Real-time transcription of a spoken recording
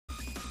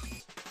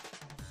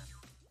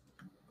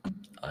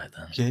Alright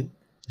then. Okay.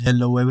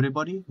 Hello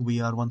everybody,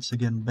 we are once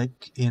again back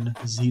in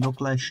Zeno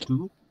Clash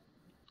 2.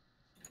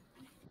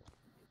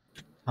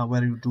 How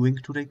are you doing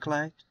today,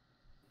 Clyde?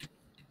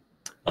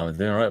 I'm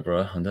doing alright,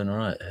 bro. I'm doing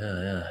alright.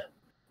 Yeah.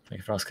 Thank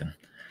you for asking.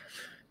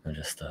 I'm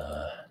just,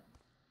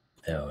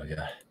 there we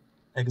go.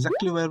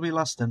 Exactly where we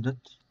last ended.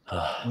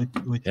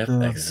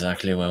 Yep,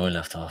 exactly where we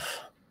left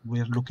off.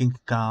 Weird looking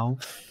cow,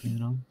 you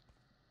know.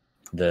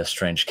 The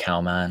strange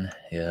cowman,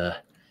 yeah.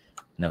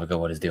 Never got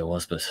what his deal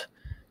was, but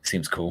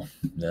seems cool,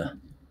 yeah.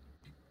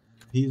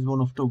 He's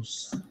one of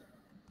those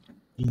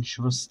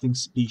interesting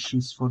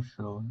species for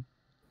sure.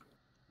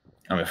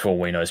 I mean, for all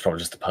we know, it's probably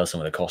just a person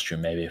with a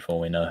costume, maybe, for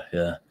all we know,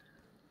 yeah.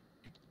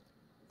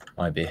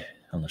 Might be,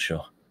 I'm not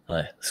sure.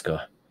 Alright, let's go.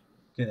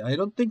 Okay, I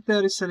don't think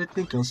there is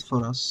anything else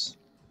for us.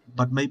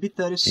 But maybe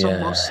there is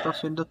some more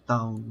stuff in the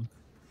town.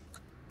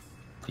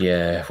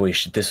 Yeah,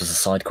 this was a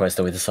side quest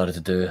that we decided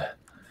to do.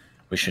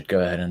 We should go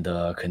ahead and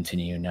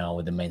continue now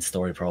with the main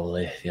story,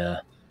 probably,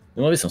 yeah.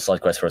 There might be some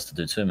side quests for us to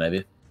do too,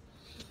 maybe.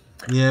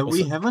 Yeah, also,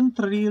 we haven't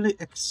really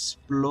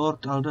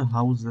explored all the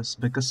houses,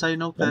 because I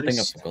know there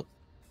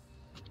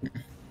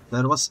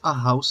was a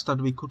house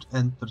that we could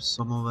enter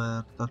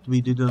somewhere that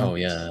we didn't. Oh,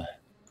 yeah.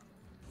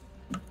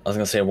 I was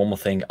going to say one more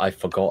thing. I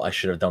forgot. I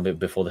should have done it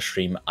before the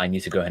stream. I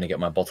need to go ahead and get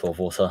my bottle of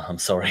water. I'm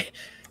sorry.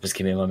 Just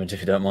give me a moment if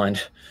you don't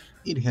mind.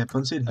 It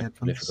happens, it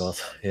happens. I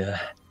forgot, yeah.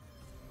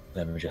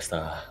 Let me just,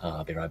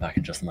 I'll be right back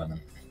in just a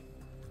moment.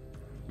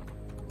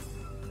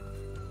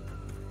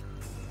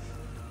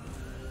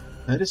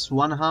 There is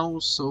one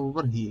house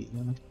over here.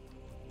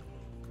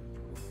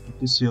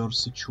 What is your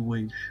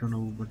situation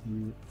over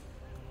here?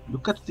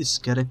 Look at this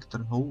character,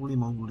 holy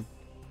moly.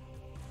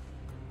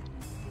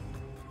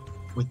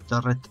 With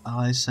the red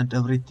eyes and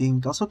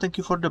everything. Also, thank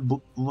you for the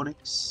book,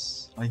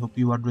 Vonix. I hope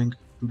you are doing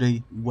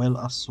today well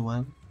as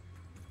well.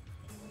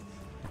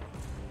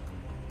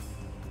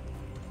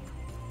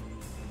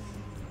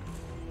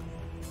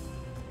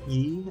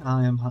 Yeah,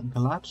 I am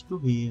glad to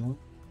hear.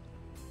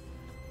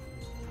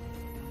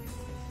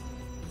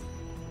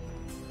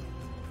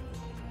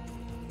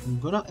 I'm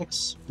gonna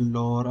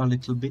explore a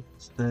little bit.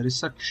 There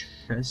is a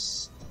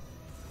chest.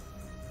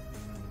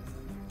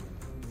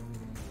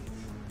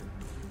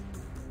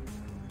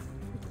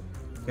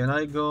 Can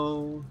I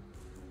go?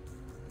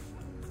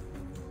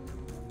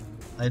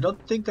 I don't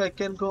think I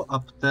can go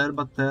up there,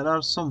 but there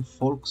are some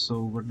folks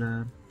over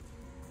there.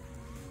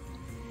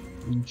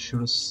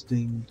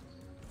 Interesting.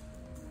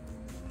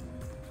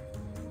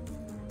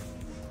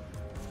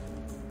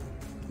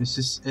 This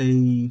is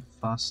a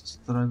fast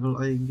travel,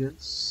 I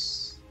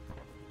guess.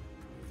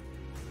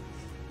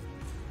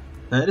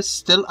 There is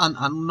still an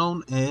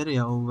unknown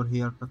area over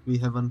here that we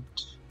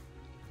haven't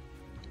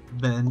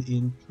been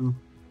into.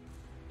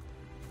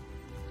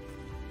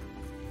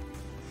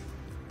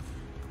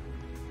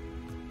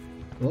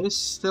 There is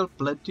still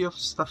plenty of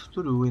stuff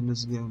to do in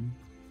this game.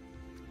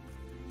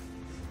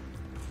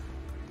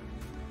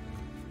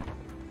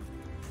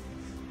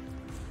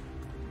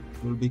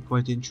 It will be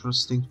quite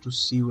interesting to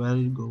see where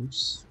it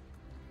goes.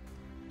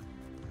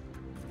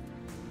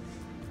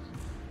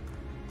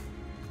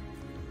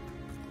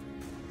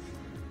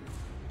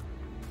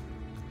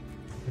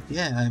 But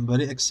yeah, I'm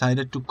very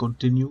excited to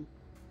continue.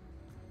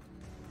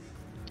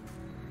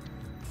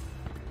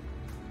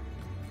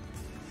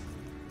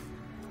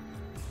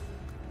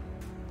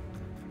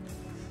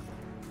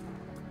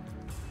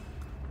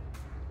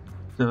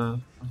 The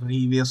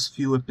previous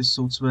few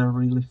episodes were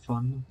really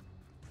fun.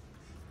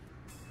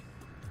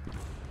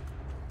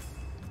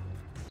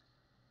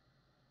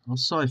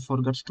 Also, I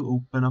forgot to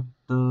open up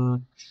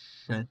the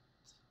chat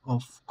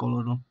of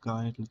Colonel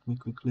Guide. Let me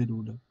quickly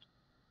do that.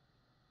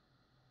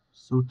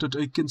 So that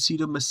I can see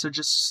the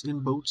messages in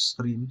both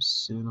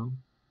streams, you know.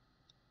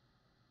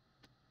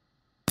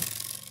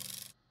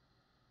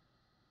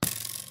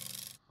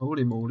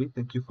 Holy moly,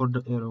 thank you for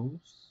the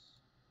arrows.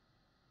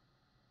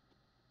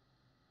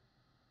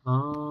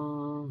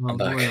 I'm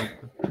back.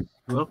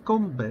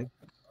 Welcome back.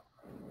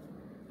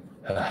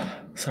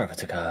 Sorry if it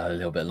took a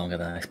little bit longer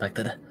than I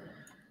expected.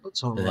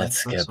 That's all right.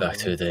 Let's get back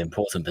to the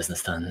important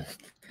business then.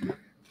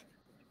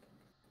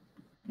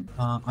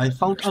 I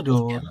found a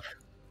door.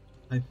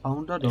 You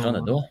found a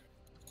door?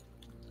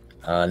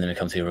 Let me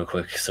come to you real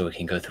quick so we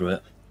can go through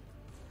it.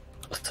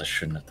 I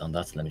shouldn't have done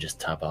that. Let me just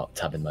tab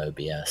in my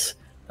OBS.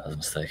 That was a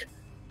mistake.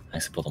 I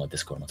actually put on my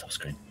Discord on my top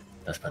screen.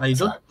 That's better.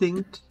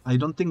 I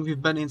don't think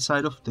we've been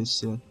inside of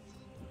this yet.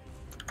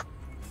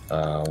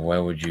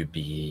 Where would you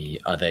be?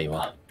 Ah, there you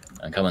are.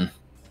 I'm coming.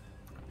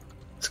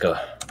 Let's go.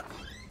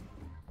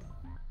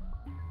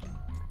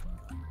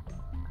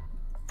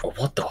 Oh,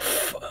 what the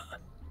fuck?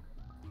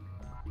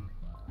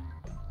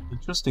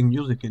 Interesting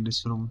music in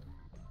this room.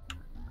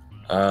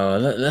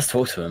 Let's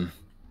talk to him.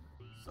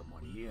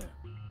 Someone here.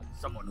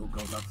 Someone who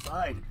goes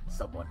outside.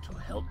 Someone to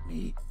help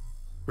me.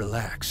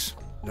 Relax.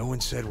 No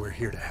one said we're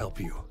here to help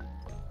you.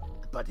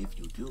 But if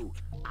you do,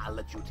 I'll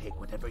let you take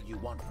whatever you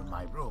want from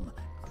my room.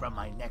 From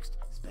my next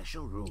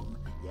special room.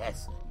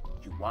 Yes,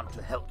 you want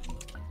to help me.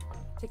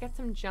 To get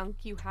some junk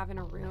you have in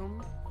a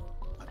room?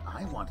 But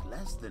I want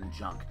less than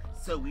junk.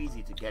 So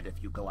easy to get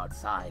if you go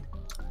outside.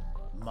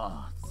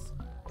 Moths.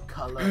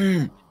 Color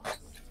moths.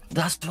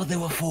 That's what they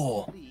were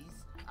for. Please,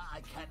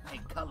 I can't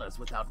make colors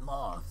without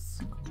moths.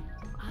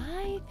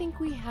 I think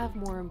we have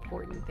more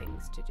important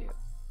things to do.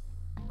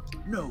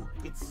 No,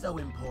 it's so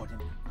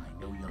important. I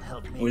know you'll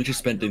help me. We just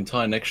spent the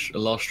entire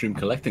last stream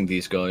collecting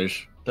these guys.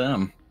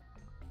 Damn.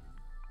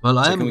 Well,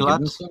 I So am can we give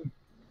glad. them some?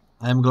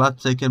 I am glad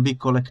they can be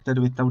collected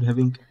without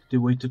having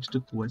activated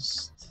the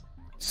quest.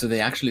 So they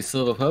actually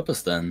serve a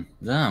purpose then.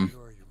 Damn. Enjoy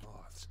your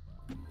moths.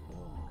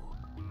 Oh,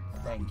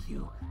 thank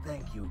you,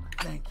 thank you,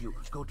 thank you.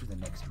 Go to the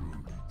next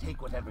room.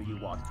 Take whatever you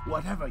want.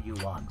 Whatever you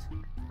want.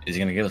 Is he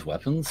gonna give us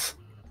weapons?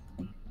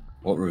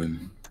 What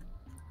room?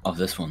 Oh,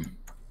 this one.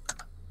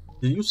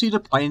 Did you see the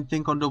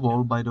painting on the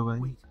wall, by the way?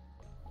 Wait,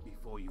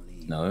 before you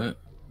leave. No.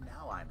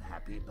 Now I'm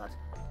happy, but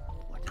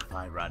what if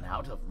I run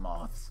out of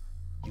moths?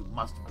 You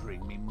must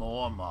bring me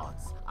more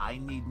moths. I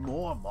need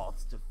more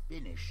moths to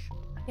finish.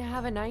 You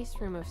have a nice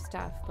room of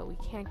stuff, but we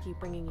can't keep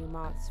bringing you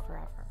moths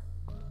forever.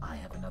 I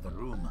have another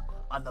room.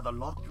 Another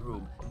locked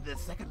room. The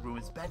second room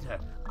is better.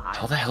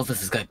 How the hell does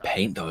this guy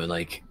paint though?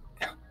 Like,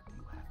 You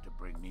have to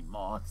bring me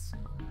moths.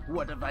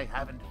 What if I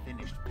haven't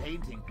finished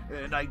painting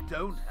and I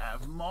don't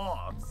have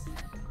moths?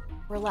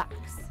 Relax.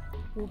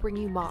 We'll bring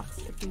you moths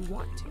if we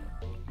want to.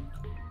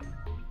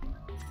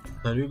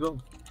 There you go.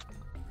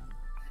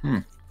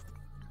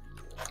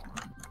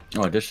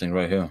 oh, this thing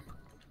right here.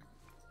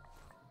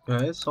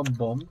 Okay, some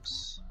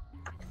bombs.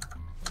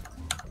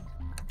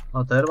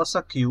 Oh, there was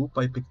a cube.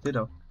 I picked it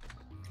up.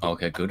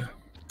 Okay, good.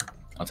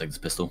 I'll take this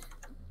pistol.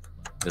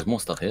 There's more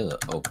stuff here.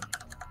 Oh.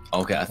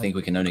 Okay, I think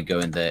we can only go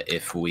in there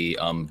if we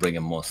bring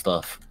in more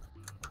stuff.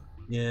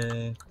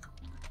 Yeah.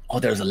 Oh,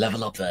 there's a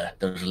level up there.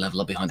 There's a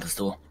level up behind this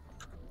door.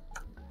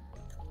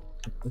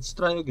 Let's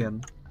try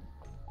again.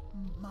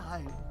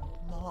 My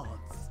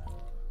moths.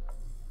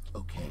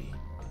 Okay,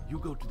 you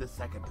go to the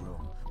second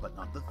room, but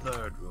not the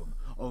third room.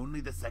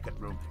 Only the second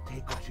room.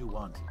 Take what you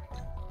want.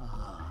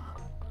 Ah,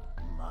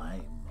 my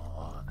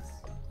moths.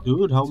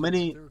 Dude, how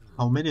many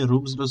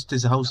rooms does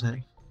this house have?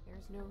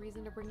 There's no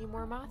reason to bring you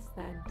more moths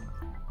then.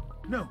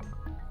 No,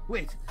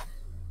 wait.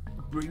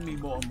 Bring me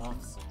more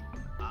moths.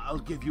 I'll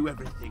give you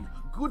everything.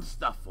 Good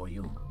stuff for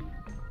you.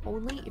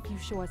 Only if you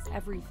show us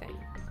everything.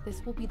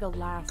 This will be the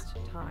last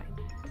time.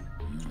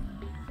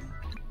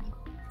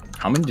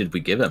 How many did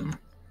we give him?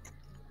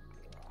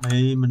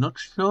 I'm not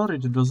sure.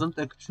 It doesn't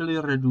actually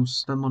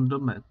reduce them on the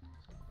map.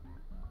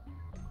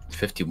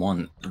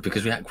 51.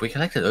 Because we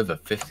collected over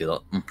 50.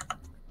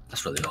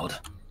 That's really odd.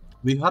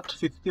 We had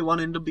 51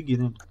 in the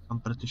beginning, I'm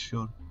pretty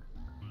sure.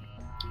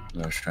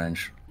 Very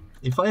strange.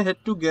 If I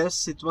had to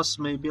guess, it was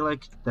maybe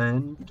like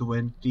 10,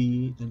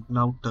 20, and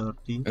now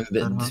 30.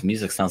 This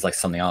music sounds like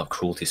something out of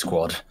Cruelty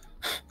Squad.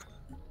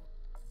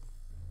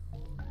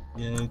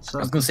 Yeah, it's I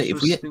was gonna say,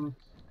 if we... interesting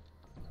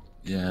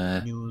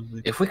Yeah.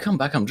 music. If we come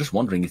back, I'm just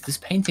wondering, is this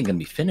painting gonna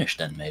be finished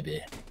then,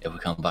 maybe? If we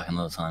come back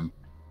another time.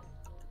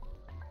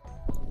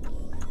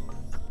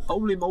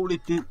 Holy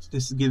moly,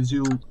 this gives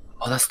you...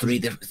 Oh, that's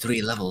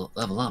three level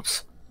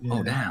ups. Yeah.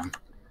 Oh, damn.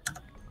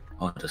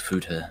 Oh, there's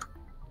food here.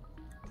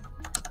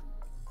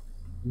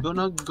 I'm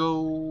gonna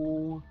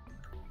go...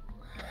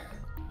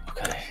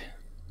 Okay.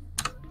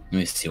 Let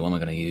me see, what am I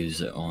gonna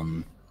use it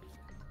on?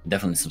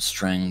 Definitely some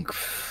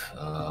strength,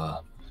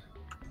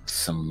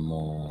 some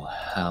more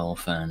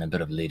health, and a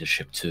bit of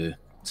leadership too,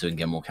 so we can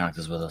get more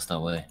characters with us that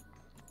way.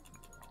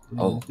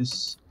 Oh.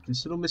 This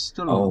room is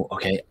still Oh,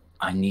 okay.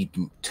 I need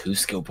 2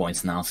 skill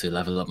points now to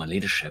level up my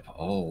leadership.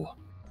 Oh.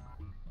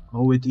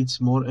 Oh, it eats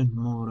more and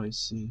more, I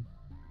see.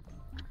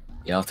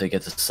 Yeah, after you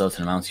get to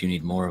certain amounts, you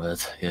need more of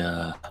it.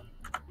 Yeah.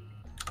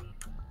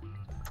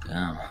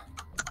 Damn.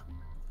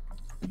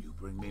 You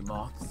bring me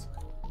moths,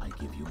 I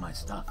give you my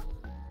stuff.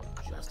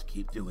 Just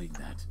keep doing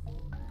that.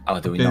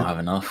 Oh, do we Okay. not have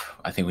enough?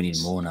 I think we need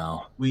more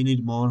now. We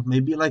need more.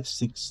 Maybe like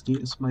 60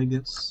 is my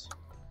guess.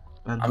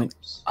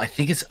 Perhaps. I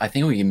think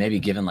we can maybe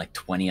give him like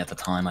 20 at the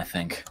time, I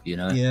think, you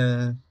know?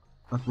 Yeah,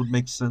 that would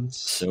make sense.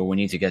 So we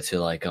need to get to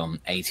like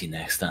 80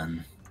 next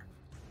then.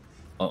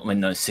 Oh, I mean,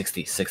 no,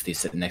 60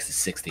 next is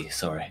 60,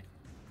 sorry.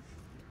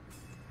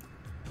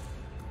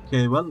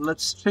 Okay, well,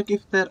 let's check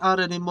if there are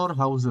any more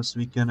houses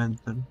we can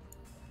enter.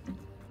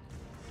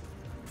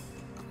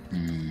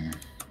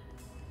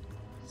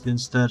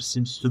 Since there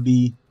seems to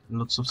be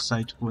lots of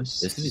side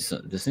quests.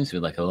 There seems to be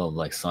like a lot of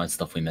like side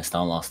stuff we missed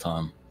out last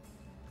time.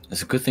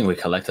 It's a good thing we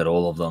collected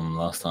all of them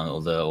last time,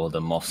 all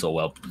the moths. Or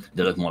well,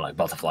 they look more like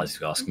butterflies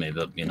if you ask me,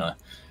 but you know,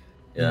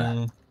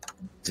 yeah,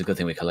 it's a good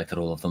thing we collected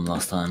all of them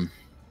last time.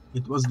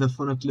 It was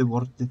definitely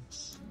worth it.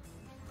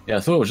 Yeah, I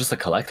thought it was just a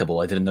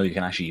collectible. I didn't know you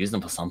can actually use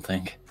them for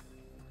something.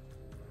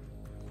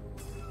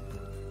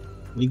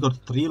 We got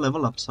 3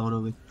 level ups out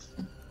of it.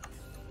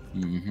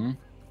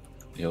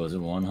 Yeah, was it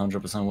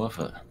 100% worth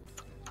it?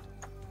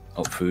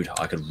 Oh, food.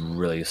 I could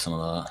really use some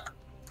of that.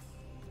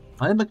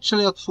 I'm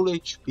actually at full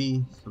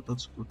HP, so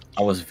that's good.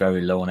 I was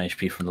very low on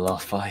HP from the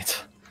last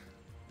fight.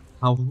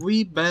 Have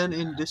we been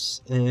in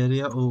this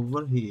area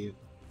over here?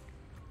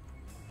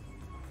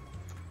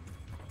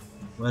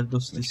 Where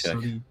does this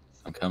lead?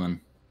 I'm coming.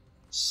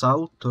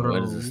 South Road. Where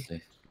does this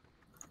lead?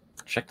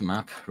 Check the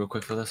map real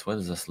quick for this. Where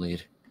does this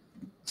lead?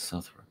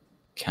 South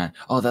Road.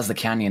 Oh, that's the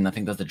canyon. I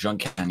think that's the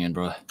Drunk Canyon,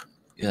 bro.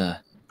 Yeah.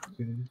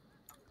 Okay.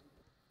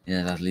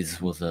 Yeah, that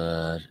leads with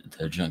the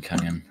Drunk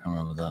Canyon. I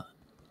remember that.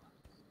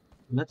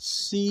 Let's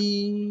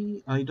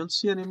see. I don't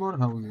see any more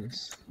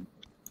houses.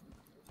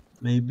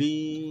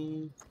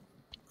 Maybe.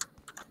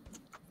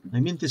 I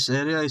mean, this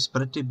area is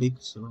pretty big,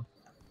 so.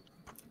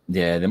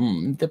 Yeah, there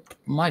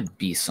might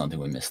be something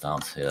we missed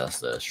out. Yeah, that's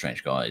the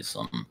strange guy.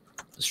 The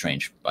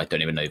strange. I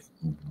don't even know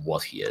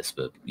what he is,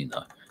 but you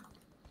know.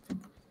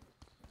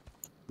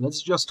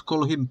 Let's just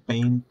call him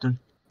Painter.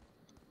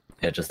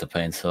 Yeah, just a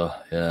painter.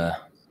 Yeah.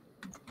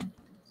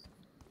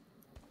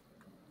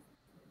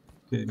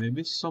 Okay,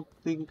 maybe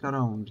something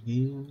around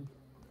here.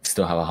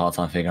 Still have a hard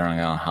time figuring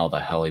out how the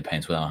hell he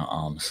paints without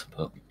arms,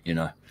 but you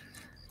know,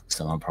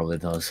 someone probably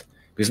does.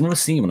 Because I remember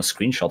seeing him on a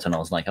screenshot and I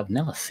was like, I've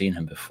never seen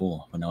him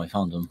before, but now I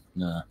found him.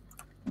 Yeah.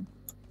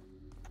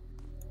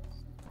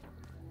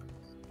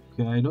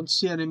 Okay, I don't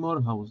see any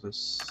more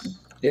houses.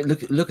 Yeah,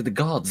 look at the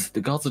guards. The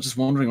guards are just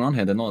wandering around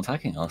here. They're not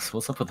attacking us.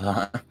 What's up with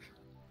that?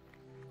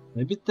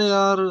 Maybe they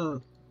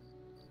are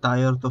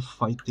tired of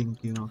fighting,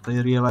 you know.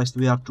 They realized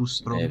we are too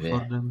strong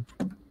for them.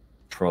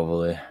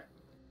 Probably.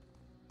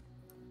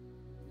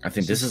 I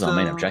think this is our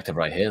main objective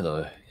right here,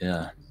 though.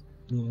 Yeah.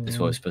 This is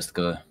where we're supposed to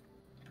go.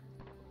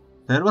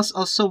 There was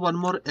also one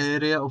more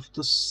area of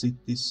the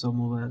city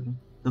somewhere.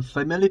 The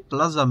Family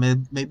Plaza.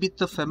 Maybe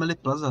the Family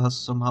Plaza has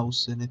some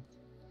house in it.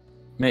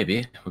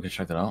 Maybe. We could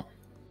check that out.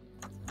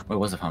 Where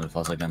was the Family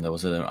Plaza again? There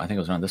was I think it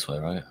was around this way,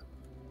 right?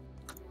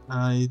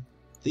 I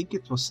think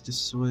it was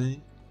this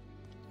way.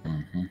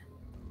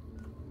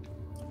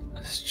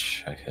 Let's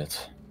check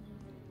it.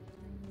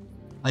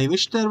 I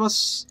wish there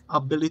was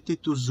ability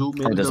to zoom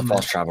in. Oh, there's a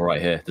fast travel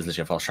right here. There's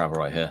literally a fast travel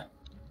right here.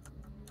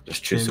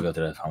 Just choose to go to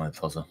the Family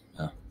Plaza.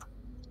 Yeah.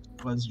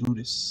 Let's do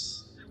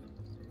this.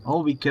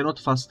 Oh, we cannot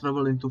fast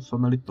travel into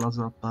Family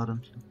Plaza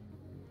apparently.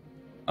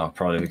 Oh,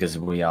 probably because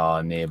we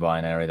are nearby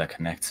an area that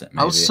connects it,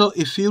 maybe. Also,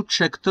 if you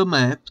check the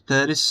map,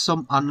 there is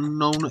some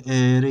unknown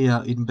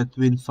area in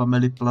between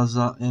Family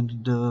Plaza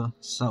and the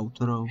South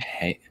Road.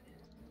 Hey,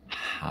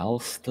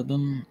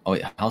 Halsterdam? Oh,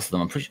 yeah,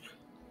 Halsterdam, I'm pretty sure.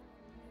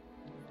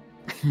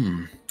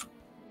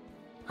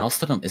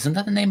 Halsterdam, isn't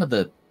that the name of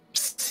the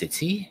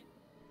city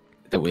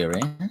that we're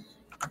in?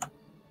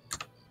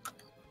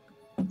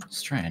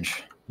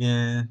 Strange.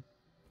 Yeah.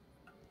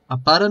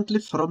 Apparently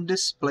from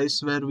this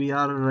place where we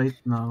are right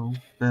now,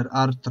 there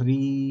are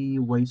 3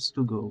 ways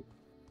to go.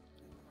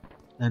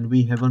 And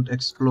we haven't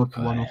explored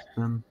one of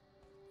them.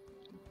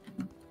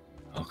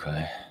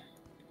 Okay.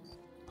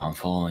 I'm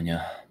following you.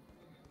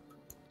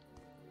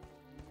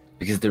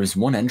 Because there is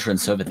one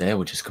entrance over there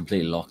which is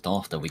completely locked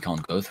off that we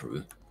can't go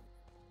through.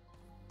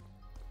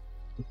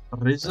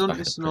 Prison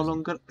is no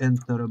longer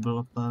enterable,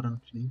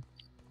 apparently.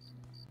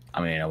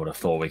 I mean, I would have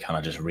thought we kind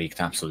of just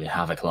wreaked absolutely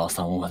havoc last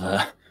time we were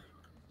there.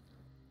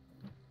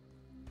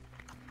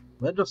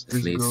 Where does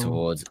this leads go?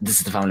 towards... This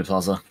is the Family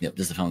Plaza. Yep,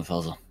 this is the Family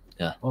Plaza.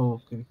 Yeah.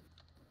 Oh, okay.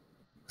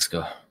 Let's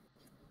go.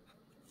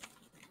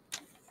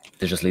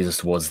 This just leads us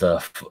towards the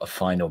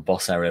final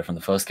boss area from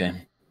the first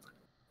game.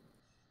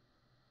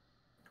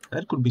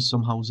 There could be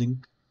some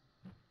housing.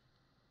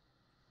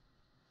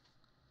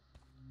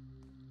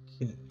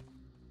 Okay.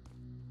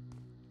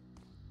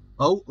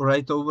 Oh,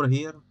 right over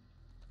here.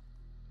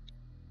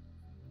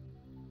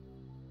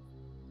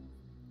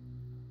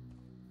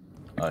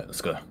 Alright,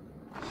 let's go.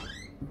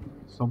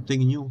 Something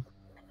new.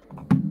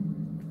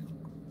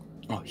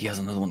 Oh, he has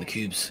another one of the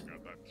cubes.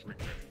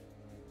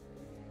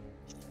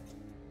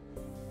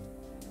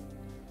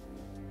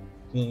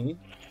 Okay.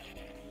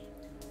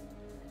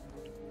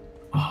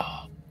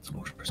 Ah, this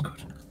water is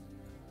good.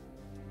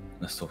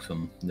 Let's talk to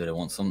them. Do they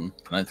want something?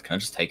 Can I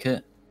just take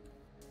it?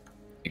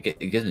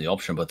 It gives me the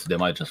option, but they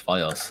might just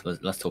fight us.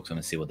 Let's talk to them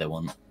and see what they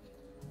want.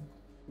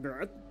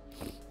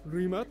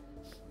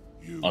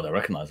 Oh, they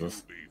recognize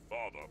us.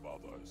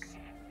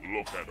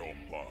 Look at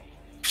Onpa.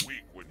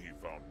 Weak when he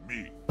found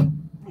me.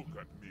 Look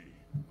at me.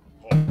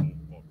 How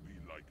Onpa be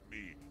like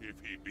me if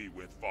he be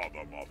with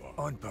father mother?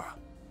 Onpa.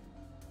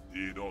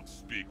 He don't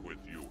speak with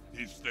you.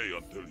 He stay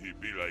until he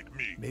be like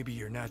me. Maybe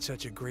you're not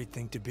such a great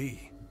thing to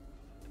be.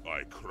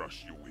 I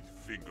crush you with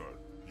finger.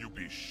 You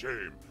be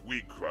shame.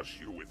 We crush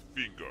you with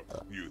finger.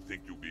 You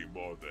think you be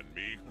more than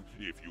me?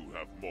 If you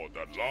have more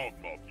than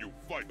loudmouth, you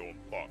fight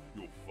Onpa.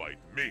 You fight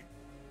me.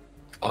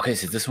 Okay,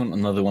 so is this one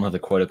another one of the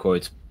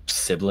quote-unquote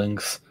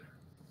siblings?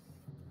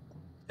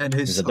 And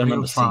his I don't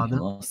remember seeing father.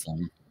 him last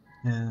time.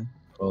 Yeah.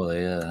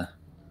 Probably, yeah.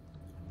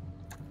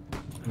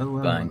 Oh,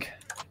 well. Bang.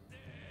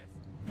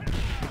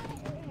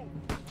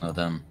 Oh,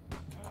 damn.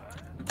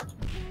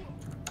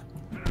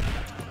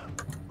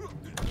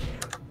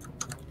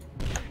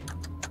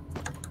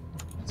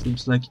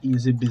 Seems like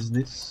easy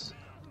business.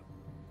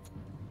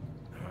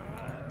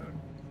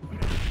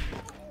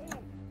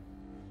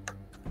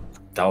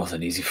 That was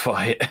an easy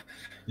fight.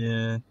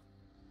 Yeah.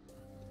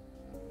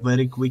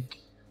 Very quick.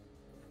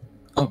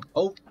 Oh.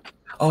 Oh.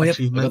 Oh, yeah, I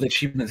achievement. got the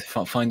achievement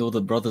to find all the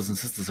brothers and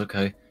sisters,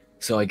 okay.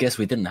 So I guess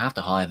we didn't have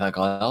to hire that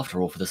guy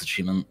after all for this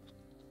achievement.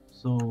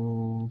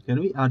 So, can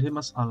we add him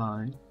as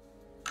ally?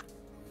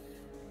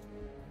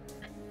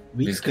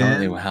 We Because can.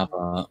 currently we have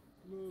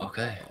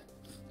okay.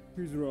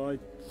 He's right.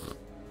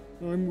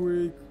 I'm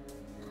weak.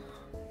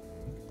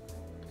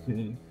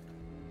 Okay.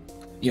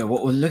 Yeah,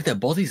 well, look, their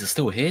bodies are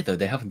still here, though.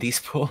 They haven't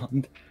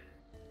despawned.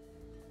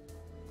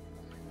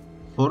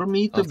 For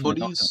me, the After we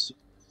knocked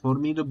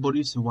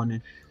bodies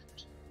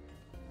vanished.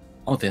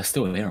 Oh, they're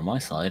still here on my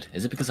side.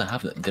 Is it because I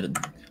have it? Hold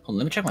on,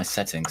 let me check my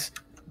settings.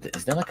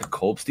 Is there like a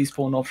corpse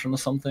despawn option or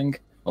something?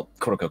 Well,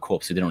 quote-unquote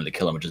corpse, you didn't really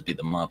kill them, we just beat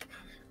them up.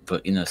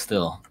 But, you know,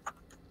 still.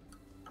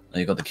 Oh,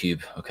 you got the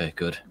cube. Okay,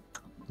 good.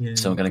 Yeah.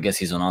 So I'm gonna guess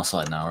he's on our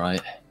side now,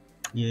 right?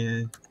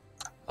 Yeah.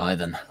 Alright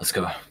then, let's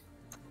go.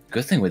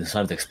 Good thing we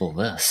decided to explore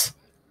this.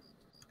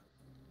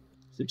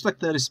 Seems like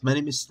there is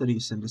many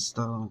mysteries in this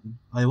town.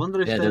 I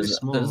wonder if there is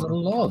more.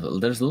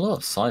 There's a lot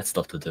of side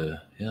stuff to do,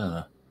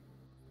 yeah.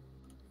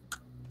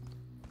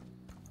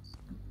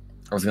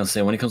 I was gonna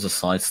say, when it comes to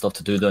side stuff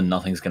to do, though,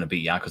 nothing's gonna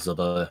beat Yakuza,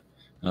 though.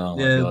 Oh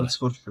my Yeah, god. that's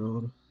for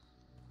sure.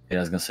 Yeah, I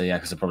was gonna say,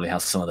 Yakuza probably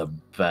has some of the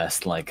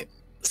best, like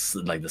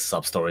the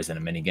sub-stories in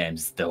the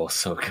mini-games. They're all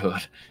so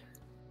good.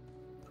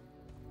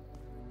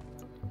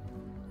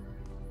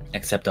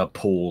 Except our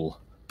pool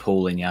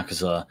in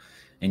Yakuza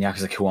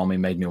Kiwami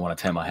made me want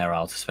to tear my hair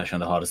out, especially on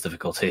the hardest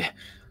difficulty.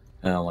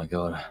 Oh my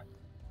god.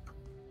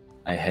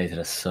 I hated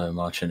it so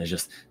much, and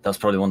that's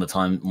probably one of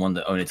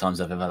the only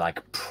times I've ever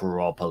like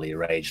properly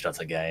raged at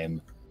a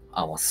game.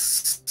 I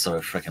was so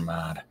freaking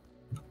mad.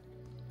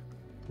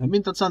 I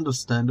mean, that's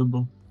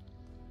understandable.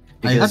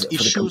 Because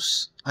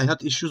I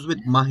had issues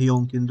with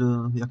Mahjong in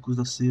the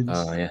Yakuza series.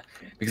 Oh yeah,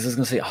 because I was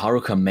gonna say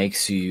Haruka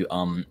makes you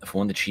for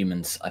one of the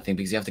achievements, I think,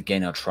 because you have to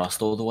gain her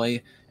trust all the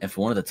way, and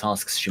for one of the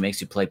tasks she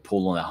makes you play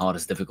pool on the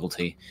hardest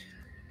difficulty.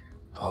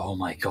 Oh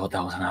my god,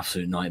 that was an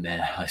absolute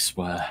nightmare, I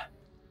swear.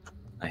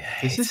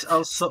 This is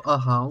also a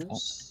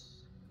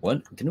house.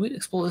 What? Didn't we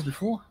explore this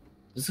before?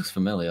 This looks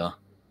familiar.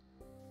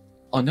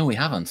 Oh no, we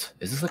haven't.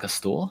 Is this like a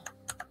store?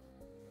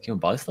 Can we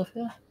buy stuff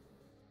here?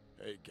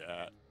 Hey,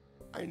 cat.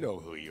 I know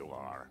who you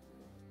are.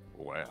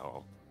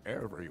 Well,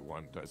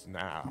 everyone does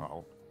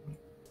now.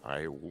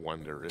 I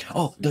wonder if...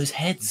 Oh, those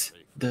heads!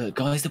 The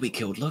guys that we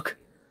killed, look!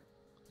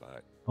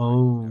 But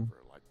Oh. I never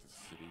liked the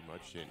city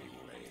much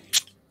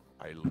anyway.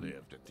 I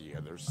lived at the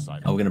other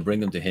side. Are we gonna bring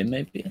them to him,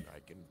 maybe? I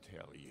can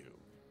tell you,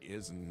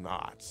 is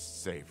not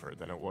safer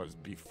than it was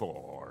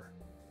before.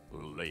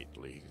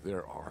 Lately,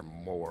 there are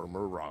more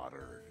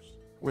marauders.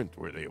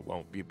 Winter, they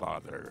won't be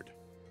bothered.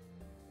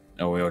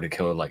 Oh, we already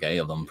killed like 8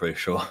 of them, I'm pretty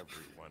sure.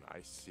 Everyone I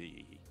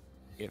see.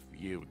 If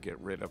you get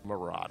rid of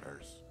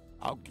marauders,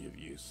 I'll give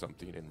you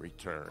something in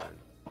return.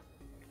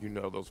 You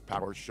know those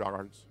power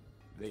shards?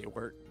 They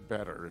work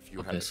better if you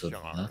have Okay, a so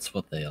shard. that's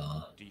what they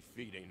are.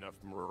 Defeat enough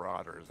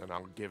marauders and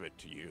I'll give it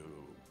to you.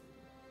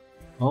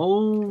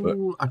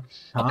 Oh, a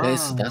Okay,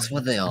 so charm. that's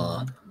what they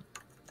are.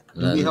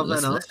 Do we have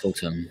let's enough? talk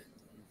to him.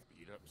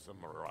 Beat up some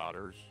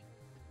marauders?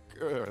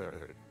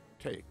 Good.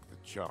 Take the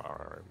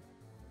charm.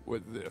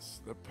 With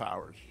this, the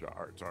power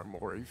shards are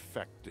more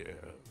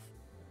effective.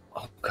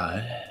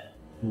 Okay.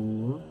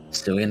 Cool.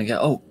 Still gonna get...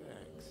 Oh!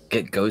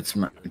 Get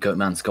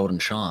Goatman's Golden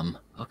Charm.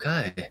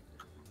 Okay.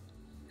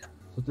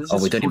 So this Oh,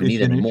 is we don't even fully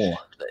need any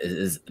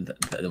finished.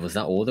 more. Was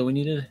that all that we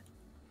needed?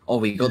 Oh,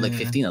 we got like Yeah.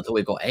 15. I thought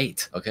we got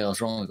 8. Okay, I was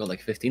wrong. We got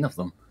like 15 of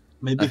them.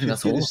 Maybe I think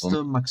that's 15 all is of the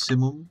them.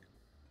 maximum.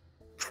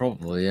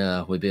 Probably,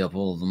 yeah. We'd be up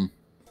all of them.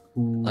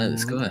 Cool. Alright,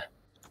 let's go.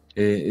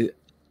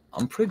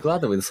 I'm pretty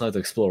glad that we decided to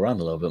explore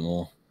around a little bit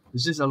more.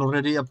 This is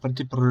already a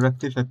pretty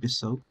productive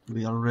episode.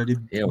 We already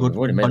Yeah, got we've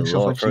already made a bunch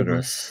lot of achievements.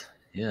 progress.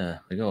 Yeah,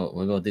 we got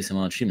a decent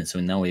amount of achievements,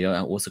 so now we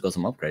also got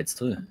some upgrades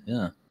too.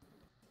 Yeah.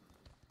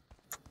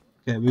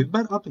 Okay, we've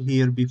been up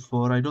here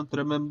before. I don't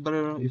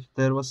remember if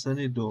there was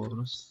any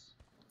doors.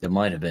 There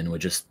might have been, we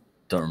just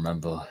don't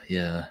remember.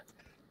 Yeah.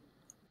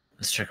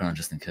 Let's check around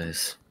just in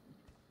case.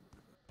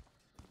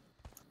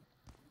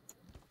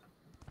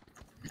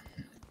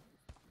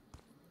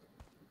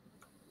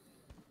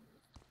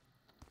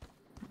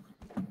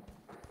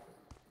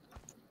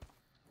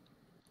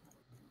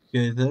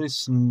 Okay, there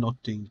is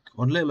nothing.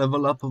 Only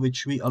level up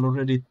which we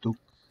already took.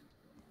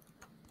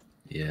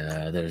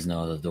 Yeah, there's no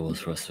other doors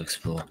for us to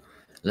explore.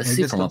 Let's I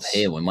see guess from up that's-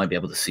 here, we might be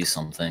able to see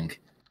something.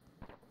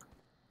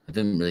 I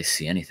didn't really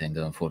see anything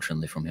though,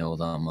 unfortunately, from here all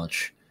that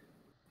much.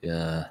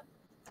 Yeah.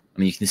 I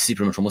mean, you can see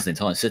pretty much almost the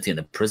entire city, and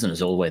the prison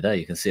is all the way there.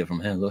 You can see it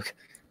from here, look.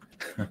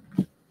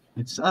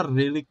 It's a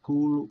really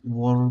cool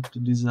world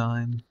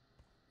design.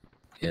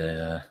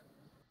 Yeah.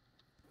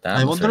 The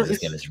I atmosphere wonder of this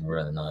if- game is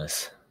really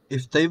nice.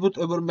 If they would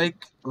ever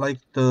make like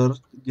third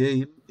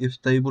game,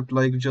 if they would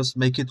like just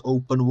make it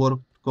open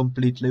world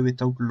completely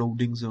without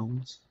loading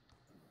zones.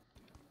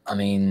 I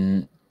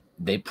mean,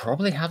 they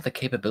probably have the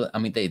capability. I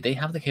mean, they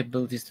have the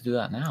capabilities to do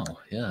that now.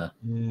 Yeah.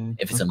 Yeah,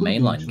 If it's that a could be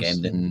mainline game,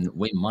 interesting. then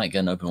we might get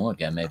an open world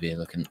game, maybe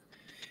looking,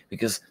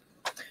 because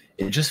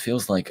it just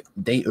feels like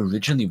they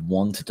originally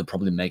wanted to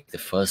probably make the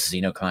first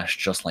Xeno Clash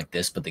just like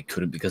this, but they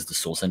couldn't because of the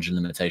source engine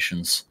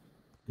limitations.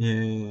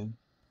 Yeah.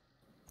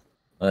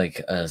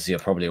 Like, as you're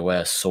probably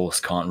aware, Source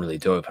can't really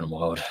do open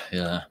world.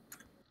 Yeah.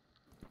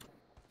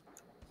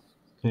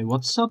 Okay,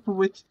 what's up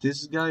with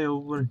this guy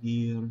over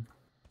here?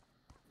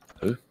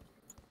 Who?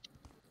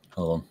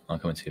 Hold on, I'll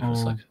come into you for a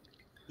sec.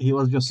 He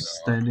was just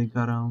standing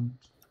around.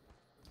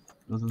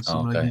 Doesn't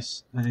seem like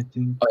he's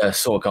anything. Oh yeah, I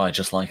saw a guy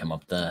just like him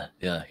up there.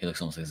 Yeah, he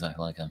looks almost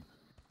exactly like him.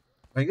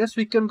 I guess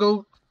we can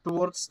go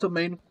towards the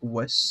main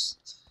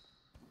quest.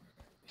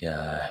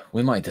 Yeah,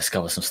 we might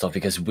discover some stuff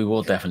because we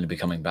will definitely be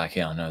coming back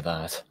here, I know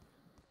that.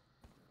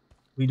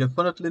 We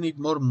definitely need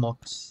more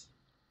mods.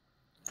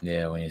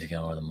 Yeah, we need to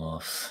get more of the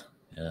mods.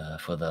 Yeah,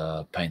 for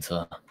the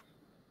painter.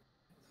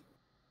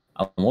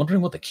 I'm wondering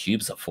what the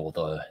cubes are for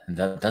though. And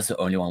that's the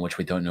only one which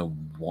we don't know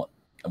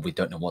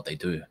what they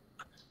do.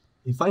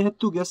 If I had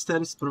to guess, there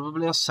is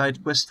probably a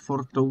side quest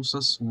for those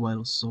as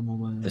well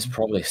somewhere. There's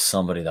probably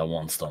somebody that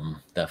wants them,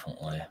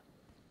 definitely.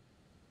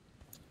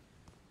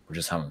 We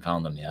just haven't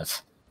found them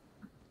yet.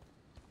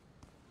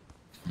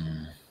 Let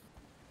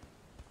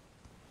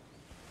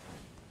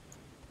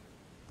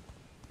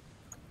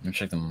me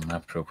check the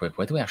map real quick.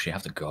 Where do we actually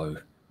have to go?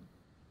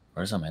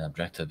 Where is our main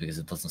objective? Because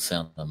it doesn't say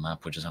on the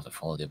map. We just have to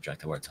follow the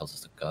objective where it tells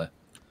us to go.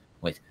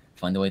 Wait,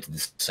 find a way to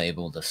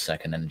disable the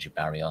second energy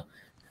barrier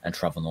and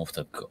travel north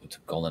to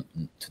Golem,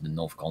 to the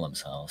North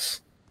Golem's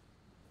house.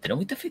 Didn't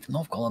we defeat the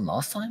North Golem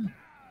last time?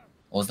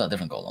 Or was that a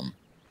different Golem?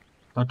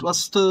 That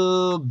was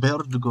the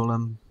bird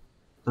Golem.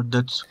 The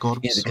dead corpse.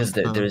 Yeah, because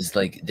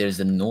there's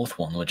the North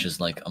one, which is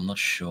like, I'm not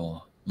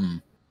sure.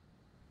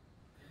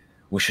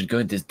 We should go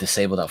and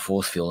disable that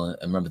force field.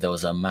 And remember, there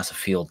was a massive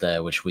field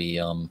there which we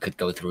could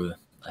go through,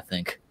 I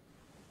think.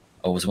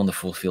 Oh, it was one of the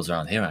force fields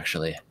around here,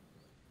 actually.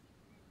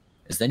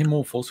 Is there any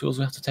more force fields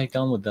we have to take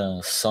down with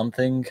the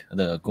something,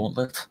 the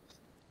gauntlet?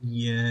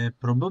 Yeah,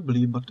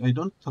 probably, but I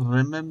don't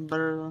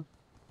remember.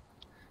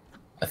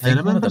 I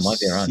think one of them might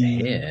be around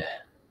here.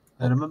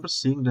 I remember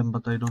seeing them,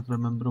 but I don't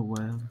remember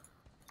where.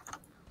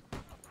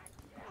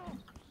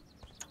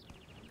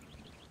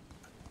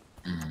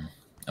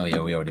 Oh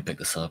yeah, we already picked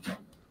this up.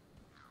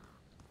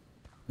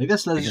 I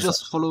guess let's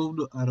just follow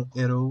the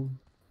arrow.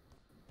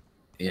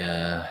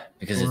 Yeah,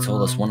 because it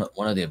told us one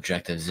of the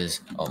objectives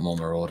is more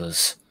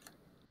marauders.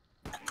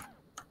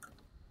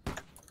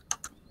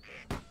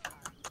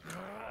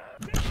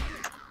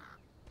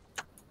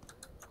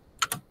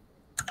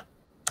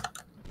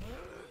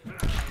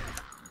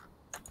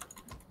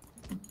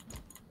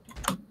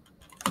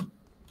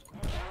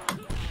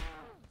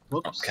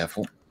 Whoops. Oh,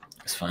 careful.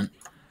 It's fine.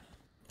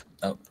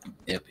 Oh,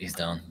 yep, he's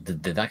down.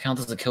 Did that count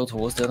as a kill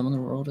towards the other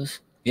marauders?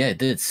 Yeah, it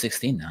did.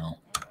 16 now.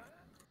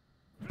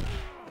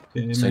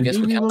 Okay, so I guess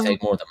we can't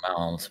take more of the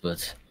mounts,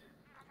 but...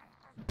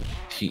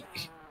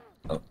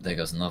 Oh, there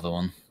goes another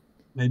one.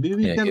 Maybe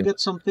we can get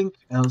something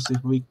else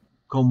if we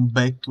come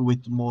back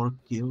with more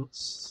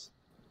kills.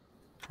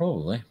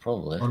 Probably.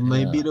 Or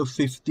maybe the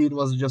 15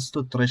 was just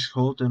a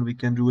threshold and we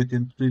can do it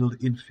until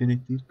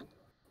infinity.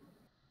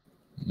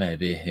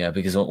 Maybe, yeah,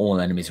 because all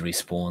enemies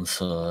respawn,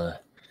 so...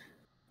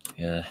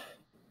 yeah.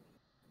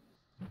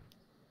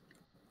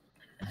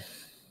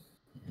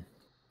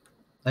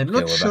 I'm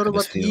not sure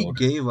what he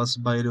gave us,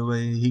 by the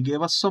way. He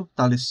gave us some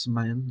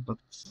talisman, but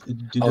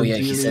it didn't Oh yeah,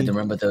 really... he said,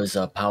 remember those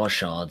power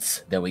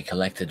shards that we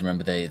collected?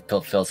 Remember they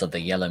fills up the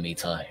yellow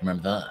meter?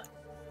 Remember that?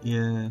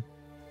 Yeah.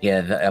 Yeah,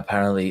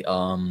 apparently,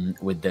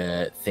 with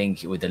the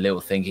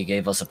little thing he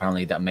gave us,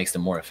 apparently that makes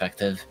them more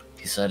effective,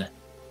 he said.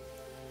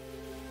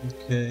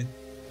 Okay.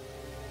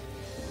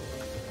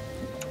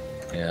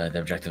 Yeah, the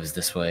objective is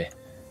this way.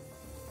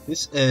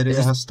 This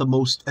area has the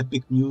most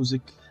epic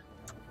music.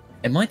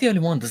 Am I the only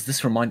one? Does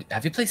this remind...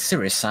 Have you played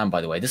Serious Sam, by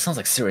the way? This sounds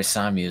like Serious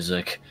Sam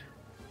music.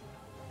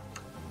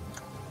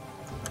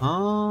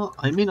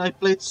 I mean, I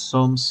played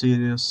some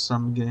Serious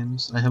Sam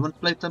games. I haven't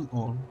played them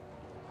all.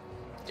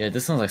 Yeah,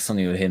 this sounds like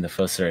something you would hear in the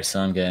first Serious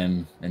Sam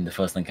game, in the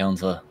first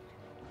encounter.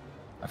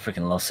 I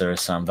freaking love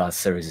Serious Sam. That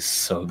series is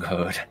so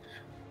good.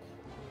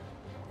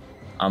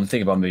 I'm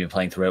thinking about maybe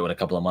playing through it with a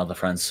couple of my other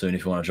friends soon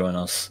if you want to join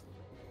us.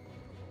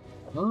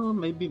 Oh,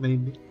 maybe.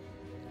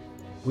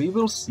 We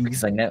will see.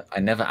 Because I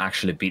never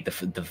actually beat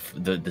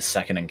the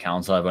second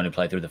encounter. I've only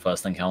played through the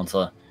first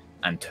encounter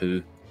and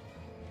 2.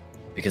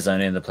 Because I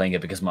only ended up playing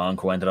it because my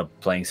uncle ended up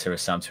playing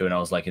Serious Sam 2 and I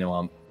was like, you know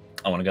what,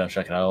 I want to go and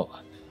check it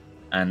out.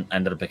 And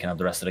ended up picking up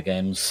the rest of the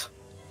games.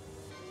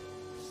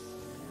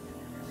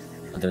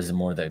 And there's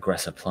more of the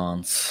aggressive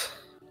plants.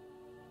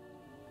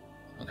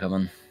 I'm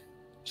coming.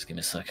 Just give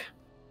me a sec.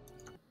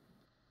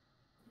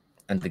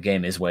 And the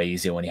game is way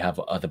easier when you have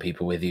other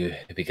people with you,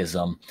 because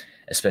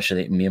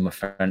especially me and my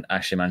friend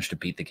actually managed to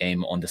beat the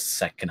game on the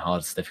second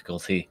hardest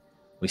difficulty.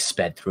 We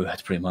sped through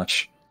it pretty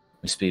much.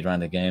 We speed ran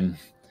the game.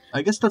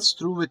 I guess that's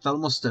true with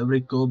almost every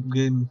co-op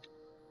game.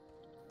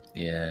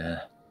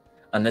 Yeah.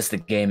 Unless the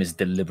game is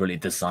deliberately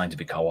designed to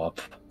be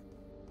co-op.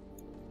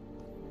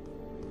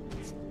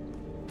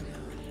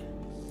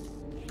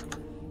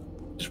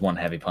 Just one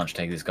heavy punch,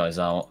 take these guys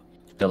out.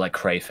 They're like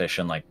crayfish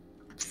and like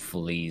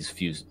fleas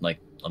fused, like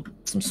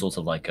some sort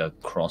of like a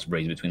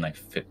crossbreed between like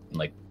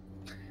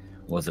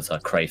was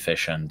it,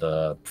 crayfish and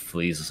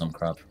fleas or some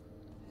crap.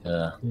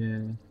 Yeah.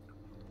 Yeah.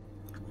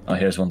 Oh,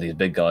 here's one of these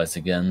big guys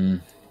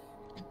again.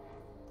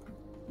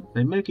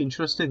 They make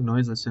interesting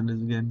noises in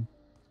this game.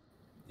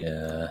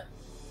 Yeah.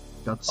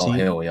 Got Oh,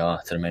 here we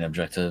are, to the main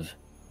objective.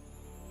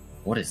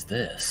 What is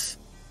this?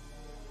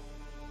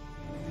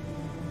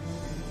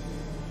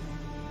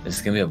 Is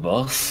this gonna be a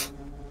boss?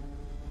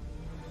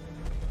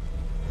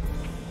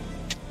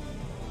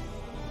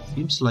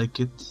 Seems like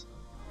it.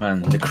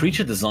 Man, the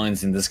creature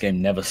designs in this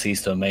game never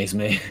cease to amaze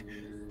me.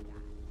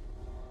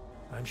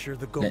 I'm sure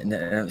the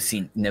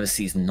Golem... never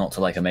cease not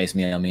to amaze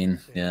me, I mean,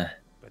 yeah.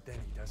 But then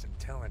he doesn't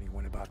tell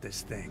anyone about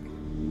this thing.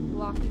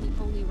 Blocking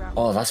the only route.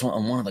 Oh, that's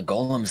one of the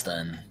golems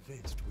then.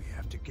 Convinced we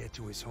have to get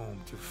to his home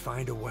to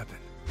find a weapon.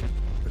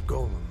 The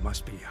Golem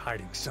must be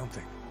hiding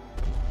something.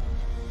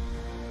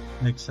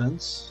 Makes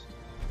sense.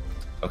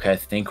 Okay, I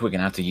think we're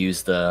gonna have to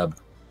use the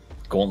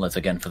gauntlets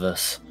again for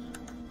this.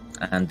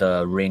 And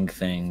the ring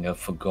thing, I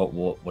forgot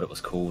what it was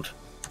called.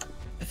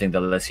 The thing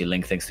that lets you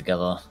link things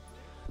together.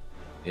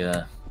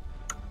 Yeah.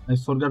 I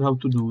forgot how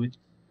to do it.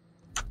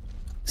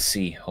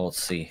 C, hold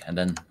C, and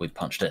then we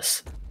punch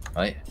this,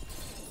 right?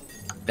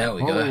 There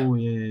we go. Oh,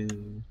 yeah.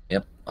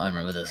 Yep, I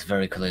remember this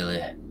very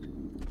clearly.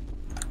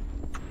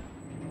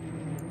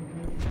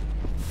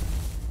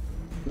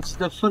 It's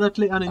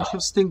definitely an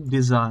interesting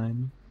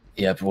design.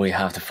 Yep, we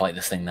have to fight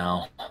this thing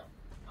now.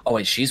 Oh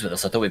wait, she's with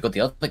us. I thought we got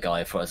the other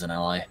guy for as an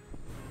ally.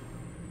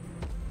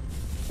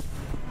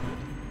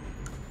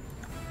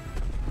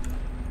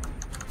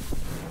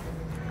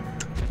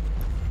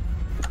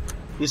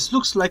 This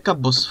looks like a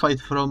boss fight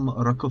from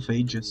Rock of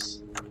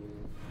Ages.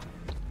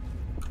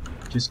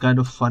 Which is kind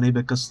of funny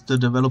because the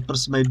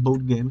developers made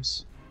both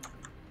games.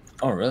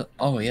 Oh really?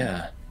 Oh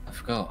yeah, I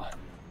forgot.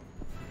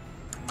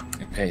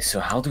 Okay, so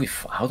how do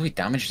we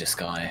damage this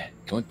guy?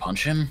 Can we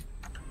punch him?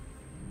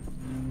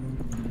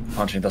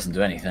 Punching doesn't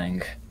do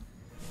anything.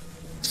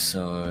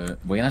 So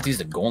we're gonna have to use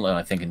the gauntlet,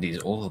 I think, in these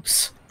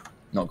orbs.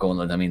 Not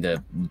gauntlet, I mean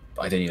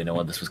I don't even know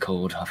what this was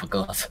called, I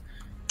forgot.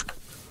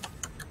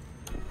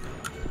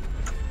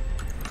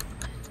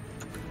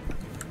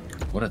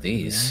 What are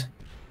these?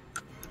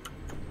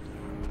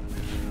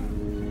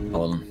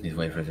 Hold on, need to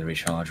wait for it to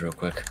recharge real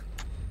quick.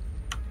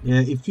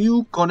 Yeah, if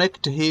you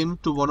connect him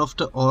to one of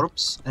the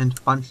orbs and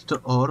punch the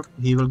orb,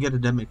 he will get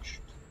damaged.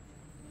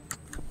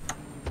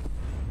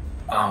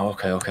 Oh,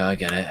 okay, I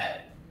get it.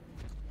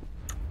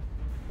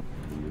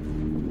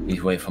 Need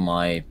to wait for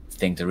my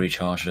thing to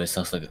recharge. It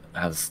sounds like it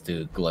has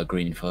to glow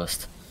green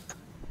first.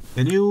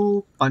 Can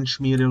you punch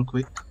me real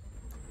quick?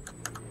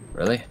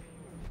 Really?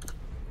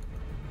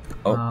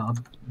 Oh. A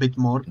bit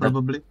more,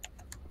 probably.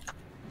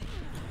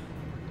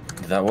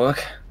 Did that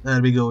work? There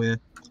we go, yeah.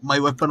 My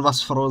weapon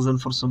was frozen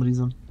for some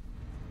reason.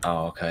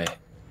 Oh, okay.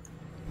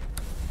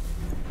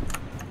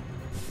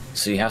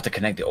 So you have to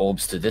connect the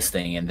orbs to this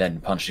thing and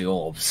then punch the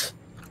orbs.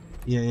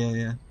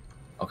 Yeah.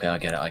 Okay, I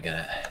get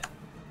it.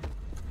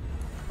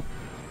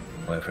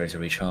 Wait for it to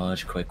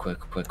recharge.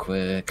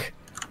 Quick.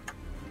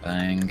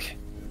 Bang.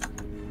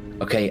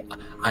 Okay,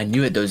 I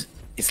knew it.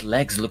 Its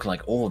legs look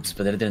like orbs,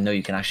 but I didn't know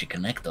you can actually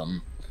connect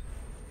them.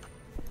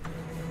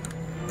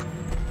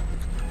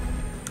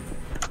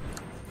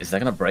 Is that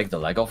gonna break the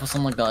leg off or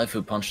something like that if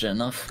we punched it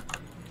enough?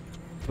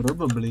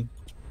 Probably.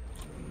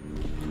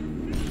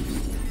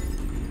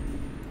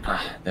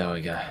 Ah, there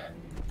we go.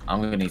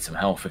 I'm gonna need some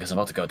health because I'm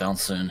about to go down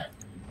soon.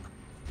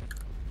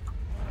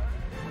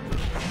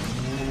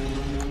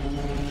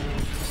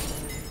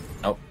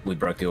 Oh, we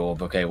broke the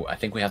orb. Okay, I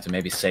think we have to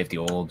maybe save the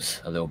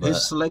orbs a little bit.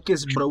 His leg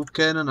is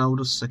broken and now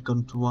the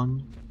second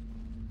one.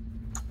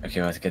 Okay,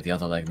 I have to get the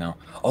other leg now.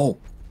 Oh!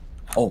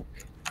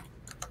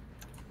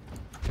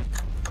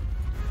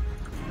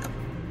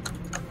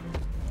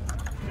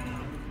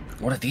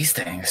 What are these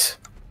things?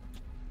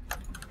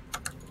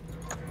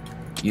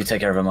 You take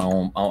care of him,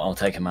 I'll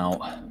take him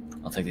out.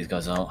 I'll take these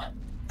guys out.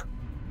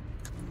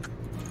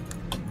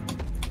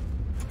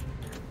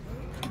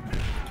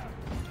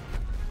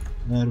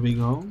 There we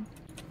go.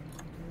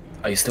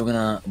 Are you still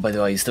gonna... By the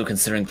way, are you still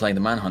considering playing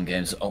the Manhunt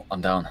games? Oh,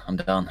 I'm down.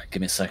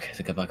 Give me a sec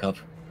to get back up.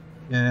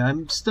 Yeah,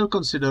 I'm still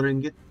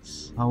considering it.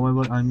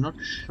 However, I'm not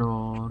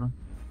sure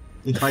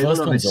if I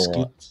will risk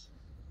it.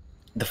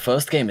 The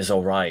first game is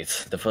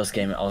alright. The first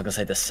game, I was gonna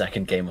say the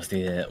second game was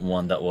the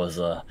one that was,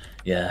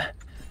 yeah,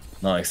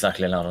 not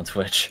exactly allowed on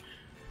Twitch.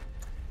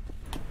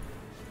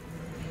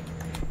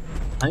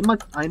 I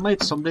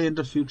might someday in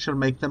the future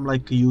make them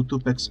like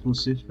YouTube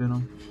exclusive, you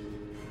know?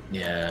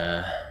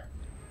 Yeah.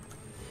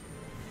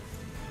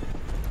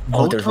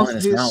 Oh, there's one in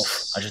his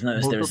mouth. I just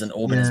noticed there is an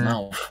orb in his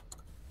mouth.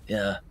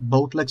 Yeah.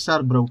 Both legs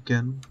are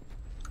broken.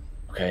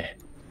 Okay.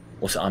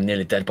 Also, I'm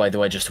nearly dead, by the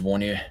way, just to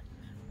warn you.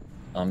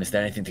 Is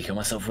there anything to kill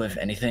myself with?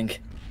 Anything?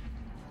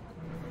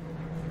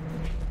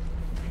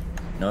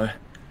 No?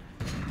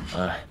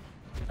 I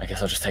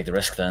guess I'll just take the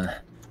risk then.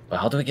 But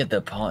how do we get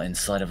the part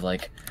inside of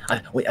like...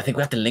 Wait, I think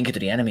we have to link it to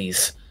the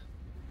enemies.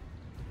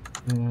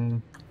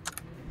 Hold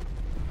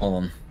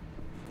on.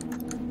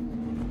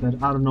 There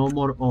are no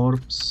more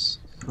orbs,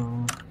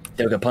 so...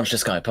 There we go, punch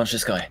this guy.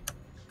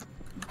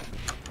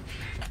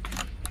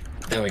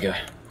 There we go.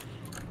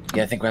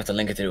 Yeah, I think we have to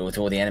link it to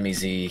all the enemies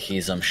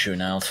he's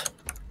shooting out.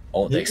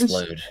 Oh, they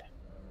explode.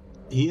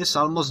 He is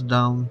almost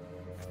down.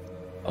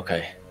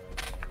 Okay.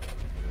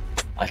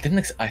 I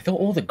thought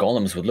all the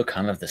golems would look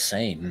kind of the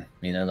same.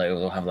 You know,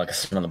 they'll have like a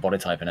similar body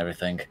type and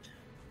everything.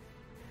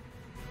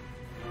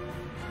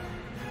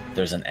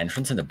 There's an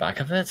entrance in the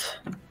back of it?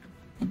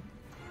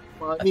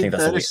 Well, I mean,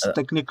 there is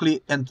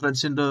technically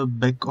entrance in the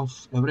back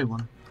of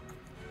everyone.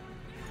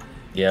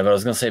 Yeah, but I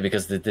was gonna say,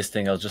 because this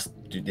thing,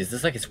 is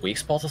this like its weak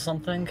spot or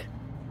something?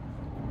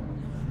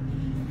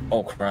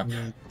 Oh crap.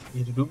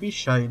 It do be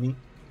shiny.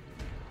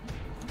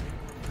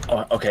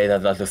 Oh, okay,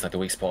 that looks like the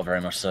weak spot very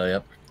much so,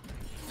 yep.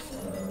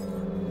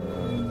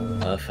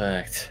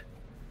 Perfect.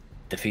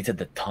 Defeated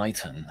the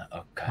Titan.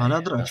 Okay.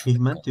 Another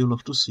achievement, cool. You'll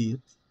love to see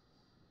it.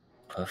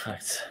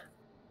 Perfect.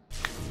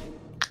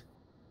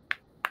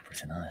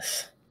 Pretty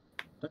nice.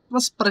 That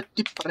was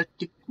pretty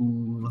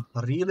cool.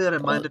 Really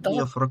reminded me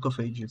of Rock of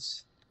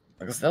Ages.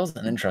 Because that was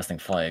an interesting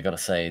fight, I gotta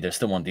say. There's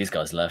still one of these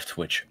guys left,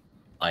 which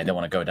I don't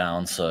want to go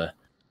down, so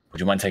would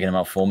you mind taking him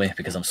out for me?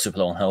 Because I'm super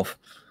low on health.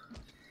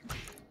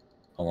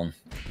 Hold on.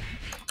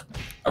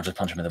 I'll just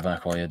punch him in the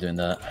back while you're doing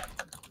that.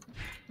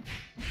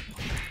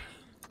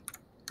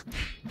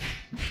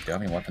 Do you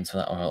have any weapons for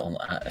that? Oh,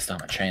 I still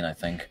have a chain, I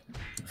think.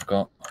 I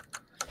forgot.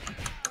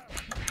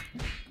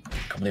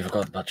 Can't believe I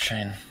forgot about the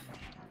chain.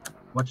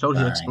 Watch out,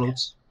 he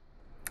explodes.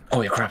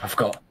 Oh, yeah, crap, I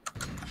forgot.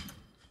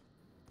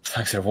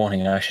 Thanks for the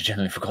warning, I actually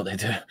genuinely forgot they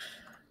do.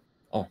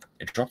 Oh,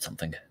 it dropped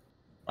something.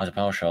 As a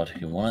power shard,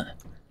 you want it?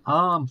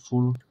 I'm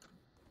full.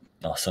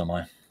 Oh, so am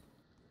I.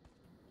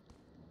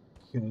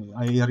 Okay,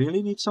 I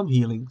really need some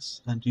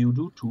healings, and you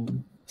do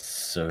too.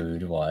 So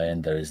do I,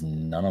 and there is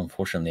none,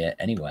 unfortunately,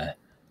 anywhere.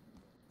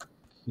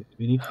 Okay,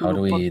 we need How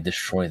do we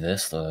destroy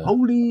this, though?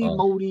 Holy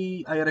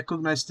moly, I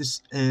recognize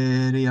this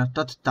area.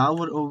 That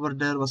tower over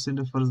there was in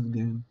the first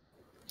game.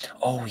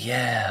 Oh,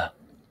 yeah.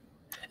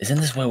 Isn't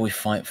this where we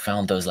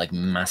found those, like,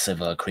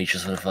 massive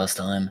creatures for the first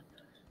time?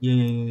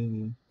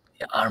 Yeah.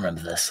 Yeah, I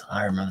remember this.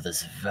 I remember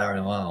this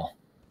very well.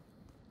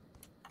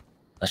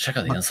 Let's check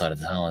out the inside of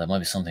the tower. There might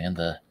be something in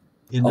there.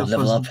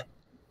 Level up.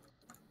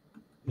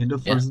 In the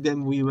first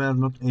game, we were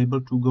not able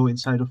to go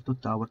inside of the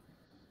tower.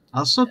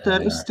 Also,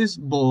 there is this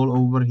ball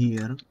over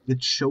here.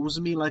 It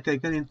shows me like I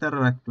can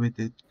interact with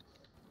it.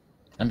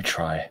 Let me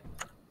try.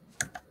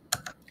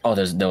 Oh,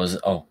 there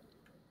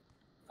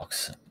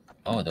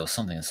was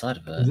something inside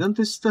of it. Isn't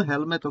this the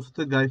helmet of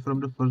the guy from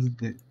the first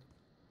game?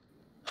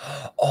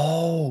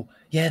 Oh,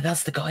 yeah,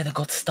 that's the guy that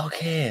got stuck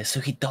here. So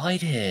he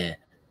died here.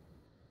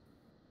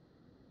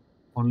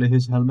 Only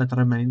his helmet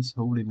remains.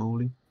 Holy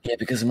moly. Yeah,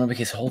 because remember,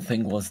 his whole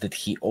thing was that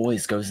he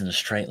always goes in a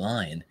straight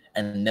line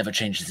and never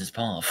changes his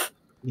path.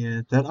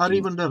 Yeah, there are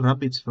even the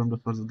rabbits from the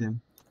first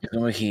game.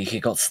 Remember, he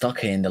got stuck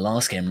here in the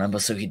last game, remember?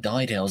 So he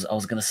died here. I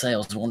was gonna say, I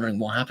was wondering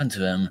what happened to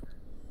him.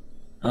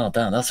 Oh,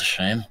 damn, that's a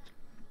shame.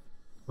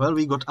 Well,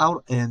 we got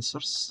our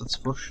answers, that's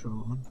for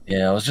sure.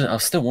 Yeah, I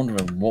was still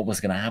wondering what was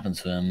gonna happen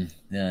to him.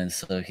 Yeah, and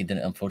so he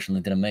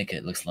unfortunately didn't make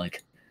it, looks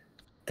like.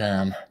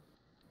 Damn.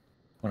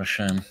 What a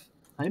shame.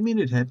 I mean,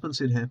 it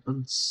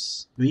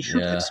happens. We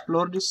should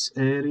explore this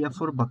area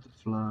for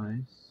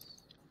butterflies.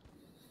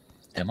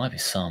 There might be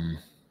some.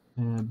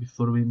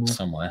 Before we move.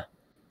 Somewhere.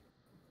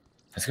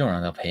 Let's go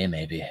around up here,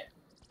 maybe.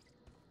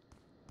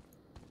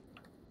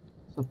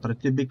 It's a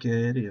pretty big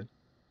area.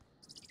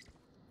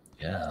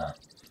 Yeah.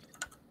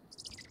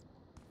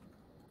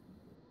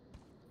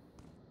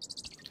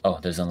 Oh,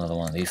 there's another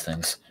one of these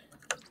things.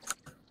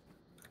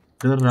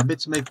 The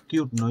rabbits make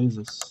cute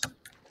noises.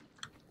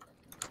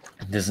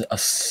 There's a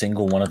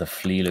single one of the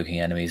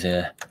flea-looking enemies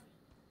here.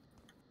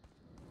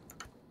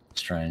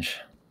 Strange.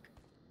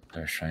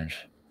 Very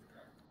strange.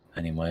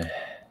 Anyway.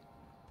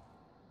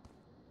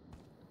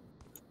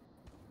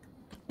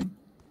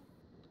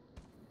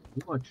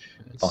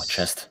 Oh,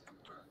 chest.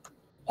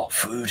 Oh,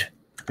 food.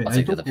 Okay,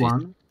 I took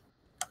one.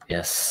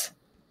 Yes.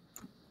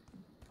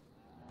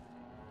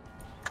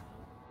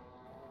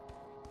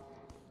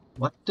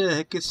 What the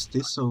heck is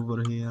this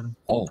over here?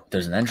 Oh,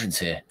 there's an entrance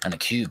here and a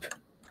cube.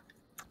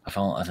 I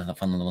found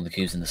one of the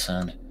cubes in the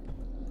sand.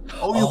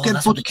 Oh, you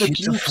can put the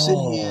cubes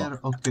in here.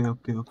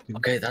 Okay.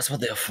 Okay, that's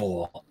what they're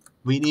for.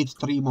 We need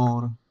 3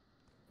 more.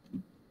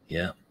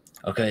 Yeah.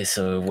 Okay,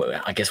 so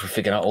I guess we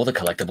figured out all the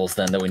collectibles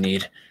then that we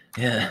need.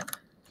 Yeah.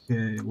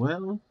 Okay,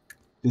 well,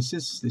 this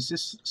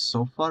is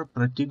so far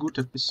pretty good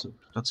episode.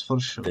 That's for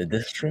sure.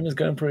 This stream is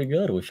going pretty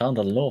good. We found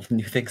a lot of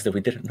new things that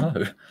we didn't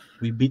know.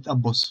 We beat a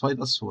boss fight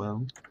as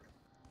well.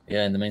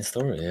 Yeah, in the main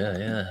story.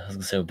 Yeah. I was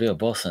gonna say we beat a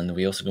boss, and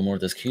we also got more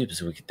of those cubes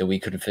that we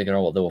couldn't figure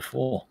out what they were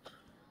for.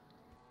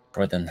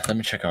 Right then, let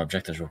me check our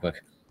objectives real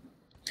quick.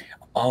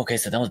 Oh, okay,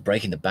 so that was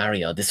breaking the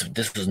barrier. This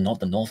was not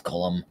the North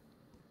Column.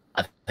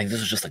 I think this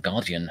was just a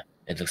Guardian.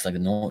 It looks like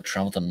the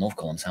travel to the North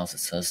Column's house, it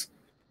says.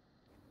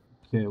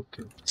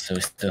 Okay. So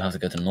we still have to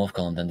go to the North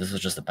Column, then this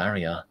was just a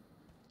barrier.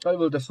 I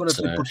will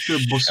definitely put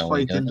the boss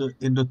fight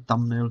in the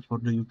thumbnail for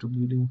the YouTube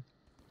video.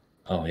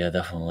 Oh yeah,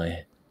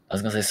 definitely. I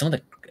was gonna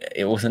say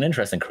it was an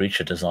interesting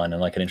creature design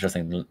and like an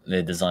interesting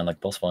design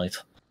like boss fight.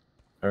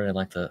 I really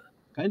liked it.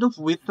 Kind of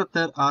weird that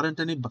there aren't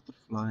any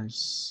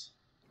butterflies.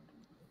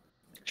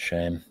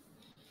 Shame.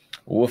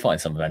 We'll find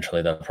some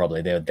eventually.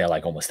 They're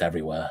like almost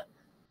everywhere.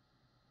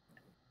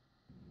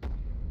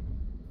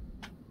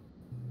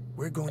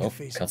 We're going to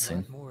face a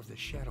lot more of the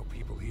shadow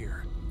people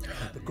here.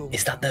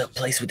 Is that the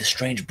place with the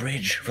strange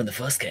bridge from the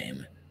first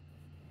game?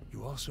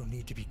 You also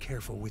need to be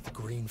careful with the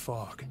green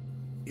fog.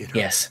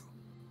 Yes,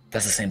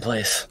 that's the same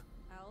place.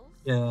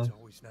 Yeah. It's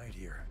always night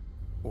here,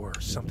 or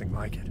something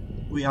like it.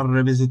 We are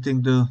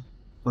revisiting the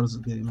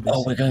first game. Basically.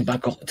 Oh, we're going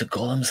back to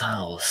Golem's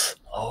house.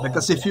 Oh.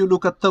 Because if you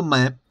look at the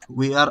map,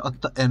 we are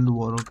at the end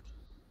world.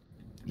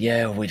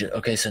 Yeah,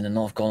 okay, so the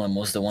North Golem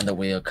was the one that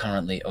we are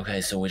currently... Okay,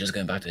 so we're just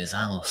going back to his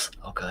house.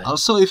 Okay.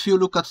 Also, if you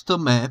look at the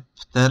map,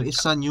 there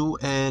is a new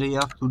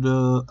area to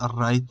the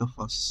right of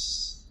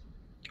us.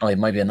 Oh, it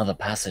might be another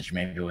passage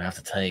maybe we have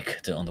to take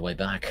on the way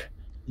back.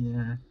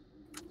 Yeah.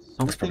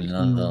 That's probably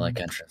another, like,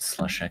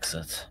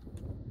 entrance/exit.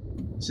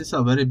 This is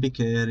a very big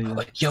area.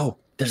 Oh, yo,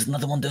 there's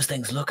another one of those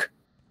things, look.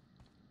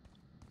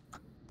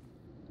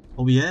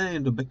 Oh yeah,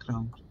 in the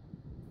background.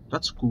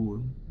 That's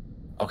cool.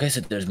 Okay,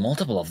 so there's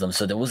multiple of them,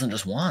 so there wasn't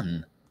just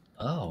one.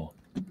 Oh.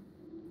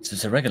 So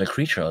it's a regular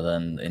creature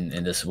then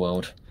in this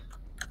world.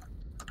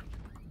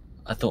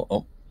 I thought,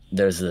 oh,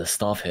 there's the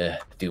staff here.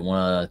 Do you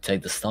want to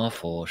take the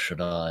staff or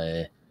should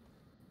I?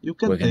 You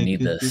can take it,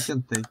 you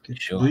can take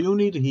it. Sure. Do you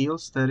need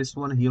heals? There is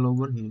one heal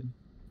over here.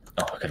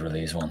 Oh, I could really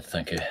use one,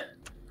 thank you.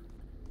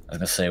 I was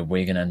gonna say,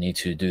 we're gonna need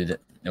to do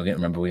that. Okay,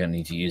 remember, we're gonna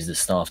need to use the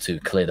staff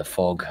to clear the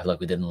fog like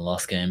we did in the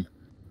last game.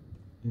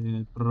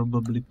 Yeah,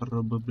 probably.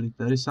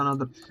 There is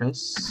another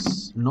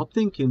chest.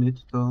 Nothing in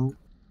it though.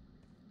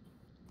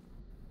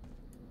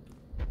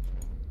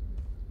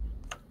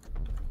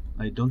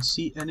 I don't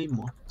see any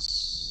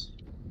mods.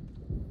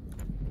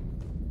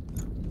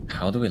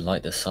 How do we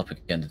light this up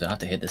again? Do I have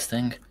to hit this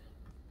thing?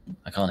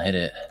 I can't hit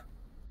it.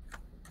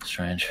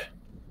 Strange.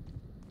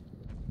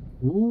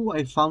 Ooh,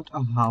 I found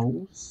a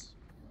house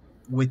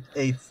with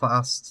a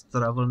fast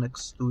travel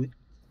next to it.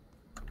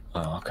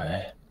 Oh,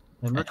 okay.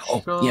 I'm not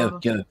Oh, sure.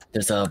 yo,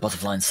 there's a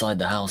butterfly inside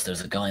the house.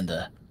 There's a guy in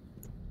there.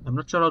 I'm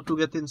not sure how to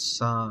get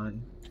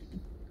inside.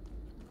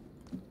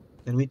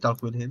 Can we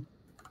talk with him?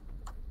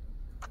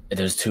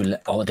 There's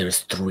there's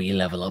 3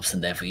 level ups in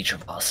there for each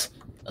of us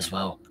as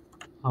well.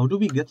 How do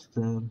we get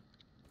there?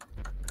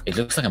 It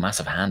looks like a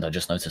massive hand. I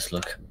just noticed.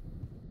 Look.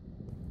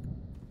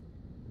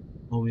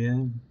 Oh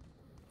yeah.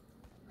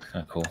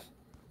 Kind of cool.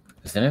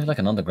 Is there maybe like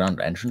an underground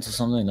entrance or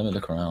something? Let me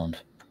look around.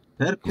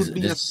 There could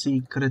be a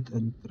secret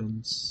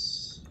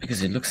entrance.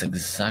 Because it looks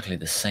exactly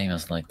the same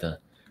as like the...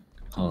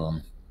 Hold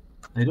on.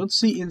 I don't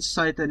see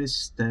inside any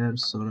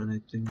stairs or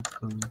anything.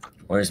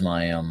 Where's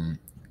my, Let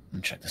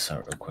me check this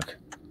out real quick.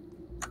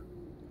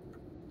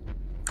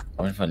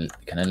 I wonder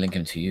if can I link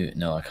him to you?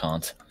 No, I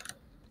can't.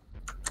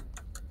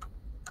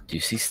 Do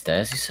you see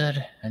stairs, you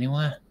said?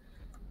 Anywhere?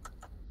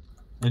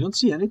 I don't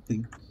see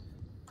anything.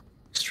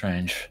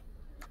 Strange.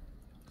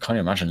 Can't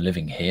you imagine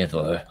living here,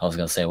 though? I was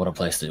gonna say, what a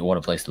place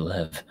to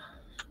live.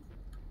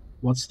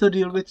 What's the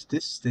deal with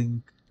this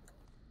thing?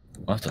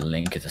 I'll have to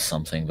link it to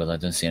something, but I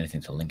don't see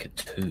anything to link it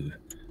to.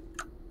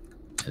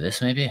 To this,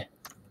 maybe?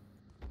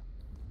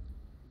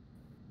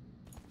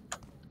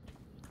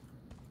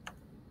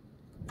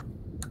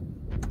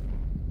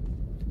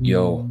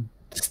 Yo,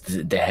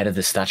 the head of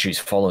the statue is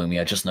following me,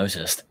 I just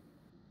noticed.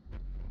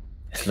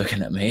 It's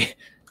looking at me.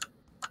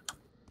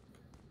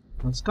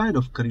 That's kind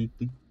of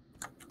creepy.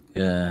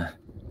 Yeah.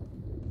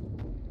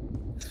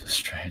 It's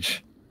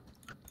strange.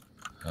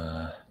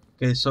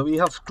 Okay, so we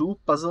have 2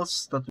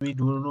 puzzles that we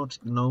do not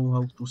know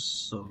how to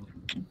solve.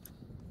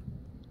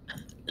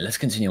 Let's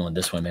continue on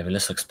this way, maybe.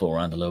 Let's explore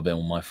around a little bit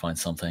and we might find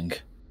something.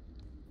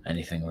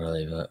 Anything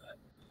really, but...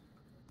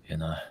 You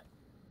know...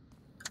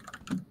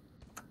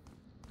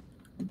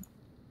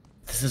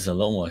 This is a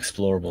lot more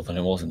explorable than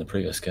it was in the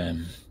previous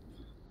game.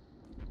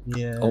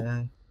 Yeah.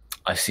 Oh,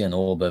 I see an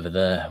orb over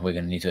there. We're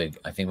gonna need to...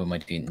 I think we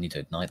might need to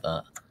ignite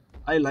that.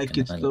 I like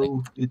it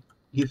though. It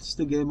gives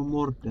the game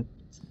more depth.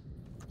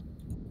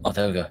 Oh,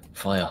 there we go.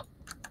 Fire.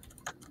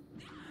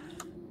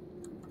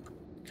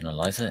 Can I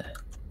light it?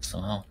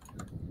 Somehow?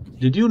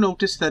 Did you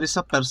notice there is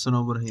a person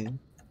over here?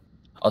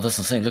 Oh, that's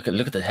what I'm saying.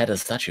 Look at the head of the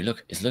statue.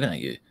 Look, it's looking at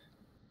you.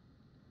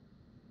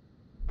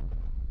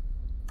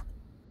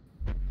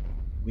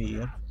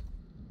 Weird.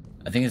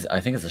 I think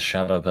it's a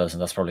shadow person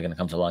that's probably gonna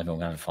come to life and we're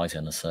gonna have to fight it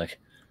in a sec.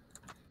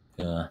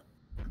 Yeah.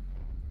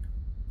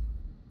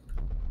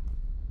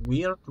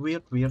 Weird.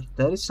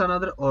 There is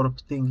another orb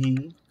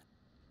thingy.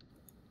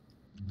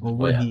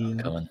 Over here.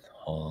 Coming.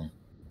 Hold on.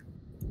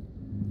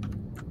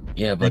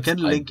 Yeah, but I can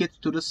link it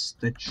to the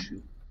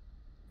statue.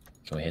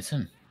 Can we hit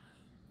him?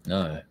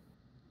 No.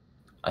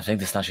 I think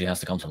the statue has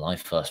to come to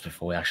life first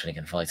before we actually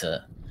can fight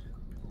it.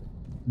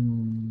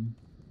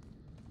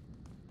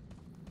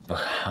 But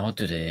how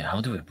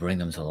do we bring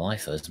them to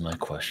life? That's my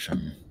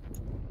question.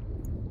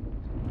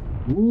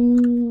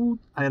 Ooh,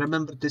 I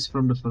remember this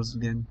from the first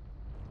game.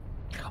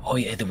 Oh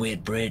yeah, the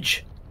weird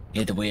bridge.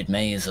 Yeah, the weird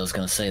maze. I was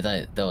gonna say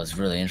that was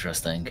really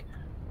interesting.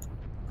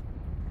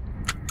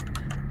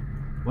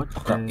 What? Oh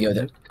crap,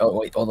 yo, oh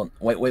wait, hold on.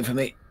 Wait for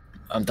me.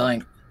 I'm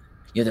dying.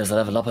 Yo, there's a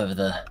level up over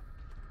there.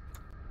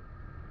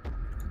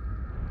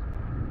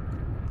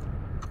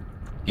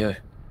 Yo.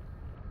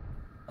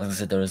 As I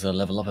said, there is a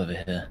level up over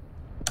here.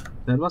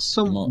 There was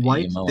some you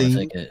white might thing,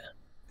 take it.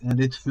 and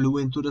it flew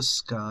into the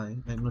sky.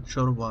 I'm not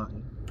sure why.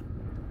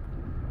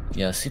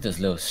 Yeah, I see those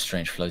little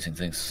strange floating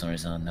things for some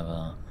reason. I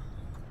never...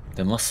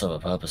 They must serve a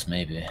purpose,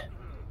 maybe.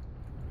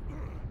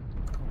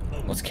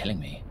 What's killing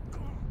me?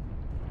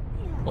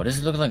 Why does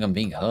it look like I'm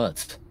being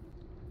hurt?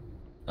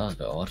 That was a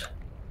bit odd.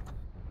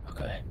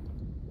 Okay.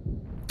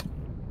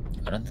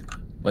 I don't think...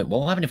 Wait,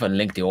 what will happen if I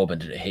link the orb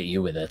and hit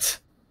you with it?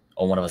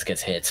 Or one of us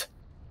gets hit?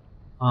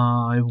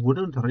 I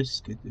wouldn't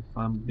risk it if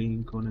I'm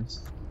being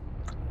honest.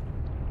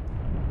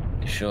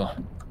 You sure?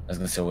 I was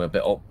gonna say we're a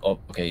bit... Oh,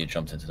 okay, you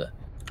jumped into that.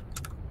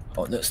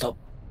 Oh, no, stop!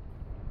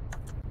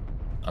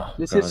 Oh,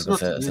 This God, is I was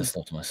gonna not say, I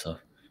stopped myself.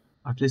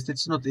 At least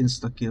it's not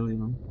insta-kill, you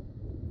know.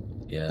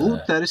 Yeah.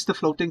 Oh, there is the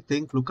floating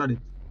thing, look at it.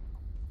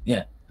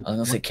 Yeah, I was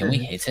gonna say, can we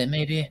hit it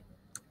maybe?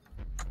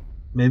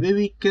 Maybe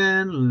we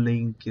can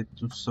link it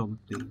to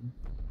something.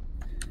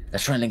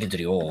 Let's try and link it to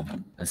the orb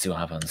and see what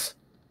happens.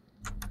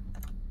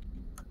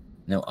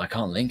 No, I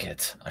can't link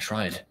it. I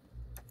tried.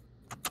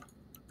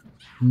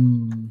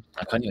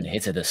 I can't even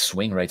hit it. The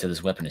swing rate of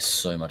this weapon is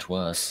so much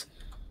worse.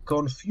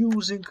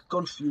 Confusing,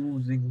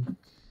 confusing.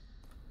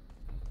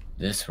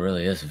 This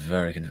really is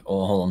very confusing.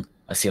 Oh, hold on.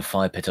 I see a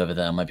fire pit over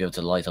there. I might be able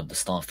to light up the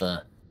staff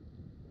there.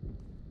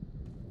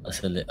 I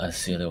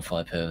see a little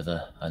fire pit over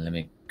there. Let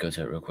me go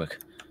to it real quick.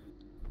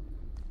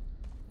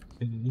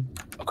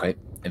 Okay,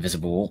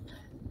 invisible wall.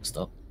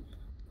 Stop.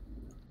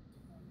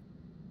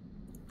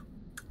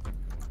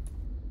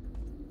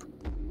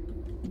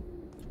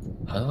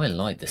 How do I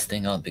light this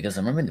thing up? Because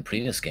I remember in the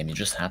previous game you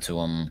just had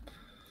to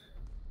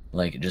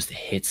like just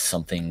hit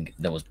something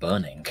that was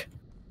burning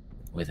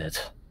with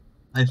it.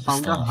 I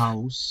found a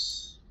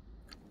house.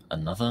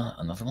 Another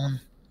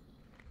one?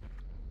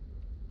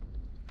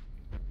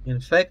 In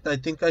fact, I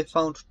think I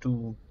found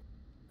two.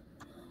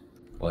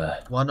 Where?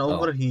 One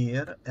over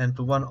here and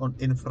one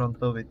in front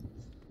of it.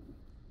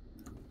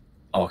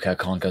 Oh, okay, I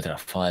can't go to that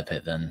fire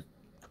pit then.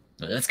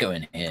 Let's go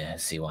in here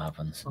and see what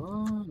happens.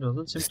 Oh,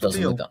 doesn't seem to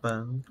be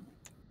open.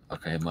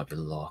 Okay, it might be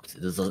locked.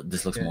 This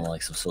looks more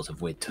like some sort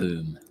of weird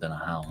tomb than a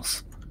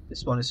house.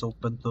 This one is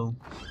open though.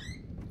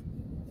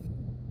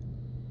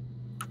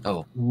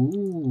 Oh.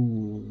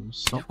 Ooh,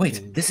 something.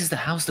 Wait, this is the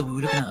house that we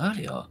were looking at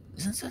earlier,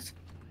 isn't it?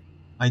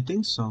 I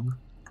think so.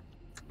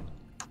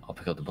 I'll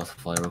pick up the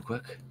butterfly real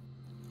quick.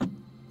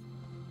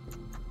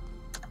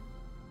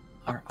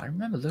 I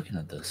remember looking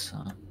at this,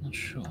 I'm not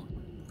sure.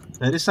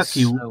 There is a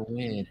cube. So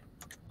weird.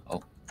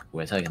 Oh,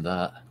 we're taking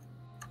that.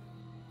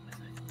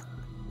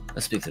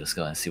 Let's speak to this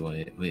guy and see what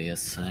he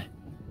has to say.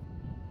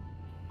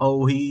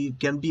 Oh, he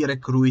can be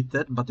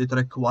recruited, but it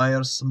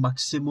requires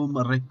maximum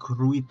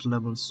recruit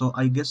level, so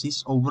I guess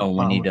he's overpowered.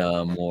 Oh, we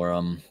need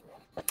more,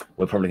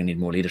 we're probably gonna need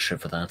more leadership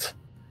for that.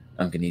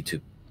 I'm gonna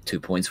need two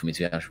points for me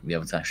to actually be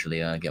able to actually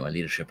get my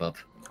leadership up.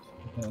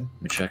 Okay.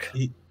 Let me check.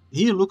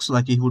 He looks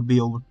like he would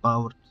be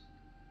overpowered.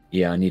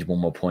 Yeah, I need one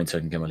more point so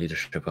I can get my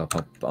leadership up.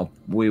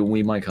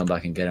 We might come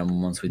back and get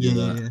him once we do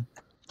that. Yeah,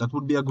 that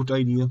would be a good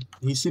idea.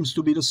 He seems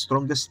to be the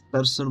strongest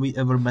person we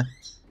ever met.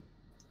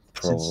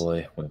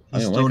 Probably.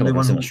 He's the only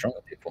one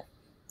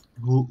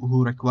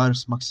who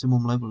requires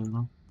maximum level, you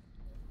know.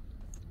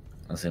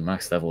 I say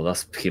max level.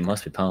 He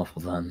must be powerful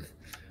then.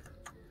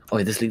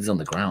 Oh, this leads on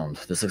the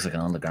ground. This looks like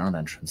an underground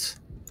entrance.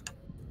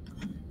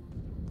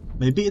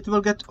 Maybe it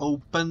will get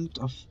opened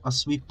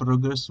as we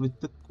progress with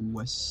the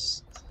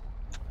quest.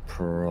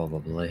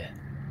 Probably.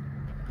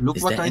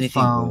 Look what I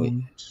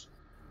found.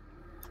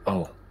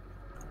 Oh.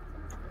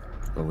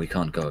 But we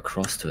can't go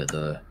across to it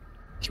though.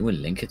 Can we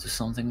link it to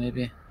something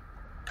maybe?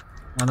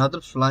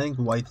 Another flying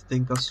white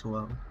thing as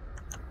well.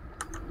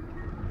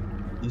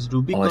 These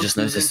do be I just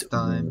noticed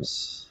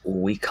times.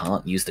 We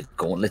can't use the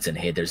gauntlet in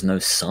here. There's no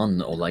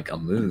sun or like a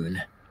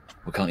moon.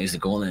 We can't use the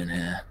gauntlet in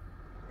here.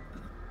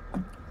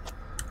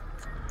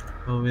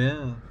 Oh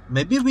yeah.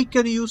 Maybe we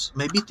can use...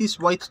 Maybe these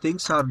white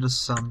things are the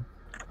sun.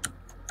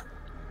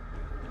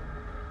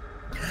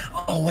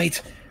 Oh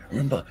wait!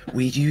 Remember,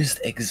 we used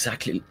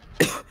exactly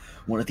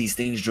one of these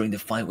things during the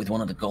fight with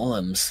one of the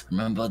golems.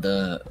 Remember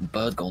the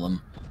bird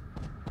golem?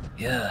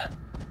 Yeah.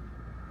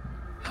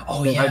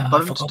 Oh yeah,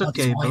 I forgot about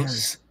these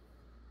wires.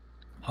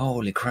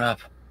 Holy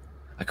crap.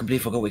 I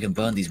completely forgot we can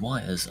burn these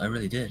wires. I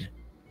really did.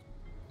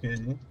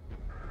 Okay.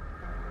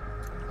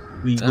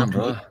 Damn,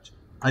 bro.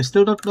 I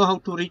still don't know how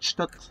to reach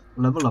that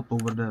level up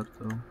over there,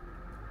 though.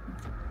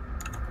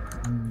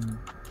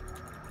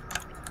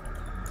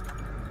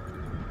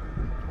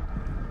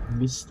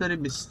 Mystery,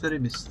 mystery,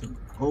 mystery.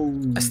 Oh.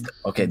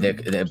 Okay,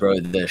 bro,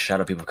 the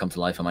shadow people come to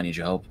life. I might need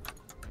your help.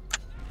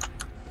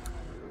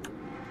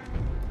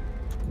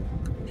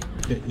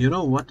 Okay, you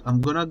know what? I'm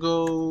gonna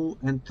go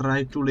and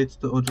try to lit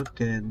the other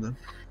candle.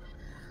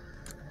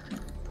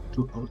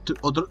 To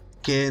other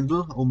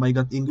candle. Oh my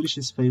god, English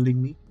is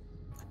failing me.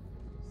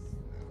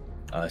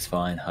 Oh, it's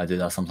fine. I do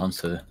that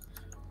sometimes too.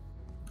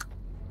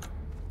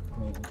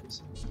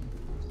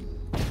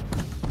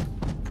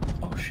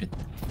 shit.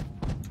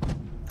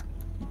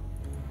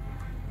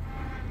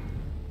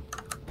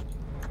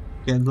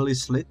 Candle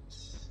is lit.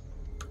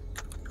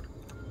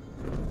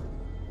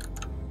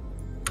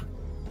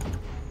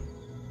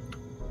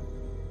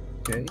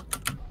 Okay.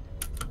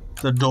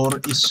 The door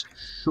is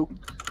shook.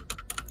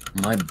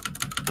 My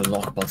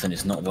block button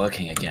is not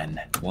working again.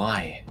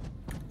 Why?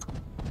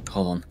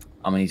 Hold on.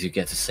 I'm gonna need to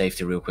get to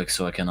safety real quick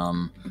so I can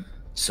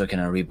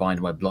rebind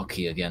my block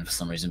key again for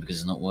some reason because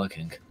it's not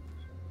working.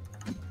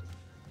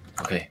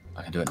 Okay,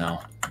 I can do it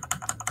now.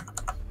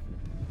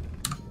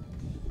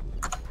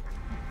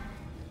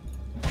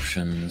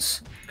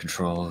 Options,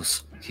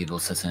 controls,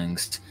 keyboard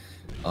settings,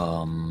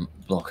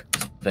 block,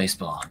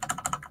 spacebar.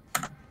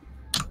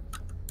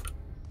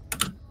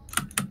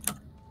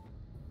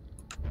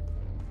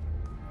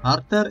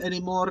 Are there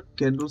any more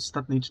candles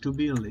that need to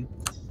be lit?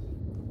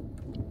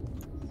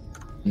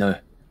 No.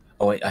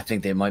 Oh wait, I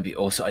think there might be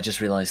also. I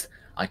just realized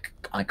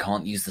I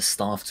can't use the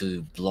staff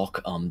to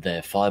block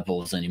their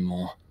fireballs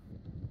anymore.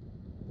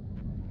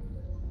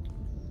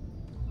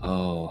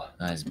 Oh,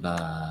 that is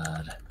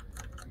bad.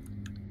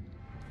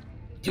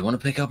 Do you want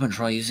to pick up and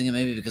try using it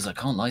maybe? Because I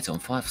can't light it on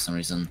fire for some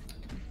reason.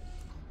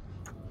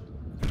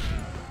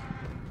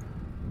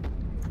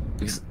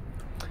 Because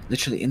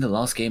literally in the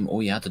last game,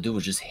 all you had to do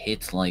was just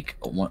hit like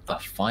a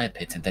fire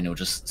pit and then it'll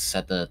just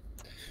set the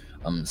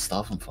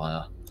staff on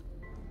fire.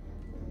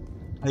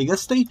 I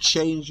guess they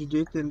changed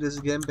it in this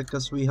game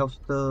because we have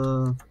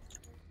the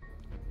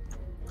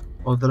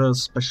other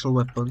special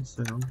weapons,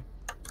 you know.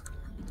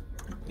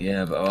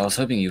 Yeah, but I was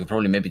hoping you could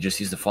probably maybe just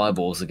use the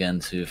fireballs again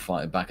to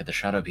fight back at the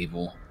shadow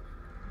people.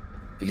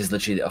 Because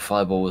literally a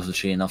fireball was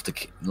literally enough to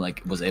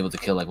was able to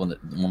kill like one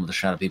of the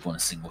shadow people in a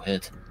single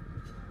hit.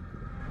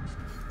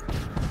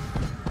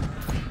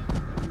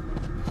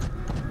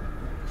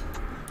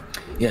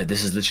 Yeah,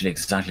 this is literally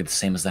exactly the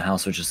same as the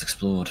house we just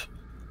explored.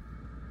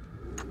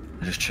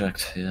 I just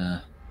checked,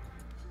 yeah.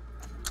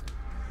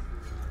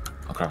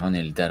 Oh crap, I'm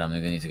nearly dead. I'm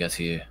gonna need to get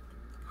to you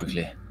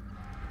quickly.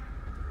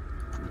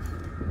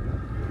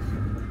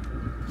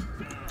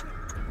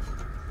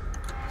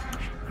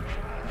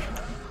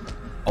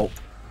 Oh,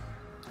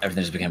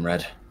 everything just became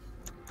red.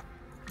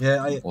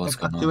 Yeah, I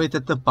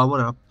activated the power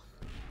up.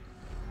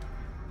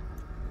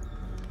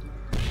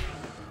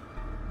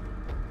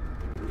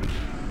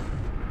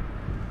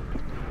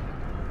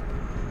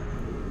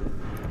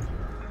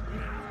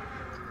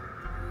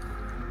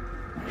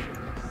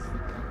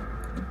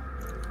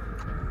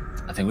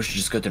 I think we should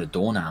just go to the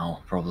door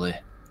now, probably.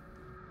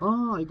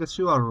 Oh, I guess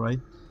you are right.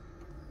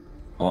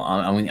 Well,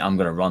 I mean, I'm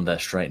gonna run there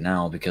straight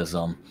now because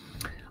I'm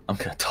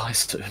gonna die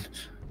soon.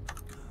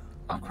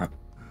 Oh crap!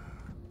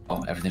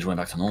 Oh, everything's going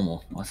back to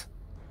normal. What?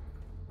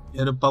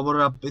 Yeah, the power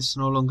up is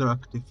no longer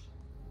active.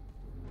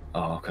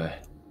 Oh, okay.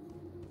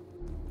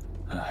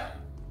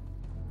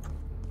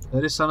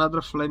 There is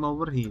another flame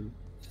over here.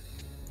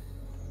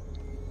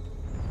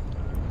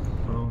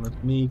 So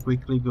let me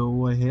quickly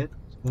go ahead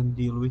and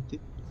deal with it.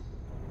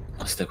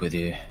 I'll stick with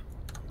you.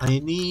 I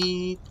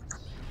need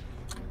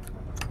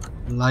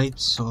light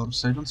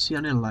source. I don't see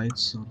any light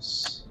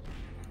source.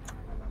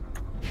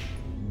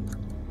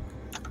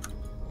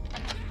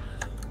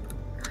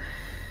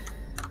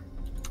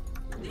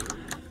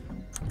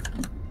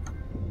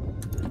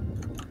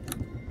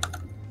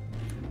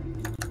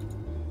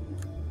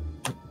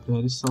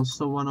 There is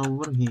also one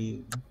over here.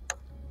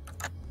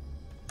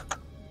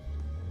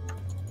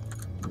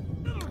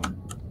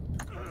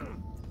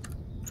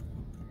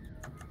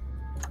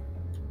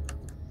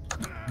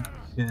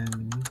 Okay.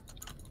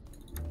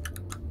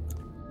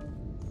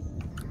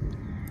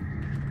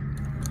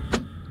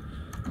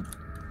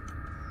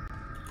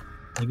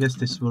 I guess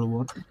this will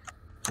work.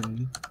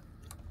 Okay.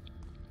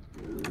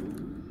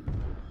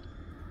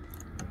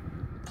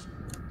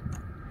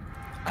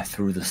 I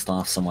threw the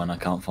staff somewhere and I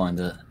can't find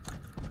it.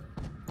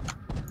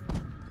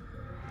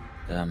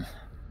 Damn.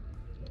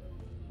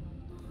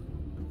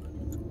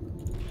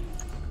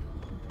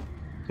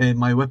 Okay,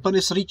 my weapon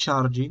is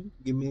recharging.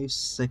 Give me a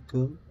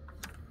second.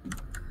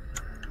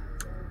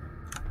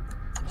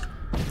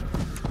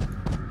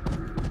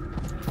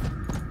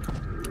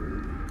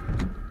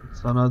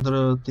 It's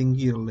another thing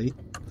here late.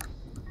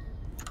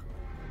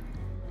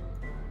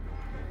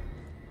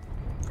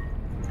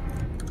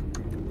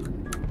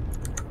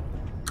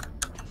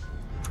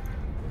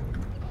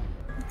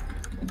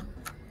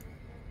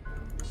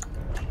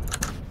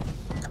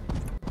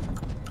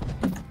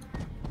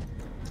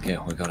 Okay,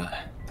 we got it.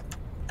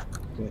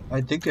 Okay,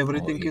 I think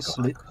everything is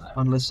lit,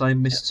 unless I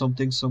missed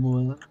something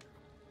somewhere.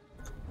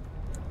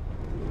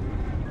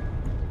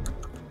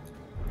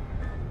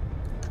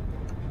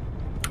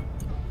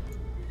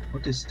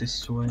 What is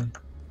this way?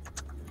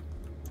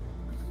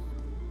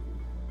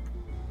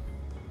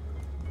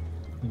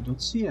 I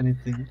don't see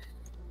anything.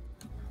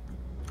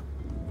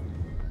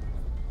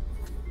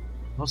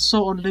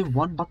 Also, only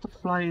one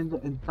butterfly in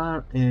the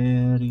entire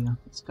area.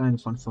 It's kind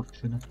of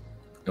unfortunate.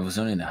 It was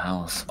only in the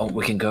house. Oh,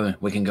 we can go in.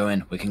 We can go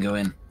in. We can go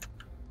in.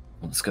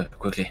 Let's go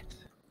quickly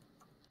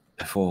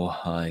before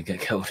I get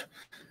killed.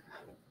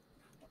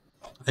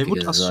 I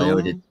would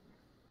assume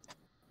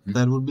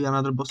There will be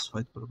another boss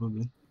fight,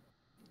 probably.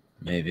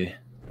 Maybe.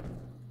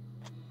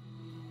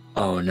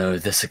 Oh no,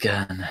 this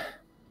again.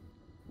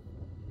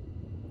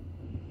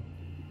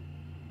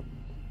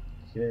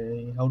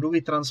 Okay, how do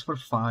we transfer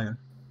fire?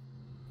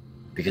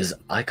 Because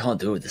I can't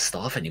do it with the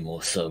staff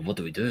anymore, so what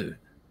do we do?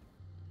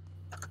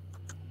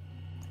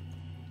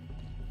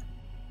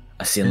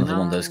 I see another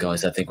one of those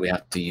guys. I think we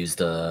have to use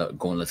the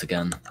gauntlet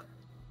again.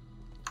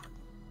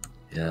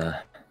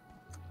 Yeah.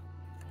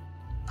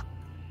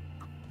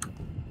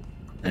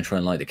 And try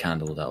and light the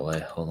candle that way.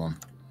 Hold on.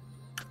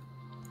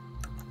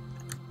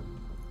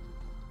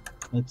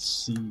 Let's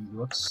see,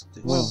 what's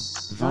this? Well,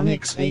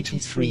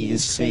 VTuber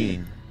is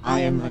saying,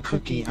 I am a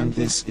cookie and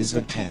this is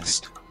a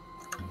test.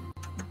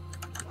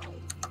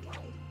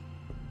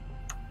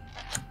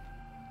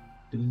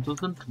 This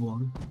doesn't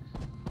work.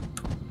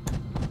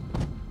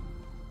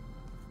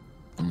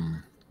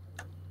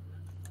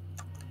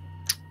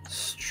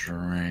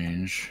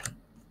 Strange.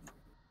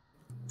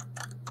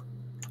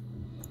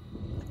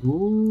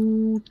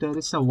 Ooh, there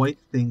is a white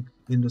thing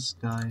in the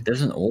sky.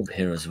 There's an orb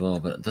here as well,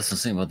 but that's the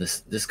thing about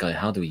this guy.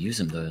 How do we use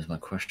him though is my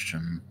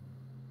question.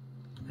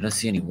 I don't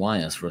see any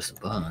wires for us to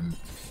burn.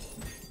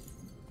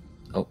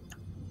 Oh.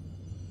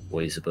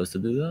 Were you supposed to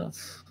do that?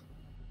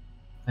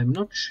 I'm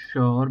not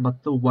sure,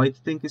 but the white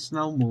thing is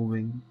now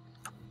moving.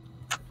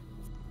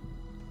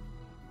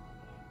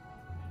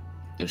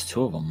 There's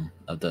two of them,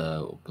 of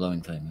the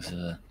glowing things.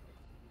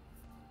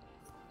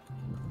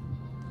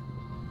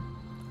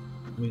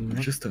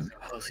 I just don't know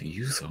how to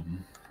use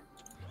them.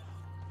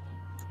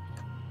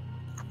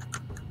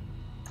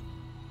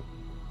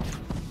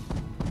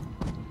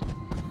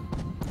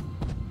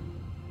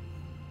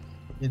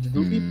 It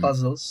do be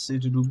puzzles, it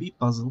do be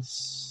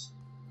puzzles.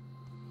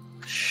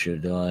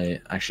 Should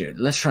I... Actually,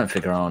 let's try and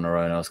figure out on our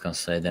own, I was going to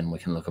say, then we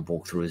can look at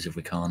walkthroughs if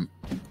we can't.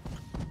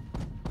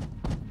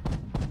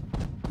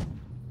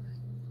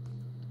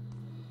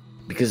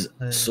 Because,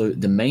 so,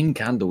 the main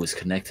candle is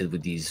connected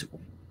with these...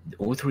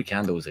 All three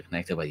candles are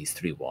connected by these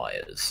three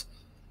wires.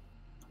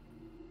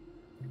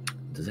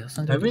 Does that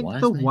sound I like think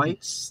wires, the maybe?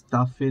 white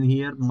stuff in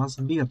here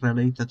must be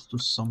related to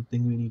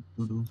something we need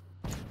to do.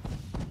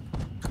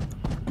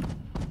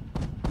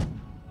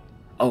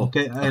 Oh,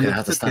 okay, I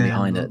have to stand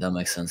behind it, that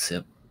makes sense,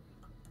 yep.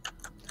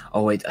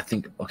 Oh wait, I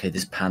think, okay,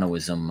 this panel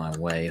is on my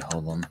way,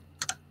 hold on.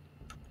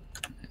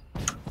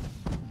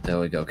 There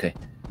we go, okay.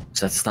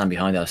 So I have to stand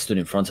behind it, I stood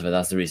in front of it,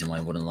 that's the reason why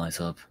it wouldn't light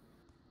up.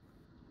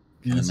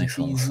 Okay, that makes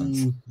a lot of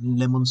sense.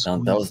 Lemon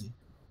squeezy.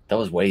 That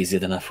was way easier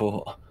than I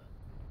thought.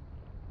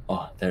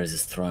 Oh, there is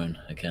his throne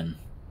again.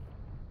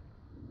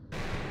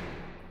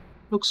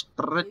 Looks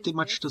pretty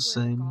much the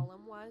same.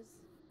 Golem was?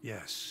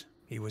 Yes,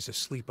 he was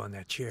asleep on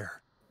that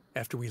chair.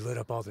 After we lit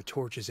up all the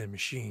torches and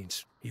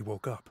machines, he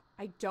woke up.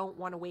 I don't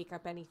want to wake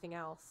up anything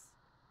else.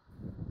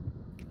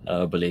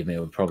 Believe me,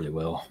 we probably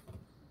will.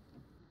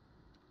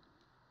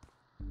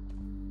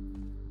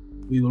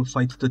 We will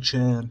fight the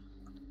chair.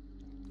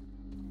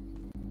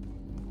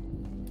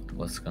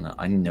 What's gonna...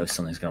 I know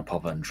something's gonna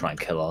pop up and try and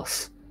kill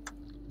us.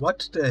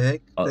 What the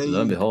heck? Oh,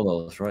 lo and behold,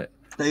 I was right.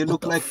 They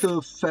look like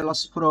the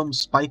fellas from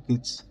Spy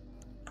Kids.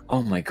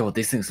 Oh my god,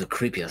 these things look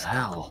creepy as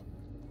hell.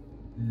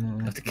 Yeah,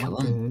 I have to kill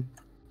them.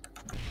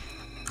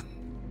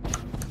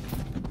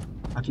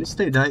 At least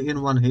they die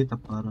in one hit,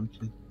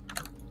 apparently.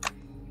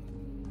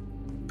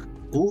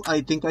 Oh,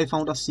 I think I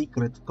found a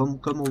secret. Come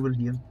over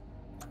here.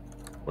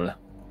 Where?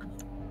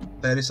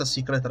 There is a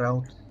secret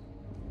route.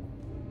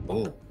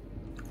 Oh.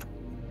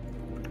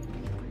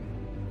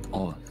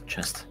 Oh,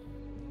 chest.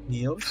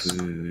 Meals?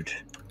 Food.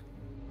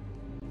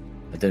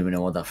 I don't even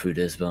know what that food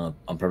is, but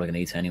I'm probably gonna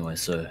eat it anyway,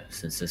 so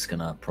since it's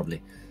gonna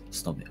probably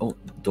stop me. Oh,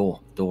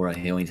 door right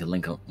here, we need to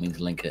link up, we need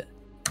to link it.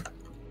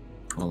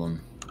 Hold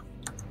on.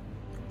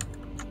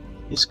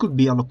 This could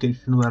be a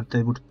location where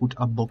they would put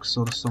a box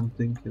or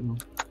something, you know.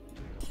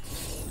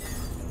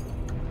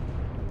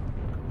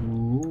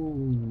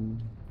 Ooh.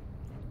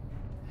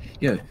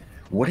 Yo,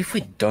 what if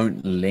we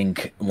don't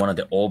link one of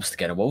the orbs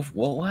together? What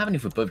will happen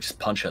if we both just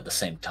punch it at the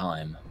same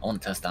time? I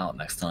want to test out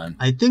next time.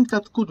 I think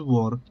that could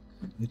work.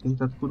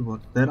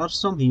 There are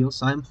some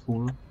heals, I'm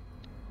full.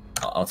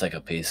 I'll take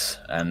a piece,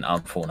 and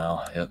I'm full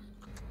now, yep.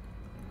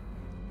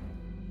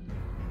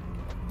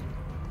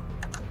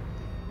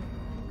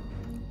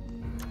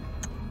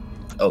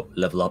 Oh,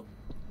 level up.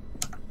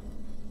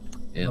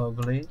 Yeah.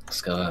 Lovely.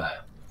 Let's go.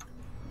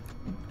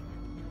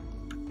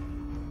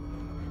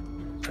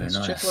 Very Let's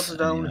nice. check what's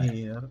down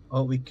here.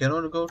 Oh, we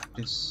cannot go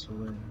this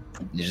way.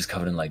 You're just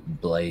covered in like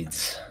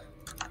blades.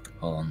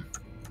 Hold on.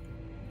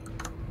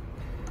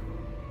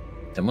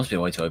 There must be a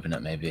way to open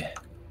it, maybe.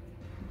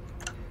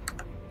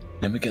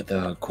 Let me get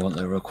the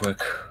gauntlet real quick.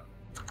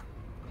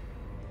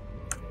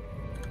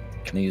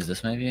 Can I use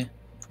this maybe?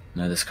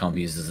 No, this can't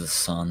be used as the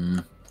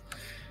sun.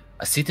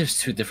 I see there's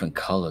two different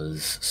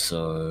colors,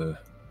 so...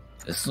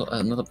 Is this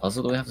another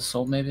puzzle that we have to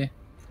solve, maybe?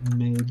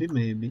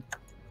 Maybe.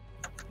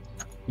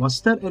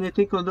 Was there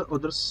anything on the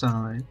other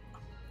side?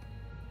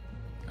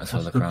 Let's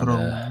have a look around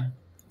there.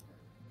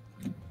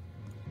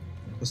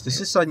 Because this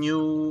is a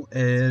new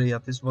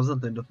area, this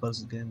wasn't in the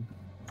first game.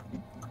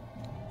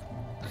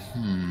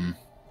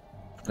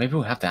 Maybe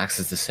we'll have to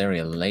access this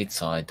area late,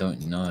 so I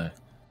don't know.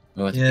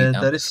 We'll have to Yeah, beat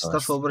there out is stuff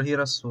first. over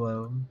here as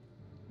well.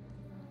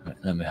 Right,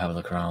 let me have a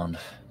look around.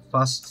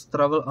 Fast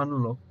travel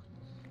unlocked.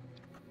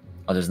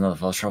 Oh, there's another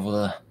fast travel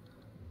there.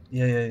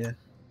 Yeah.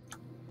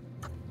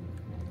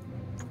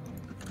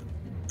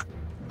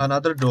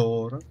 Another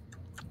door.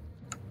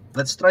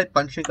 Let's try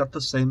punching at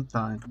the same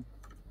time.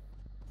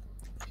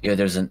 Yeah,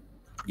 there's an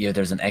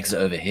exit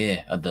over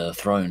here at the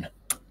throne.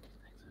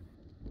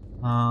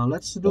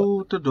 Let's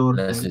do the door.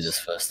 Let's first. do this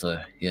first,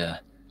 though. Yeah,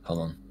 hold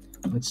on.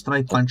 Let's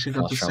try punching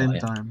at the fast travel same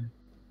here. time.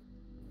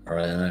 All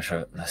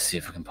right, let's see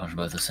if we can punch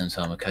both at the same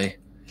time. Okay.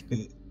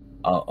 Okay.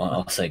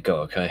 I'll say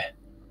go. Okay.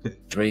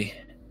 3,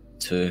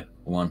 2,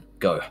 1,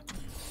 go.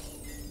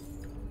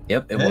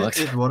 Yep, it works.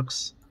 It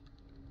works.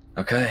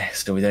 Okay,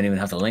 so we don't even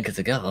have to link it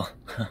together.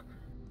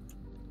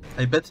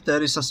 I bet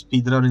there is a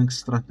speedrunning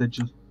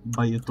strategy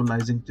by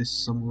utilizing this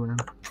somewhere.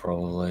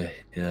 Probably,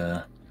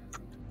 yeah.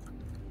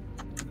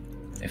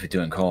 If you're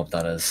doing co-op,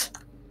 that is.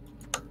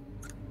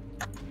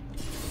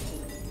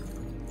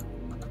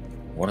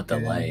 What a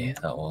delay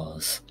that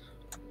was.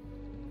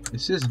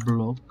 This is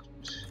blocked.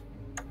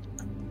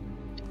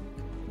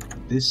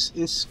 This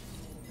is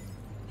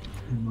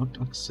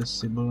not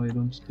accessible, I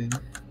don't think.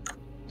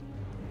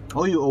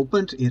 Oh, you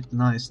opened it.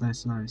 Nice.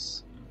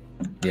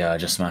 Yeah, I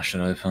just smashed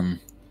it open.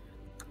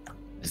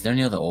 Is there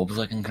any other orbs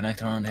I can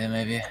connect around here,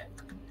 maybe?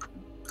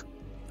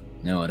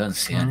 No, I don't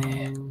see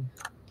any.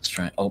 Let's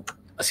try. Oh,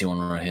 I see one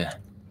right here.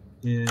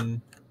 Yeah.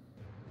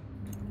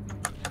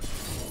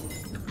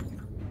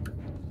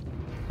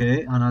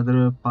 Okay,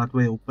 another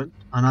pathway open.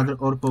 Another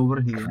orb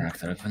over here.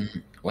 Connect it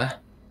open. Where?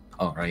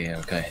 Oh, right here,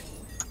 okay.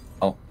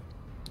 Oh.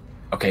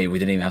 Okay, we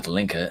didn't even have to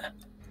link it.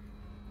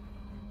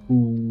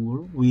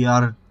 Cool. We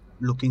are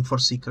looking for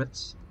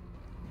secrets.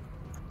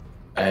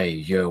 Hey,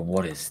 yo,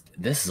 what is...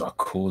 This is a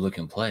cool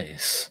looking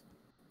place.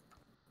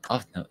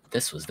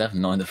 This was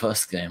definitely not in the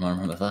first game, I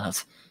remember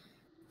that.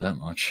 That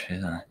much,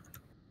 yeah.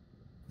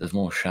 There's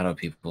more shadow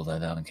people there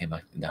that haven't came to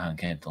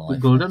life.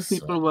 The golden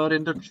people were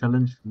in the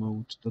challenge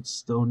mode.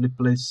 That's the only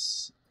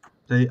place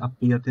they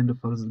appeared in the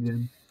first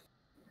game.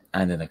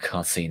 And in a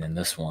cutscene in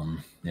this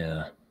one,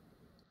 yeah.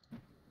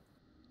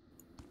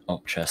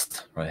 Oh,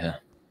 chest, right here.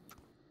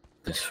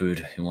 There's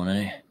food, you want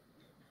any?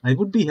 I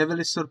would be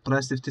heavily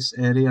surprised if this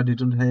area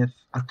didn't have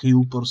a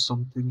cube or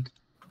something.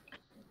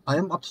 I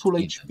am at full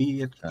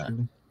HP,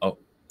 actually. Oh,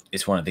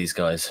 it's one of these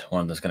guys.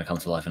 One of them's going to come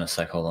to life in a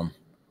sec, hold on.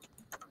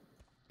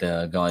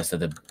 The guys that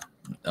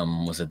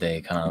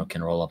they kind of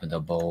can roll up into a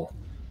bowl.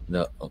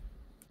 Lo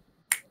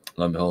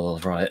and behold, I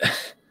was right.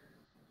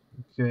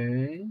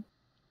 Okay.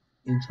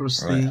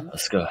 Interesting. Right,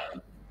 let's go.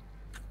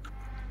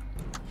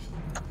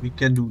 We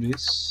can do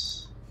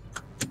this.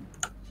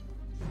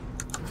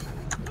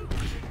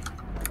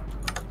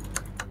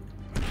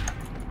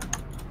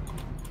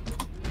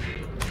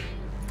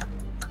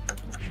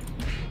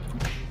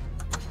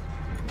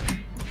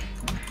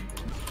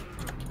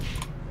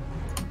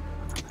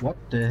 What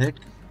the heck?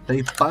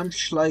 They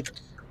punch like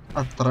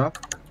a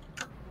truck.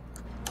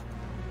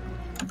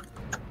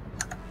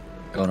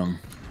 Got him.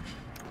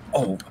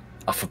 Oh,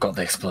 I forgot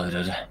they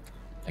exploded.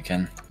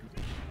 Again.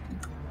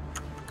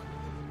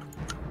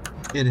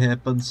 It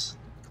happens.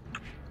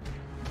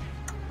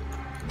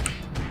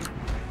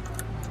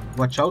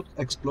 Watch out,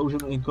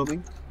 explosion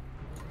incoming.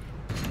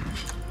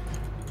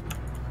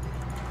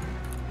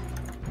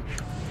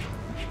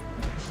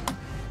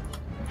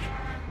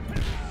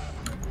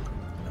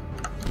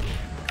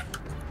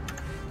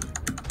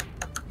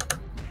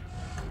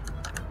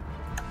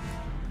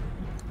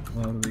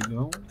 There we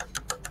go.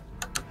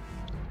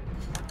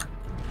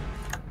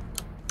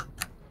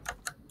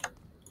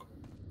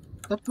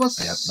 That was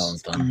Yep, that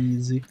one's done.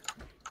 easy.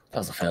 That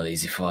was a fairly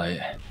easy fight.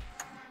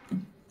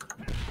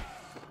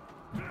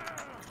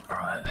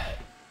 Alright.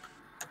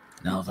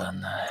 Now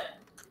then.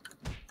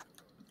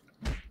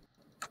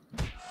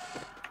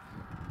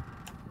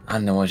 I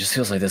don't know, it just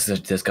feels like this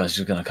guy's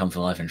just gonna come to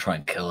life and try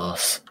and kill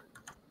us.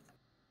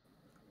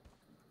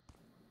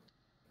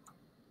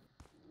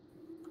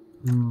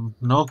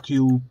 No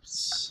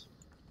cubes.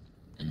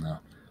 No.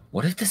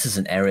 What if this is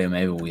an area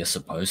maybe we are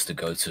supposed to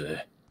go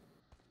to?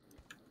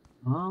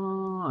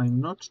 I'm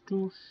not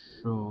too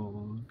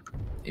sure.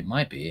 It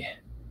might be.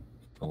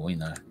 But we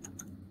know.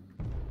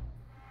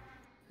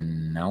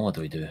 Now what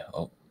do we do?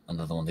 Oh,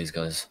 another one of these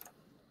guys.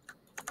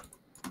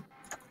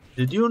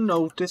 Did you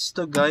notice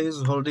the guy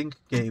is holding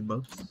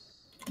cables?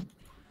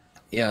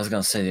 Yeah, I was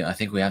gonna say, I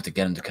think we have to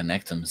get him to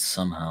connect them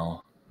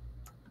somehow.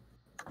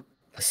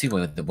 Let's see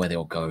where they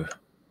all go.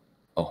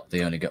 Oh, they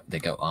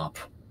go up.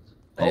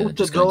 Oh,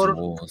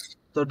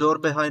 the door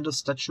behind the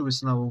statue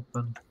is now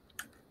open.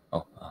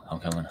 Oh, I'm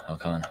coming,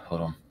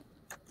 hold on.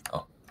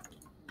 Oh.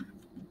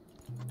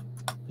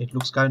 It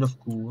looks kind of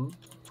cool.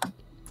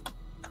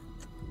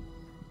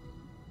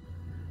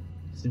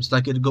 Seems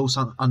like it goes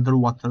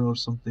underwater or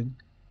something.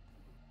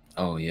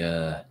 Oh,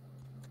 yeah.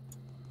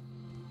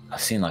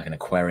 I've seen like an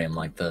aquarium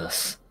like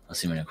this. I've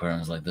seen many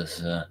aquariums like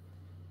this,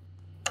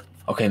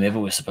 Okay, maybe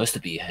we're supposed to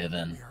be here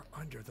then. We are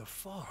under the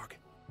fog.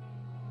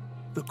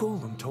 The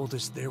Golem told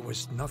us there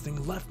was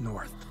nothing left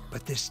north,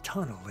 but this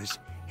tunnel is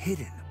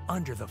hidden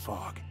under the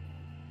fog.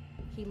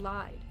 He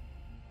lied.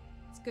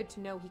 It's good to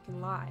know he can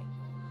lie.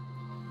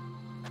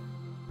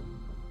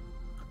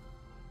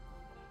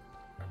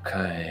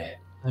 Okay.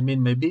 I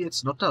mean, maybe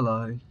it's not a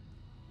lie.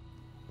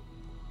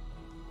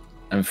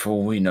 And for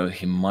all we know,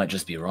 he might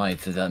just be right.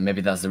 That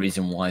maybe that's the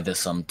reason why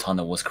this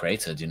tunnel was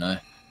created, you know?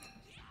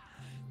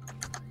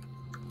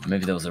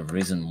 Maybe there was a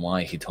reason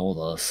why he told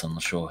us. I'm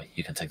not sure.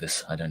 You can take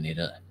this. I don't need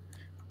it.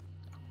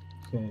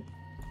 Okay.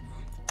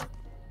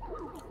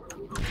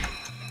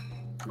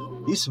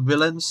 These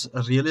villains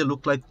really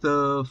look like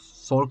the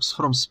folks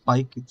from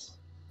Spy Kids.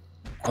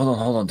 Hold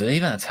on. Do they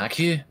even attack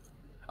you?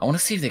 I want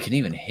to see if they can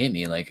even hit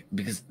me, like,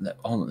 because...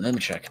 Hold on, let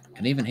me check.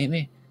 Can they even hit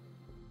me?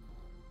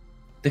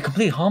 They're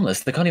completely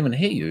harmless. They can't even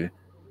hit you.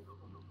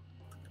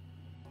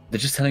 They're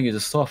just telling you to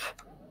stop.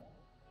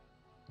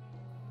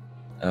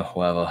 Oh,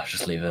 whatever.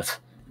 Just leave it.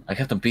 I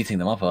kept on beating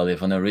them up earlier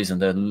for no reason.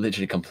 They're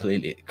literally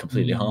completely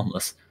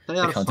harmless. They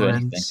can't friends. do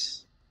anything.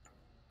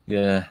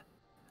 Yeah.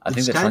 I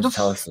think they're trying to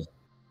tell us...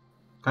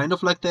 Kind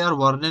of like they are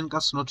warning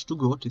us not to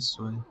go this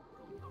way.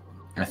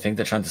 I think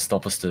they're trying to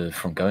stop us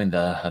from going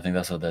there. I think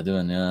that's what they're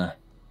doing, yeah.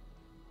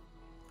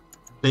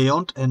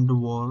 Beyond End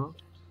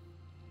World.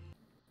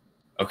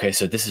 Okay,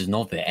 so this is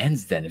not the end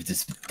then, if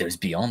there's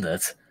beyond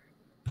it.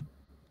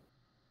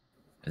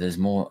 If there's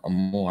more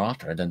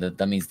after it, then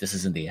that means this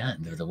isn't the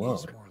end of the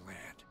world. More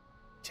land.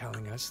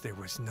 Telling us there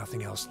was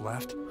nothing else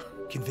left,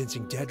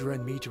 convincing Dedra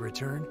and me to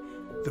return.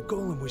 The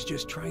Golem was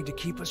just trying to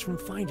keep us from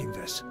finding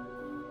this.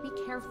 Be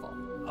careful.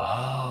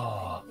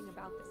 Oh.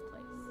 About this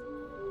place.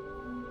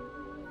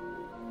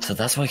 So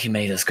that's why he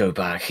made us go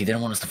back. He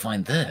didn't want us to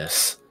find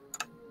this.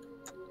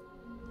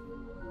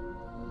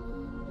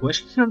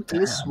 Question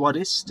is, what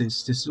is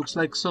this? This looks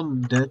like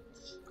some dead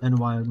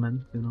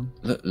environment, you know?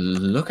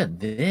 Look at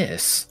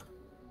this.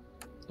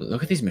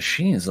 Look at these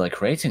machines, like,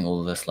 creating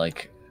all this,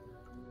 like...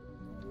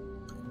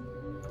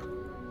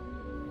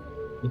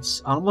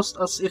 It's almost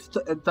as if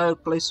the entire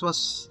place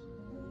was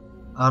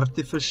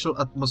artificial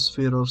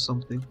atmosphere or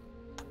something.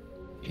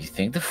 You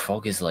think the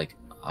fog is, like...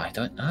 I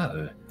don't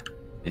know.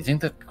 Do you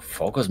think the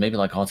fog was maybe,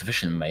 like,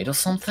 artificially made or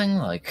something?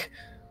 Like...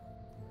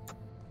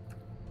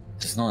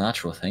 It's not a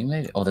natural thing,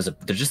 maybe? Oh, there's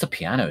just a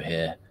piano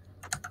here.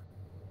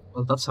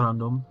 Well, that's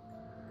random.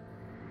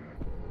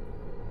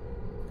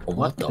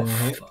 What the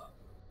fuck?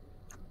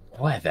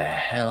 Where the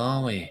hell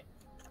are we?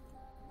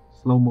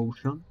 Slow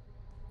motion.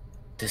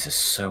 This is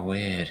so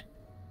weird.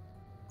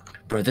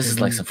 Bro, this is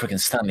like some freaking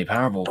Stanley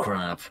Parable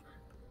crap.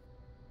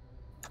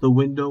 The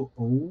window...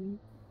 Oh...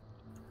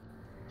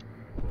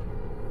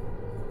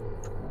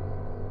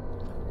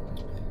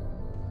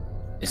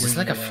 Is this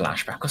like a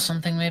flashback or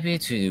something, maybe?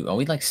 Are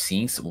we like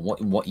seeing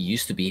what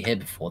used to be here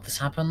before this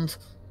happened?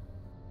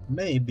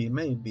 Maybe.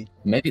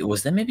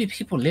 Was there maybe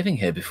people living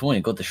here before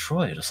it got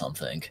destroyed or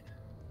something?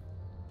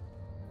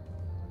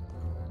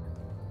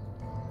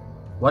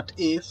 What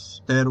if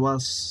there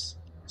was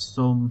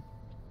some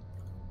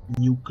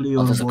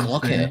nuclear there's a warfare?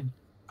 clock here.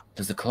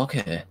 There's a clock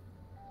here.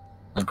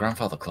 A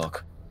grandfather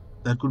clock.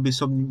 There could be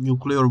some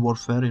nuclear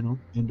warfare, you know,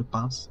 in the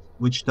past,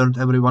 which turned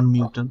everyone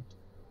mutant.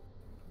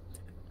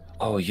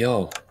 Oh,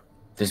 yo.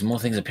 There's more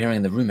things appearing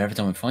in the room every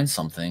time we find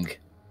something.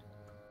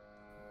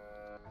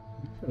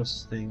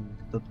 Interesting.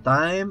 The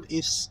time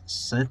is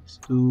set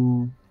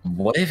to...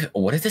 What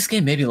if this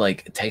game maybe,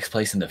 like, takes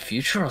place in the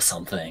future or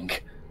something?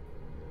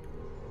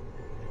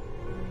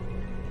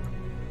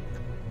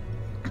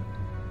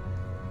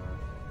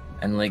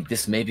 And, like,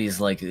 this maybe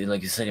is, like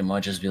you said, it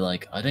might just be,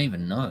 like, I don't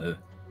even know.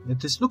 Yeah,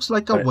 this looks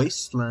like a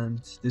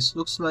wasteland. This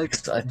looks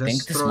like I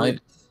think this might...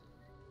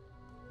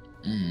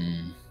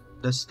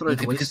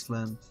 Destroyed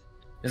wasteland.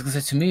 I was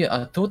gonna say, to me,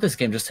 I thought this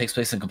game just takes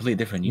place in a completely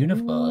different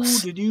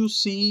universe. Ooh, did you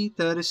see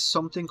there is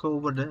something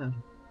over there?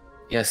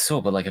 Yeah, I saw,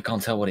 but like I can't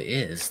tell what it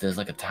is. There's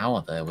like a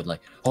tower there with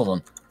like... Hold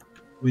on.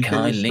 Can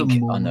I link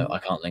it? Oh no, I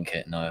can't link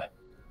it, no.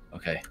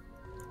 Okay.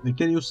 We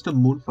can use the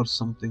moon for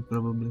something,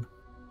 probably.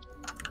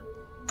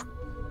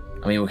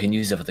 I mean, we can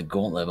use it for the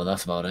gauntlet, but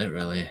that's about it,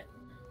 really.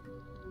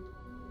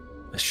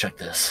 Let's check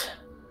this.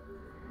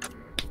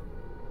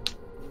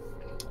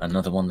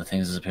 Another one of the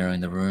things is appearing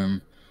in the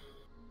room.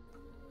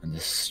 In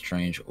this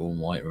strange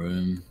all-white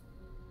room.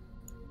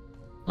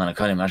 Man, I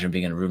can't imagine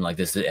being in a room like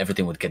this.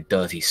 Everything would get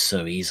dirty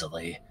so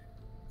easily.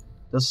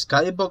 The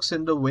skybox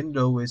in the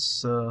window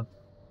is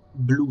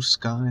blue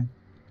sky.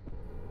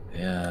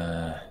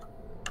 Yeah.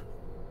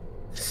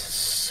 This is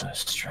so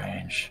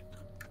strange.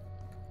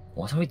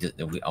 What are we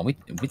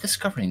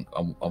discovering?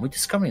 Are we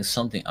discovering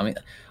something? I mean,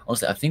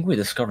 honestly, I think we're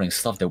discovering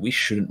stuff that we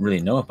shouldn't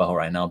really know about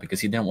right now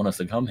because he didn't want us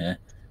to come here.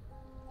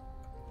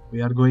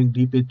 We are going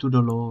deep into the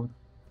lore.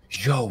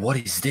 Yo, what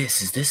is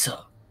this? Is this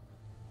a...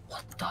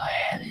 What the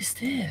hell is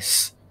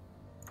this?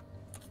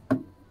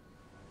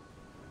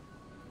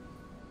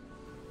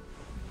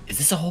 Is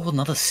this a whole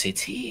another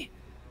city?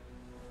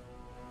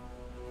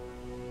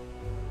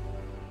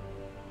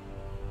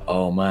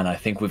 Oh man, I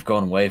think we've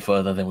gone way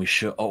further than we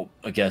should. Oh,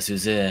 I guess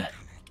who's here?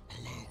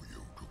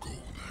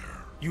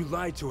 You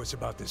lied to us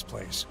about this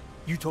place.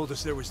 You told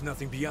us there was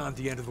nothing beyond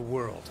the end of the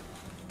world.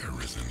 There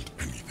isn't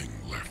anything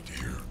left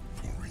here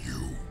for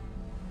you.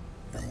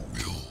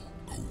 You will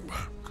go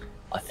back.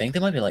 I think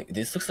there might be like,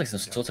 this looks like some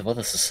sort of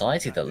other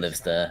society that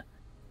lives there.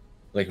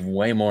 Like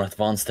way more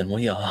advanced than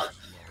we are.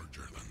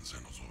 Larger than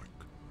Xenozoic.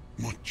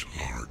 Much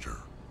larger.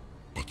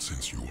 But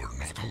since you are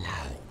not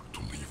allowed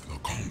to leave the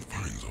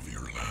confines of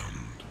your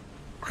land,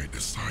 I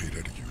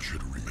decided you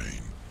should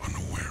remain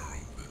unaware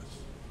of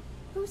this.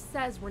 Who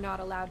says we're not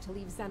allowed to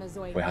leave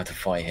Xenozoic? We have to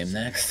fight him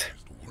next.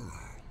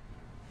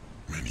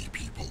 Many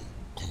people,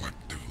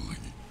 collectively,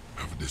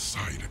 have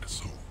decided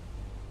so.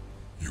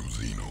 You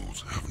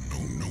Xenos have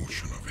no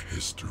notion of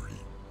history,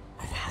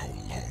 of how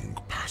long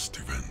past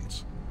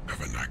events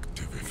have an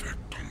active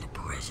effect on the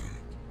present.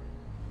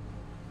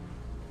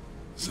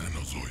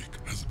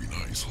 Xenozoic has been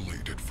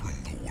isolated from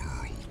the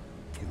world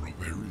for a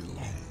very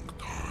long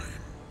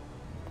time.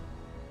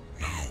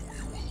 Now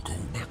you will go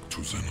back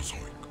to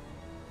Xenozoic,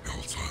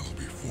 else I'll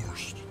be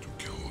forced to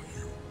kill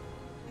you.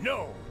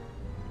 No!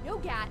 No,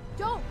 Gat,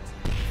 don't!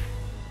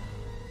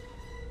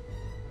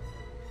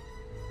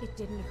 It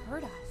didn't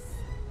hurt us.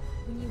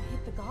 When you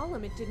hit the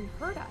golem, it didn't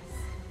hurt us.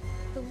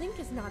 The link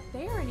is not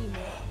there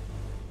anymore.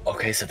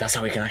 Okay, so that's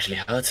how we can actually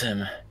hurt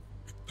him.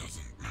 It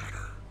doesn't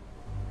matter.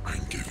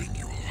 I'm giving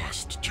you a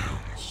last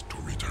chance to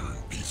return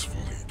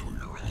peacefully to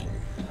your home.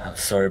 I'm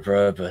sorry,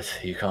 bro, but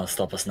you can't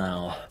stop us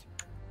now.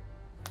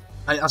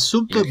 I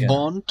assume the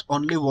bond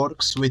only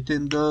works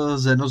within the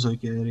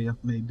Xenozoic area,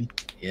 maybe.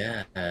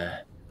 Yeah.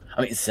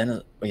 I mean,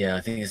 yeah,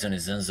 I think it's only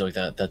Xenozoic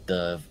that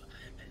the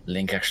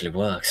link actually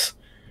works.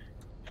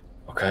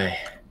 Okay.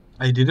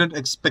 I didn't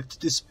expect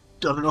this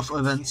turn of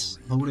events.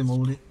 Holy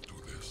moly.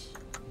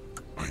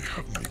 I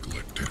have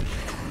neglected my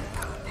true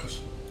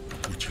purpose,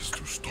 which is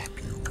to stop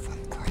you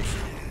from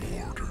crossing the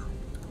border.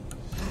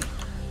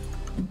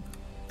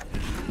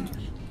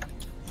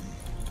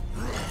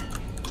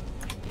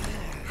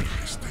 Had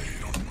I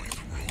stayed on my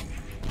throne,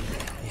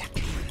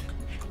 watching,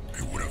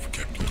 I would have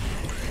kept you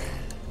away,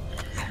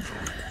 not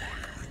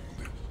requiring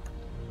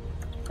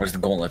this. Where's the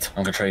gauntlet?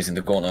 I'm tracing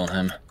the gauntlet on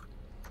him.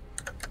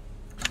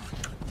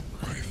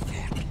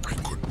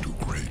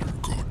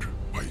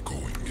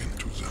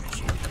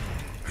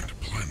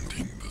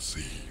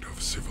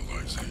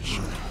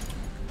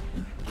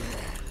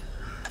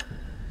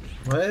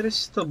 Where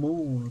is the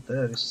moon?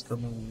 There is the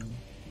moon.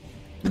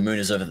 The moon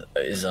is over.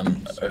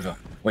 Over.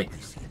 Wait,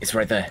 it's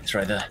right there. It's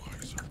right there.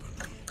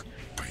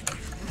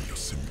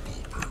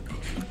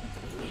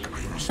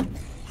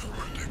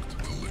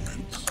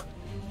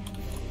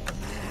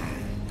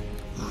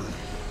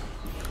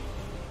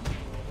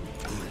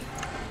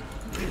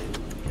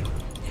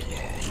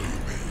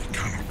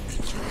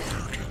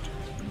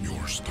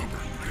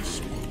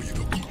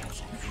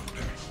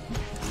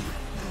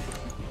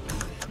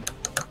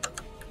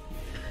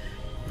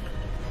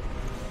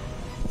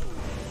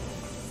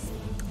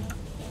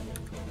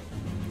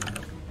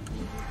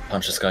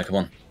 Punch this guy, come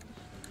on.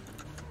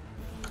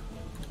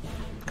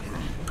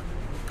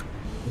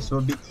 This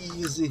will be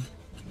easy.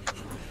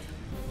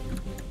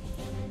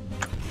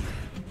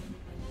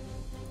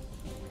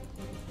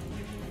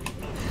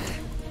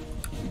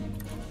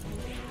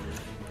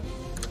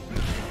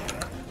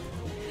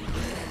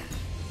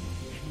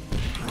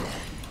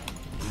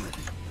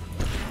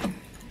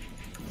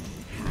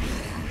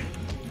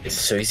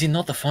 So is he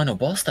not the final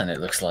boss then,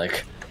 it looks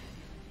like?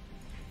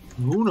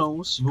 Who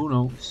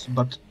knows,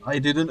 but I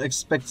didn't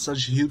expect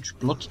such a huge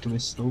plot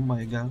twist, oh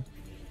my god.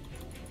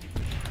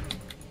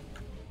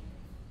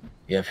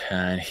 Yep,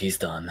 and he's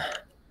done.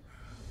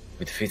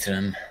 We defeated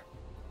him.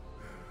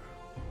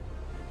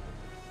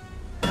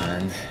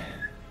 And...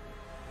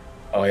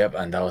 oh yep,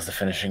 and that was the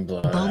finishing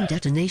blow. Bomb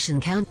detonation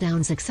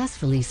countdown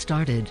successfully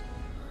started.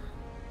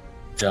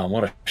 Damn,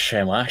 what a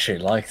shame, I actually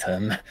liked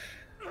him.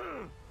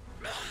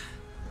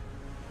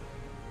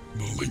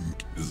 The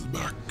link is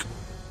back.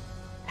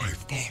 I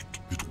thought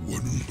it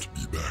wouldn't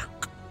be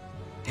back.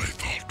 I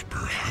thought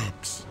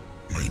perhaps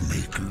my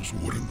makers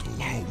wouldn't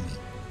allow me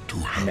to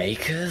have...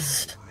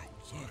 Makers?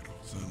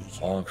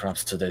 Oh crap,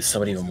 so there's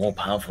somebody even more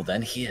powerful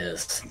than he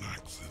is.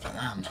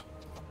 Damn.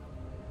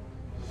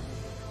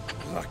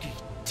 Lucky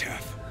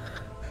Tef.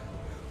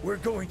 We're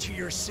going to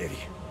your city.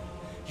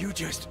 You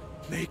just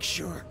make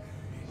sure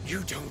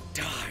you don't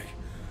die.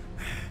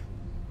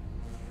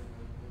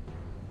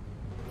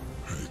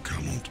 I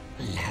cannot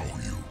allow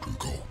you to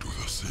go to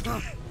the city.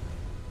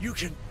 You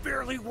can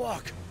barely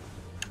walk.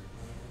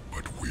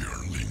 But we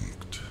are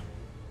linked.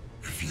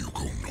 If you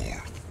go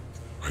north,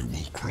 I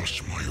will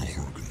crush my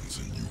organs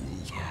and you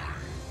will die.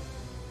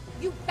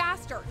 You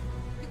bastard!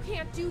 You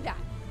can't do that.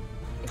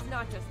 It's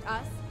not just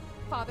us.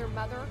 Father,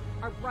 mother,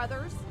 our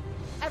brothers.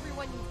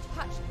 Everyone you've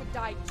touched would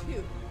die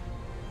too.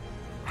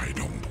 I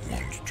don't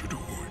want to do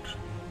it,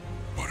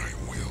 but I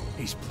will.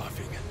 He's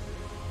bluffing.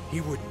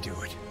 He wouldn't do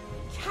it.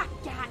 Cat!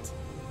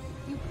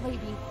 You play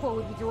being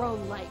quoted with your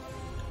own life.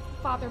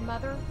 Father,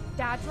 mother,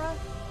 Dadra,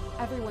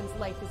 everyone's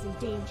life is in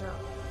danger.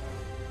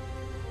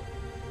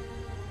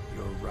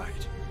 You're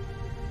right.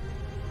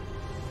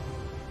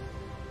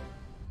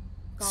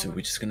 So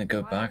we're just gonna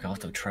go back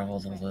after we've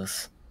traveled all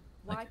this?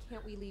 Why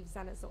can't we leave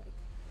Xenozoic?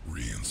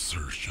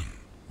 Reinsertion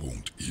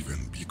won't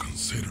even be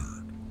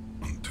considered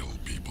until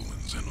people in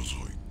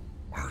Xenozoic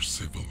are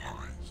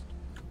civilized.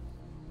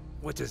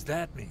 What does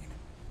that mean?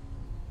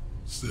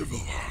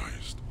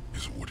 Civilized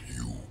is what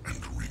you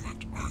and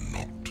Rimat are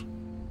not.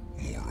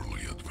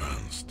 Morally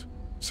advanced,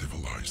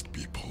 civilized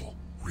people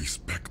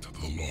respect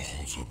the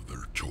laws of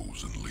their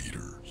chosen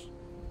leaders.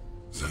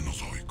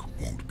 Xenozoic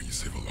won't be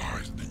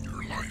civilized in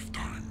your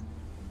lifetime.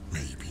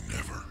 Maybe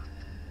never.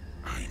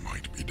 I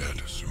might be dead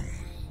soon.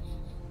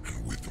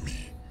 And with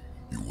me,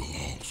 you will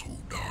also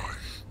die.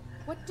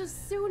 What does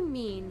soon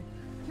mean?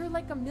 You're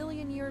like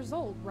 1,000,000 years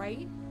old,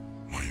 right?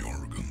 My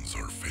organs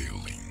are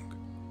failing.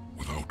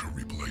 Without a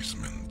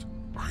replacement,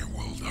 I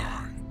will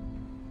die.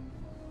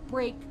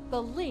 Break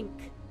the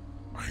link.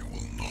 I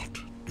will not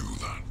do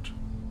that.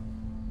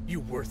 You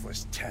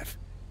worthless Tef.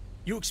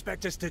 You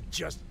expect us to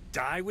just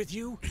die with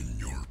you? In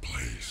your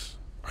place,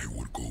 I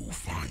would go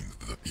find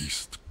the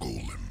East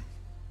Golem.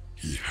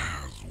 He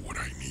has what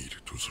I need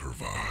to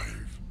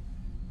survive.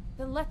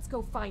 Then let's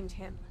go find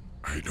him.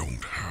 I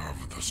don't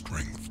have the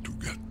strength to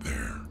get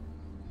there.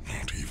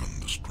 Not even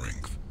the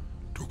strength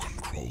to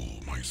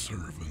control my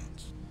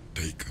servants.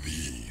 Take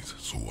these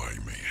so I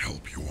may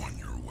help you on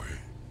your way.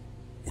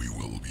 We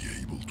will be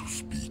able to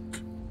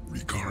speak,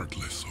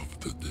 regardless of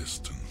the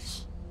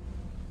distance.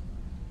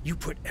 You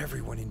put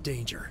everyone in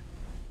danger.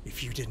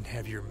 If you didn't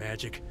have your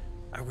magic,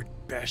 I would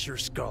bash your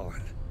skull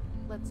in.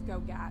 Let's go,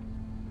 Gat.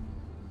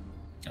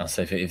 I'll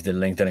say if the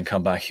link didn't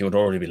come back, he would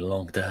already be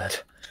long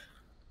dead.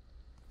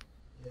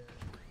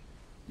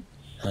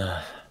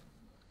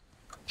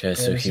 Okay,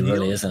 so he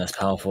really isn't as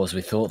powerful as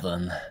we thought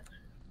then.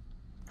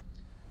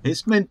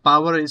 His main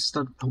power is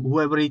that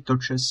whoever he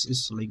touches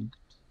is linked.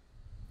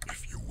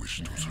 If you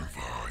wish to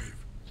survive,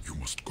 you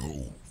must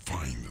go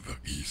find the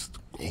East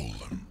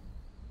Golem.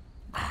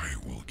 I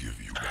will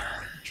give you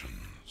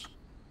directions.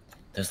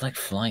 There's like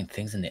flying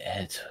things in the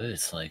air too.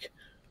 It's like...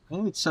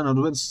 Oh, it's an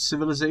advanced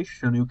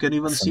civilization. You can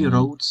even see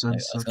roads and I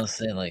was gonna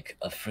say like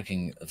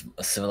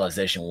a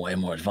civilization way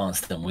more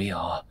advanced than we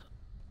are.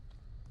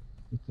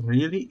 It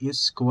really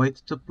is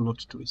quite the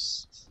plot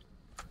twist.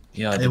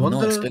 Yeah, I did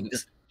not expect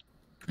this.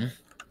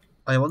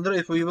 I wonder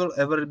if we will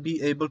ever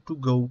be able to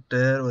go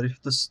there, or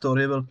if the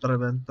story will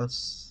prevent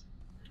us.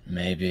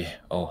 Maybe.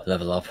 Oh,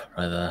 level up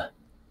right there.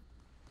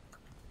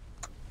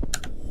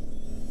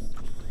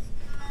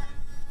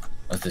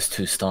 Oh, there's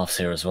 2 staffs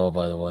here as well,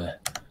 by the way.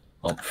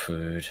 Up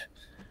food,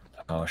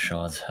 power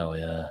shards, hell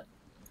yeah.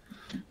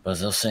 But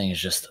as I was saying, it's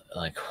just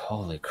like,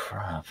 holy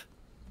crap.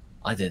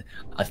 I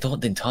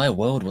thought the entire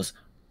world was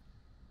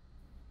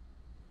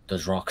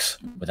those rocks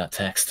with that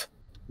text.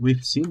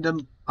 We've seen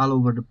them all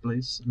over the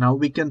place. Now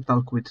we can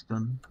talk with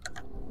them.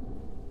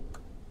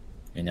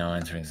 You're now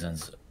entering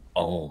Zen's...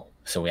 Oh,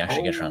 so we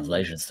actually get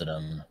translations to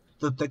them.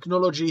 The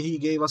technology he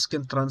gave us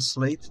can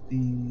translate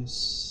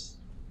these.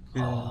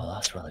 Oh,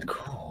 that's really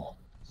cool.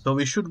 So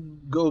we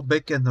should go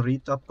back and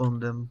read up on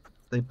them.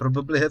 They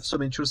probably have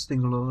some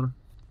interesting lore.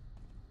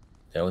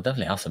 They will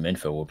definitely have some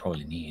info we'll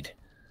probably need.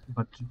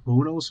 But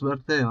who knows where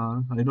they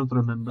are? I don't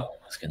remember. Oh,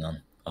 what's going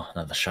on? Oh,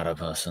 another shadow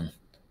person.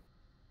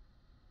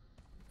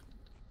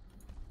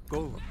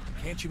 Golem,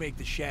 can't you make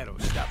the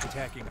shadows stop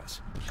attacking us?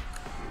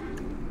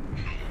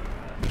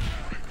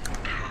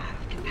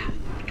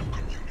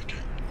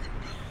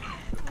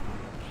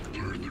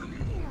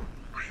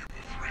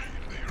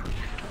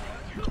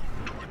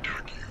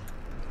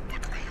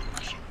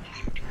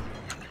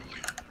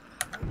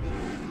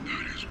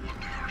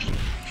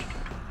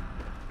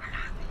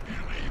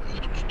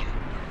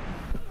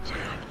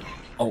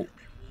 Oh,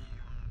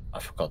 I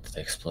forgot that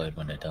they explode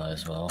when they die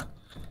as well.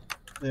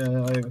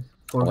 Yeah, I forgot.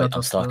 Oh, wait,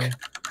 I'm stuck.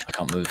 I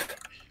can't move.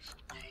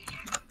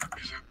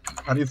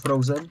 Are you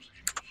frozen?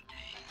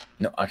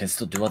 No, I can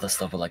still do other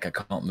stuff, but like I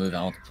can't move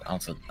out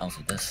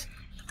of this.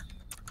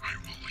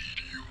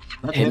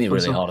 Hit me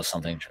really hard or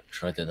something.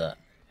 Try to do that.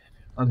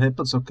 That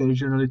happens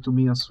occasionally to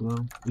me as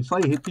well. If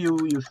I hit you,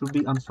 you should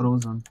be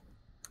unfrozen.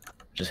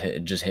 Just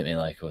hit me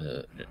like with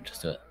it.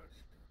 Just do it.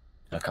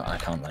 I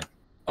can't like.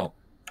 Oh,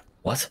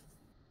 what?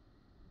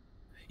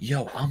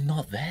 Yo, I'm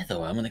not there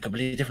though. I'm in a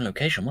completely different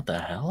location. What the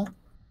hell?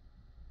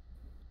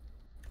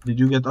 Did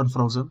you get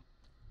unfrozen?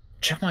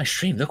 Check my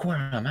stream. Look where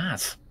I'm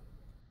at.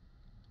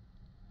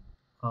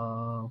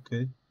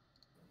 Okay.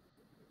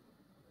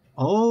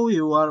 Oh,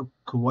 you are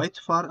quite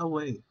far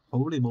away.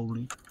 Holy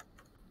moly.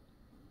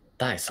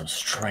 That is some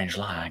strange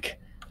lag.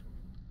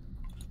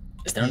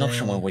 Is there an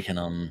option where we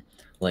can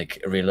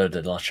like reload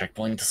the last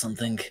checkpoint or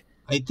something?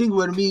 I think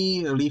when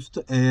we leave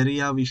the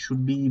area, we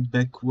should be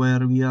back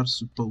where we are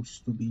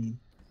supposed to be.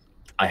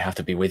 I have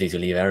to be with you to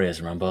leave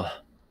areas, remember?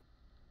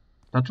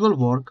 That will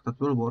work,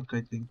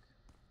 I think.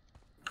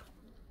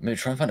 Maybe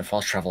try and find a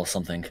fast travel or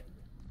something.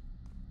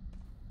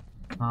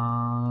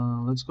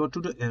 Let's go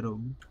to the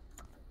arrow.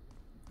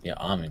 Yeah,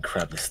 I'm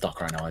incredibly stuck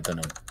right now. I don't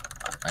know.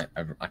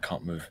 I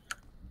can't move.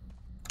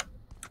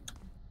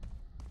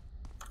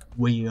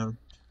 Weird.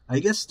 I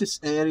guess this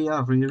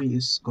area really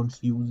is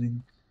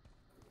confusing.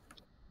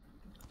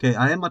 Okay,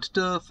 I am at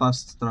the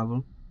fast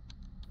travel.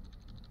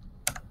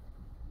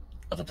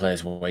 Other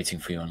players were waiting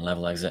for you on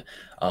level exit.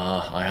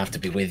 I have to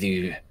be with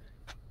you.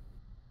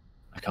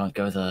 I can't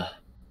go there.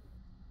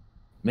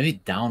 Maybe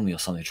down me or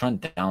something. Try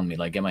and down me,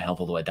 like get my health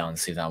all the way down and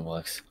see if that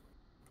works.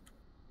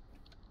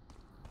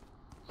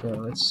 Okay,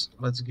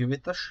 let's give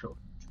it a shot.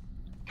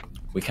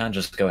 We can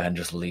just go ahead and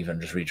just leave and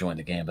just rejoin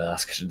the game,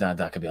 but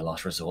that could be a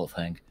last resort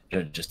thing.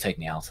 Just take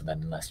me out and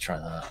then let's try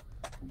that.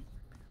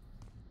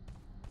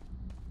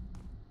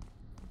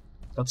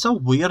 That's a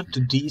weird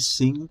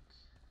desync.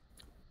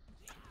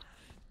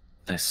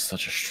 That's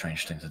such a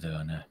strange thing to do,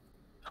 I know.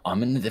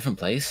 I'm in a different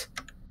place?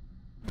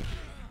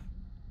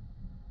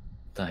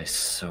 That is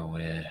so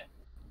weird.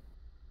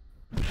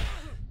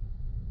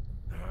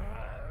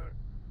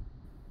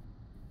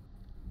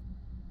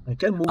 I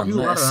can move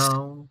you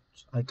around.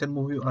 I can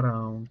move you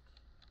around.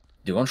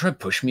 Do you want to try to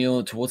push me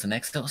towards an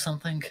exit or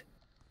something?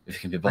 If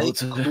you can be bothered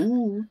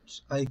to.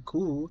 I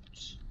could.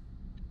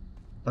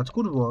 That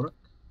could work.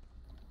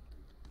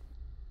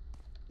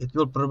 It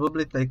will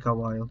probably take a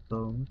while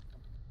though.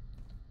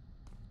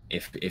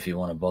 If you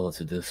want to bother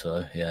to do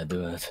so, yeah,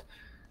 do it.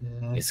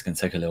 Yeah. It's gonna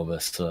take a little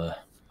bit, so...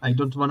 I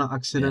don't want to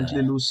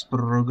accidentally lose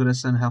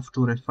progress and have to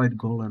refight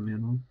Golem, you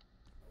know?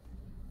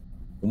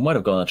 We might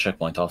have gotten a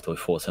checkpoint after we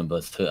fought him,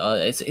 but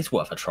it's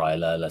worth a try.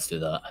 Let's do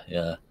that,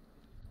 yeah.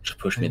 Just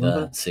push me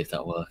there and see if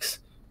that works.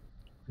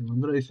 I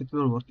wonder if it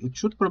will work. It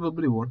should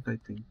probably work, I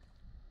think.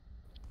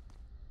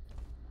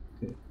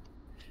 Okay.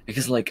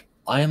 Because, like,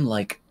 I am,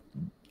 like,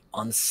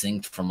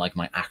 unsynced from, like,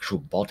 my actual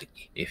body,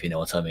 if you know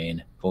what I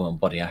mean. For what my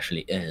body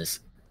actually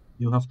is.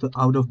 You have the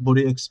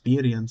out-of-body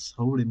experience.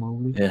 Holy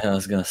moly. Yeah, I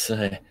was gonna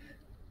say.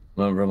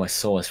 Remember my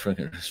soul is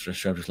freaking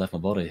just left my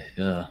body,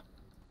 yeah.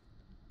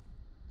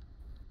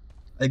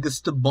 I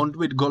guess the bond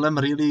with Golem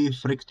really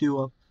freaked you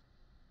up.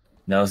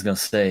 No, I was gonna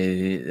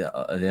say,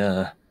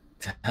 yeah,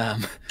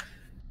 damn.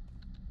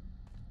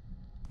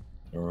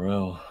 For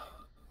real.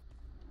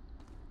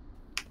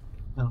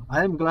 Well,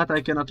 I am glad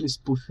I can at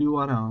least push you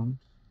around.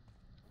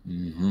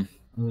 Mm-hmm.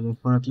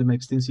 It definitely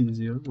makes things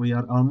easier. We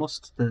are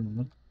almost there.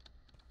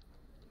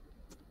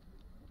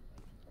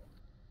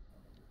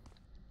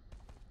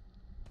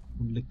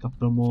 Only a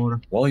couple more.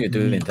 While you're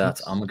doing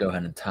that, I'm gonna go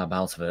ahead and tab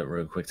out of it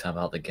real quick, tab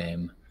out the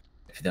game,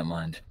 if you don't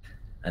mind.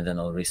 And then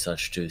I'll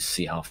research to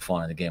see how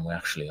far in the game we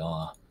actually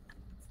are.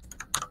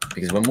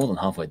 Because we're more than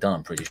halfway done,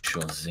 I'm pretty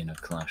sure. Zeno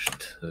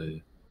clashed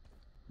too.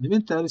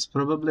 Even there is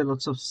probably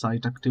lots of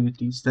side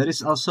activities. There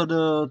is also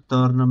the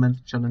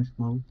tournament challenge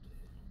mode.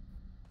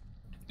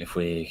 If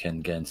we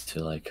can get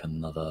into like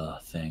another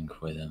thing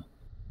with him.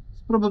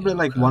 It's probably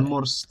like one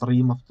more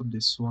stream after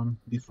this one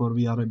before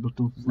we are able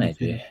to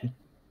maybe.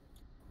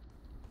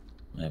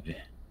 Maybe.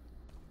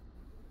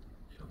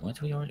 Were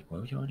we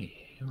already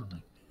here?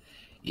 Like,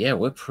 yeah,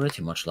 we're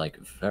pretty much like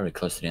very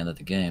close to the end of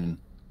the game.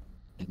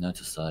 I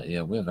noticed that.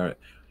 Yeah, we're very.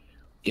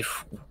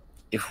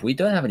 If we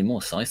don't have any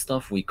more side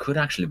stuff, we could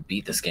actually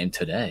beat this game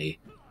today.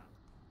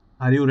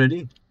 Are you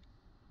ready?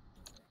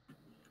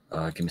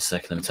 Give me a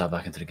second. Let me tap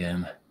back into the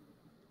game.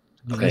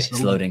 Okay,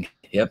 it's loading.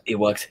 Yep, it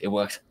worked. It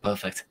worked.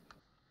 Perfect.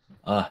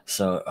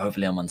 So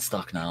hopefully I'm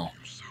unstuck now.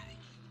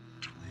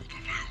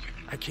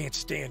 I can't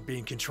stand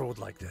being controlled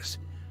like this.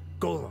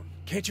 Golem,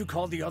 can't you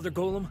call the other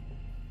Golem?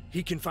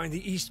 He can find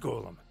the East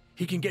Golem.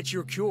 He can get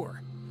your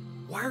cure.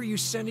 Why are you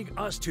sending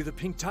us to the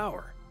Pink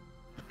Tower?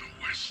 The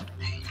West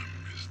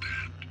Golem is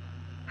dead,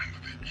 and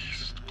the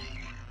East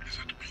Golem is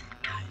at Pink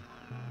Tower.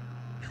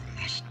 You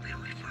must be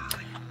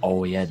referring.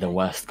 Oh yeah, the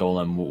West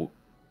Golem.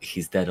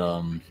 He's dead.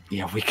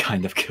 Yeah, we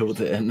kind of killed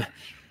him. It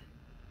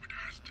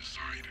has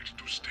decided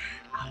to stay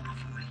out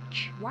of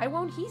reach. Why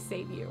won't he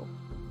save you?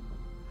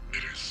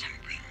 It is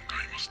something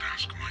I must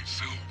ask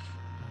myself,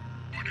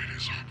 but it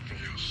is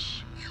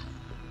obvious you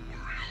were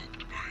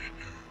helped by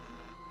him.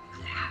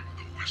 You have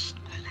the West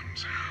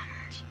Golem's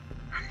hands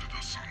and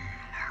the Sun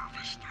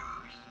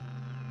Harvesters.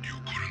 You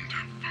couldn't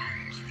have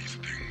found these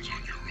things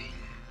on your own.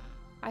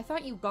 I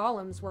thought you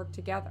golems worked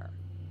together.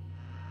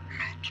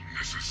 Not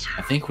necessarily.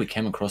 I think we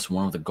came across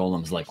one of the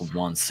golems like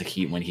once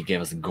when he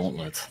gave us a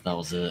gauntlet. That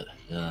was it.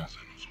 Yeah.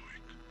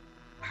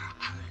 Our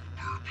true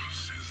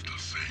purpose is the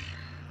same,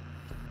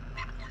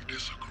 but we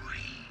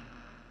disagree.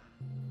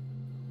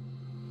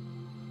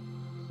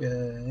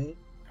 Okay.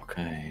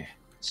 Okay.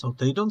 So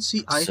they don't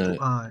see eye to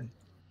eye.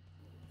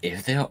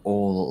 If they're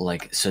all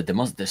like, so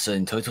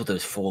in total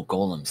there's 4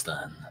 golems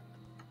then.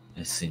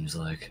 It seems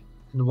like.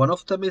 And one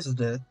of them is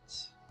dead.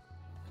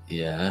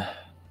 Yeah,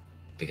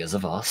 because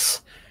of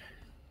us.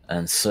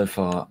 And so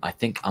far, I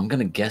think I'm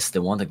gonna guess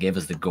the one that gave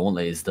us the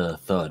gauntlet is the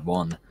 3rd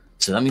one.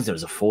 So that means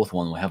there's a 4th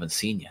one we haven't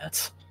seen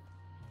yet.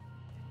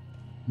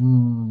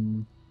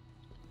 Hmm.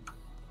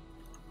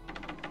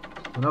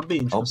 That'd be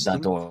interesting. Oh,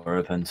 that door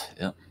opened.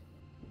 Yep.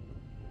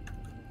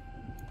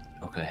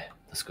 Okay,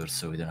 that's good.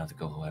 So we don't have to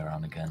go all the way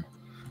around again.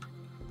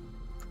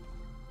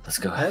 Let's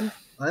go.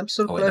 I'm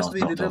surprised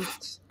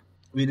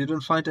we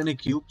didn't find any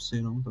cubes.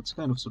 You know, that's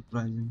kind of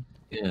surprising.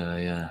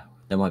 Yeah.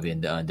 There might be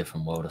in a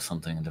different world or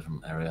something, a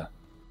different area.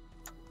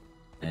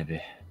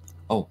 Maybe.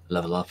 Oh,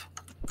 level up.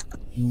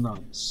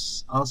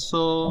 Nice.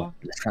 Also,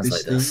 let's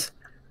translate this.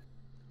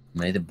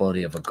 May the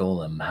body of a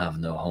golem have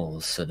no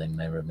holes, so they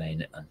may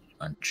remain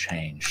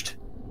unchanged.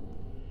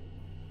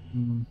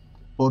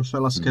 Poor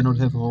fellas cannot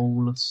have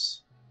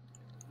holes.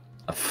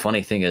 A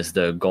funny thing is,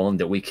 the golem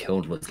that we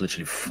killed was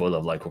literally full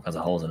of like all kinds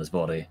of holes in his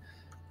body.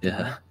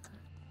 Yeah.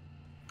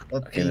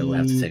 Okay, maybe we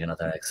have to take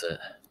another exit.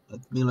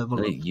 Let me level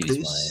up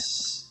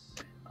this.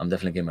 I'm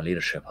definitely getting my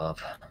leadership up.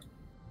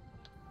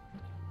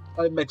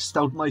 I maxed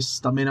out my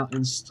stamina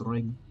and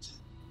strength.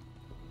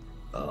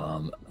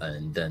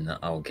 And then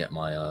I'll get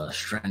my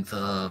strength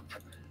up,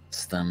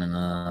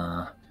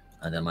 stamina,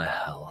 and then my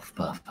health.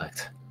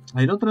 Perfect.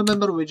 I don't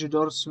remember which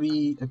doors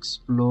we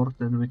explored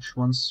and which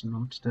ones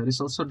not. There is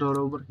also a door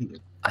over here.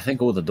 I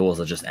think all the doors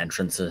are just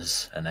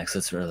entrances and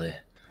exits, really.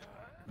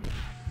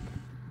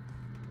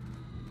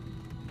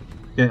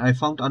 Okay, I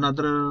found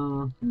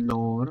another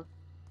door.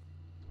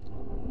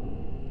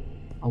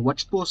 A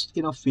watchpost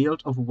in a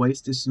field of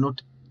waste is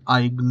not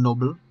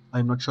ignoble.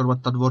 I'm not sure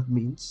what that word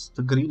means.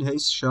 The green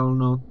haze shall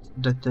not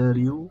deter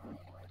you.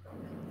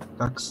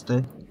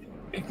 Kaxte.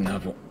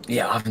 Ignoble.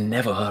 Yeah, I've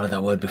never heard of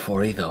that word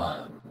before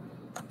either.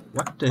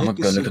 What the I'm heck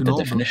gonna is look ignoble? at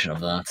the definition of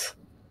that.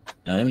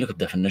 Now, let me look at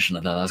the definition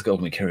of that. That's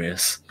got me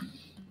curious.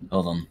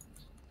 Hold on.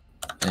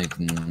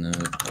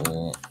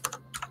 Ignoble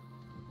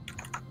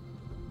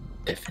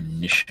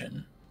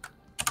definition.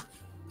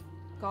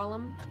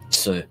 Golem.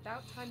 So,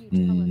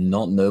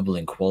 not noble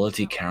in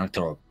quality,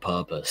 character, or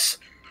purpose.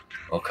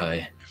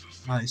 Okay.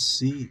 I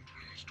see.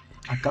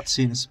 A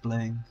cutscene is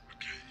playing.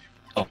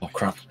 Oh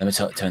crap! Let me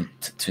turn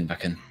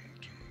back in.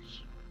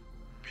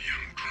 The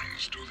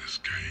entrance to this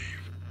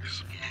cave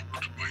is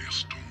blocked by a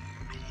stone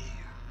door.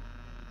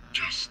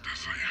 Just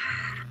as I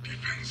had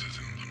defenses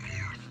in the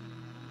north,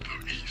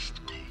 the east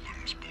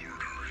golem's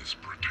border is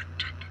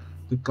protected.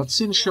 The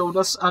cutscene showed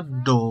us a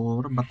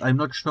door, but I'm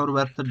not sure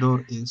where the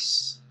door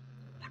is.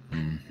 My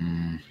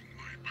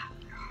power,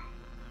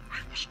 I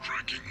was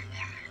tracking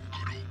one who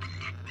could open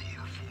that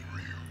door for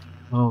you.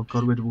 Oh,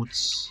 Corvid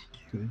Woods.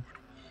 Okay.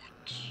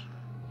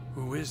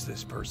 Who is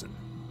this person?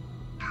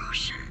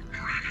 Person or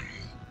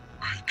animal,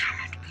 I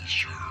cannot be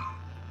sure.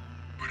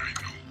 But I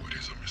know it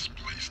is a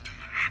misplaced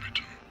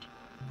inhabitant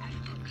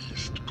of the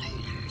East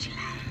Golem's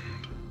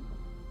land.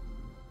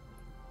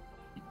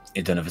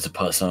 I don't know if it's a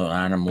person or an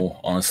animal.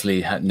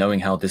 Honestly, knowing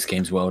how this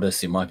game's world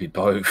is, it might be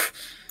both.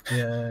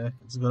 Yeah,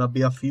 it's gonna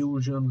be a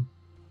fusion.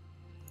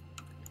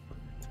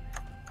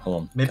 Hold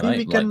on, maybe can I we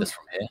light can. this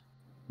from here?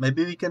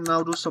 Maybe we can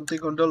now do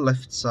something on the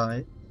left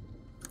side.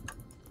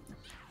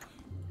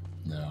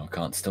 No, I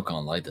can't. Still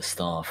can't light the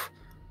staff.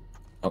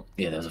 Oh,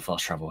 yeah, there's a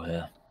fast travel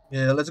here.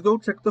 Yeah, let's go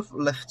check the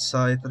left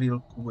side real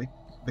quick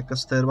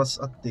because there was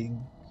a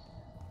thing.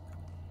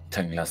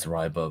 Technically, that's the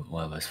right, but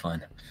whatever, it's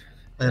fine.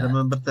 I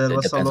remember there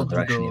was a depends on locked the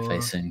direction door. you're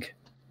facing.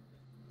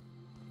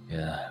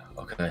 Yeah.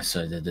 Okay,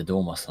 so the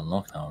door must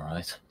unlock now,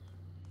 right?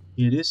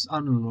 It is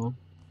unlocked.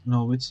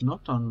 No, it's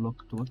not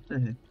unlocked. What the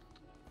heck?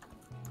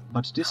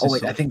 But this Oh is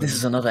wait, I think this open.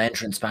 is another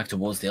entrance back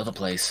towards the other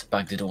place.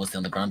 Back towards the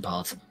underground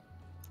part.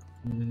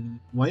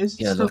 Why is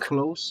it Yeah, still look.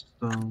 closed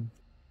though?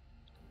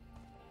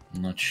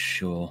 I'm not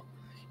sure.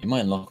 You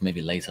might unlock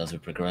maybe later as we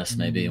progress.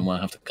 Maybe you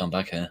might have to come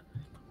back here.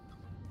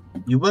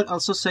 You were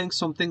also saying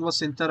something was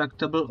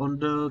interactable on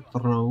the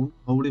throne.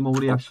 Holy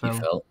moly, I You fell.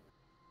 fell.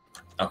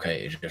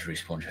 Okay, it just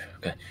respawned you.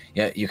 Okay.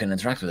 Yeah, you can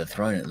interact with the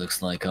throne. It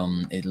looks like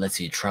it lets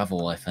you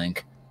travel, I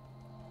think.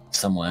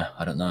 Somewhere.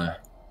 I don't know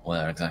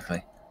where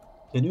exactly.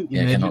 Can you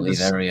Yeah, imagine cannot the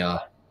leave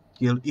area.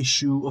 skill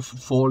issue of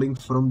falling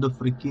from the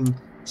freaking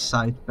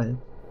side path?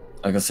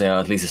 I can say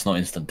at least it's not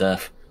instant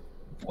death.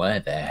 Where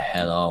the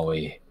hell are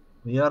we?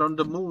 We are on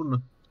the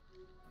moon.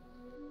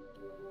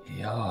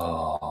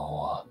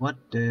 Yo. What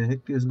the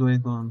heck is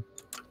going on?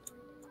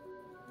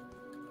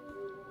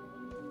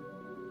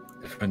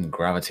 The freaking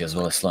gravity as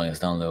well is slowing us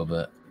down a little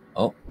bit.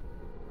 Oh.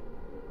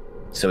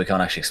 So we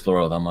can't actually explore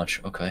all that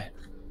much. Okay.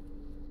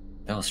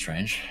 That was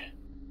strange.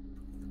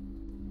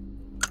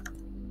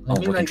 I Oh,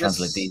 mean, we I can guess-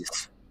 translate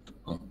these.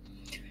 Oh.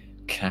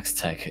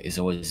 Caxtech is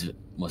always...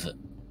 Was it?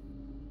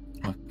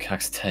 Oh,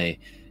 Caxte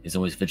is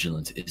always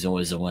vigilant, is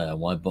always aware.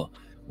 Why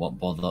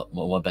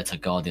what better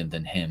guardian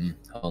than him?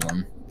 Hold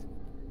on.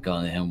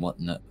 Guardian him, what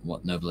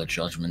nobler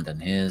judgment than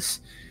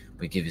his?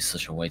 We give you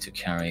such a way to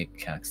carry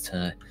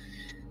Caxte,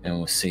 and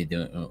we'll see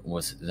the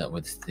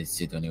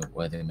only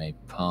way they may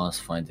pass.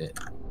 Find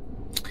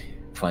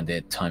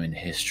their time in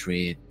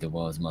history. The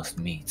worlds must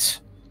meet.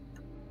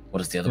 What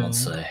does the other one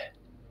say?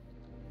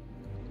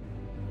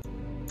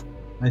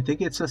 I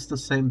think it says the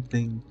same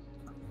thing.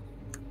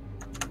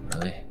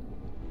 Really?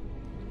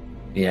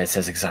 Yeah, it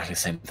says exactly the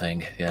same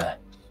thing. Yeah.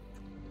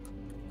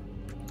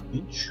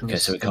 Okay,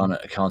 so we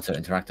can't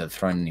interact at the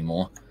throne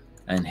anymore,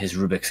 and his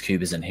Rubik's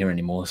cube isn't here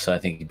anymore. So I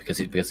think because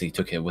he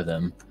took it with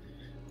him.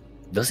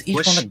 Does each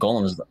one of the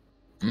golems?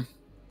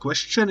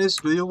 Question is,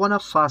 do you wanna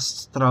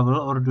fast travel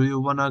or do you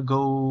wanna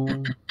go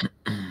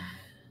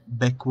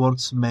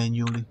backwards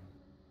manually?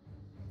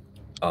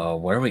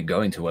 Where are we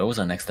going to? Where was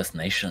our next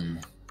destination?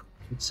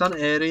 It's an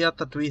area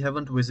that we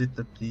haven't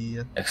visited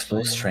yet.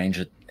 Explore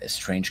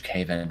strange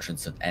cave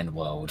entrance at End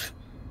World.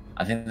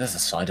 I think there's a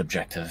side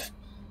objective.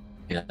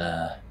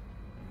 Yeah.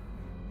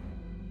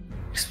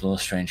 Explore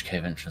strange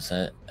cave entrance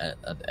at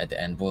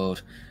the End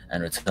World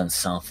and return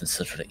south and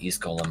search for the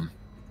East Golem.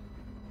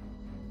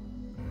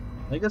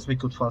 I guess we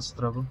could fast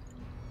travel.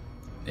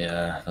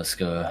 Yeah, let's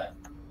go.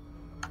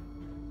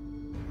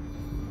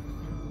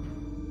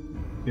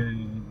 Okay.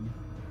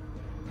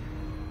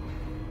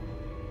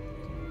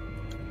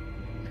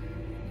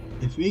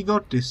 If we go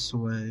this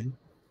way,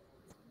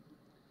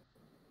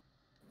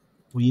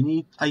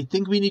 I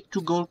think we need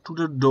to go to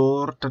the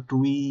door that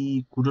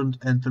we couldn't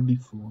enter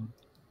before.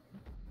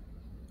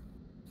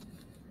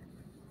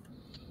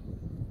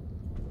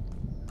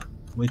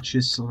 Which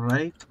is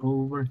right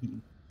over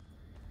here.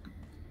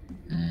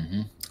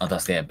 Oh,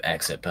 that's the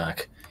exit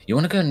back. You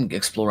want to go and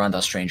explore around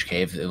that strange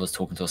cave it was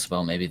talking to us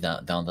about, maybe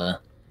that down there?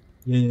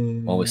 Yeah.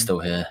 While we're still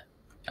here.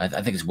 I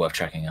think it's worth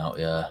checking out,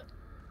 yeah.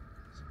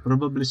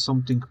 Probably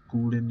something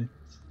cool in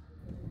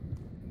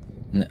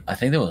it. I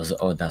think there was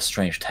that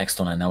strange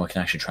text on it. Now we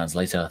can actually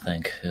translate it, I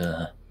think.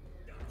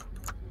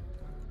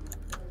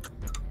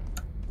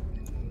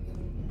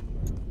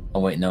 Oh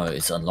wait, no,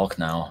 it's unlocked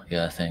now.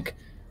 Yeah, I think.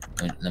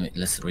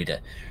 Let's read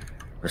it.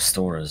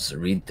 Restorers,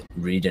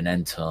 read and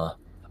enter.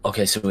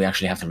 Okay, so we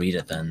actually have to read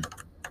it then,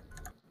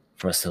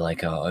 for us to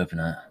like open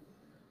it.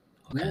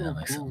 Okay, that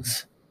makes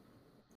sense.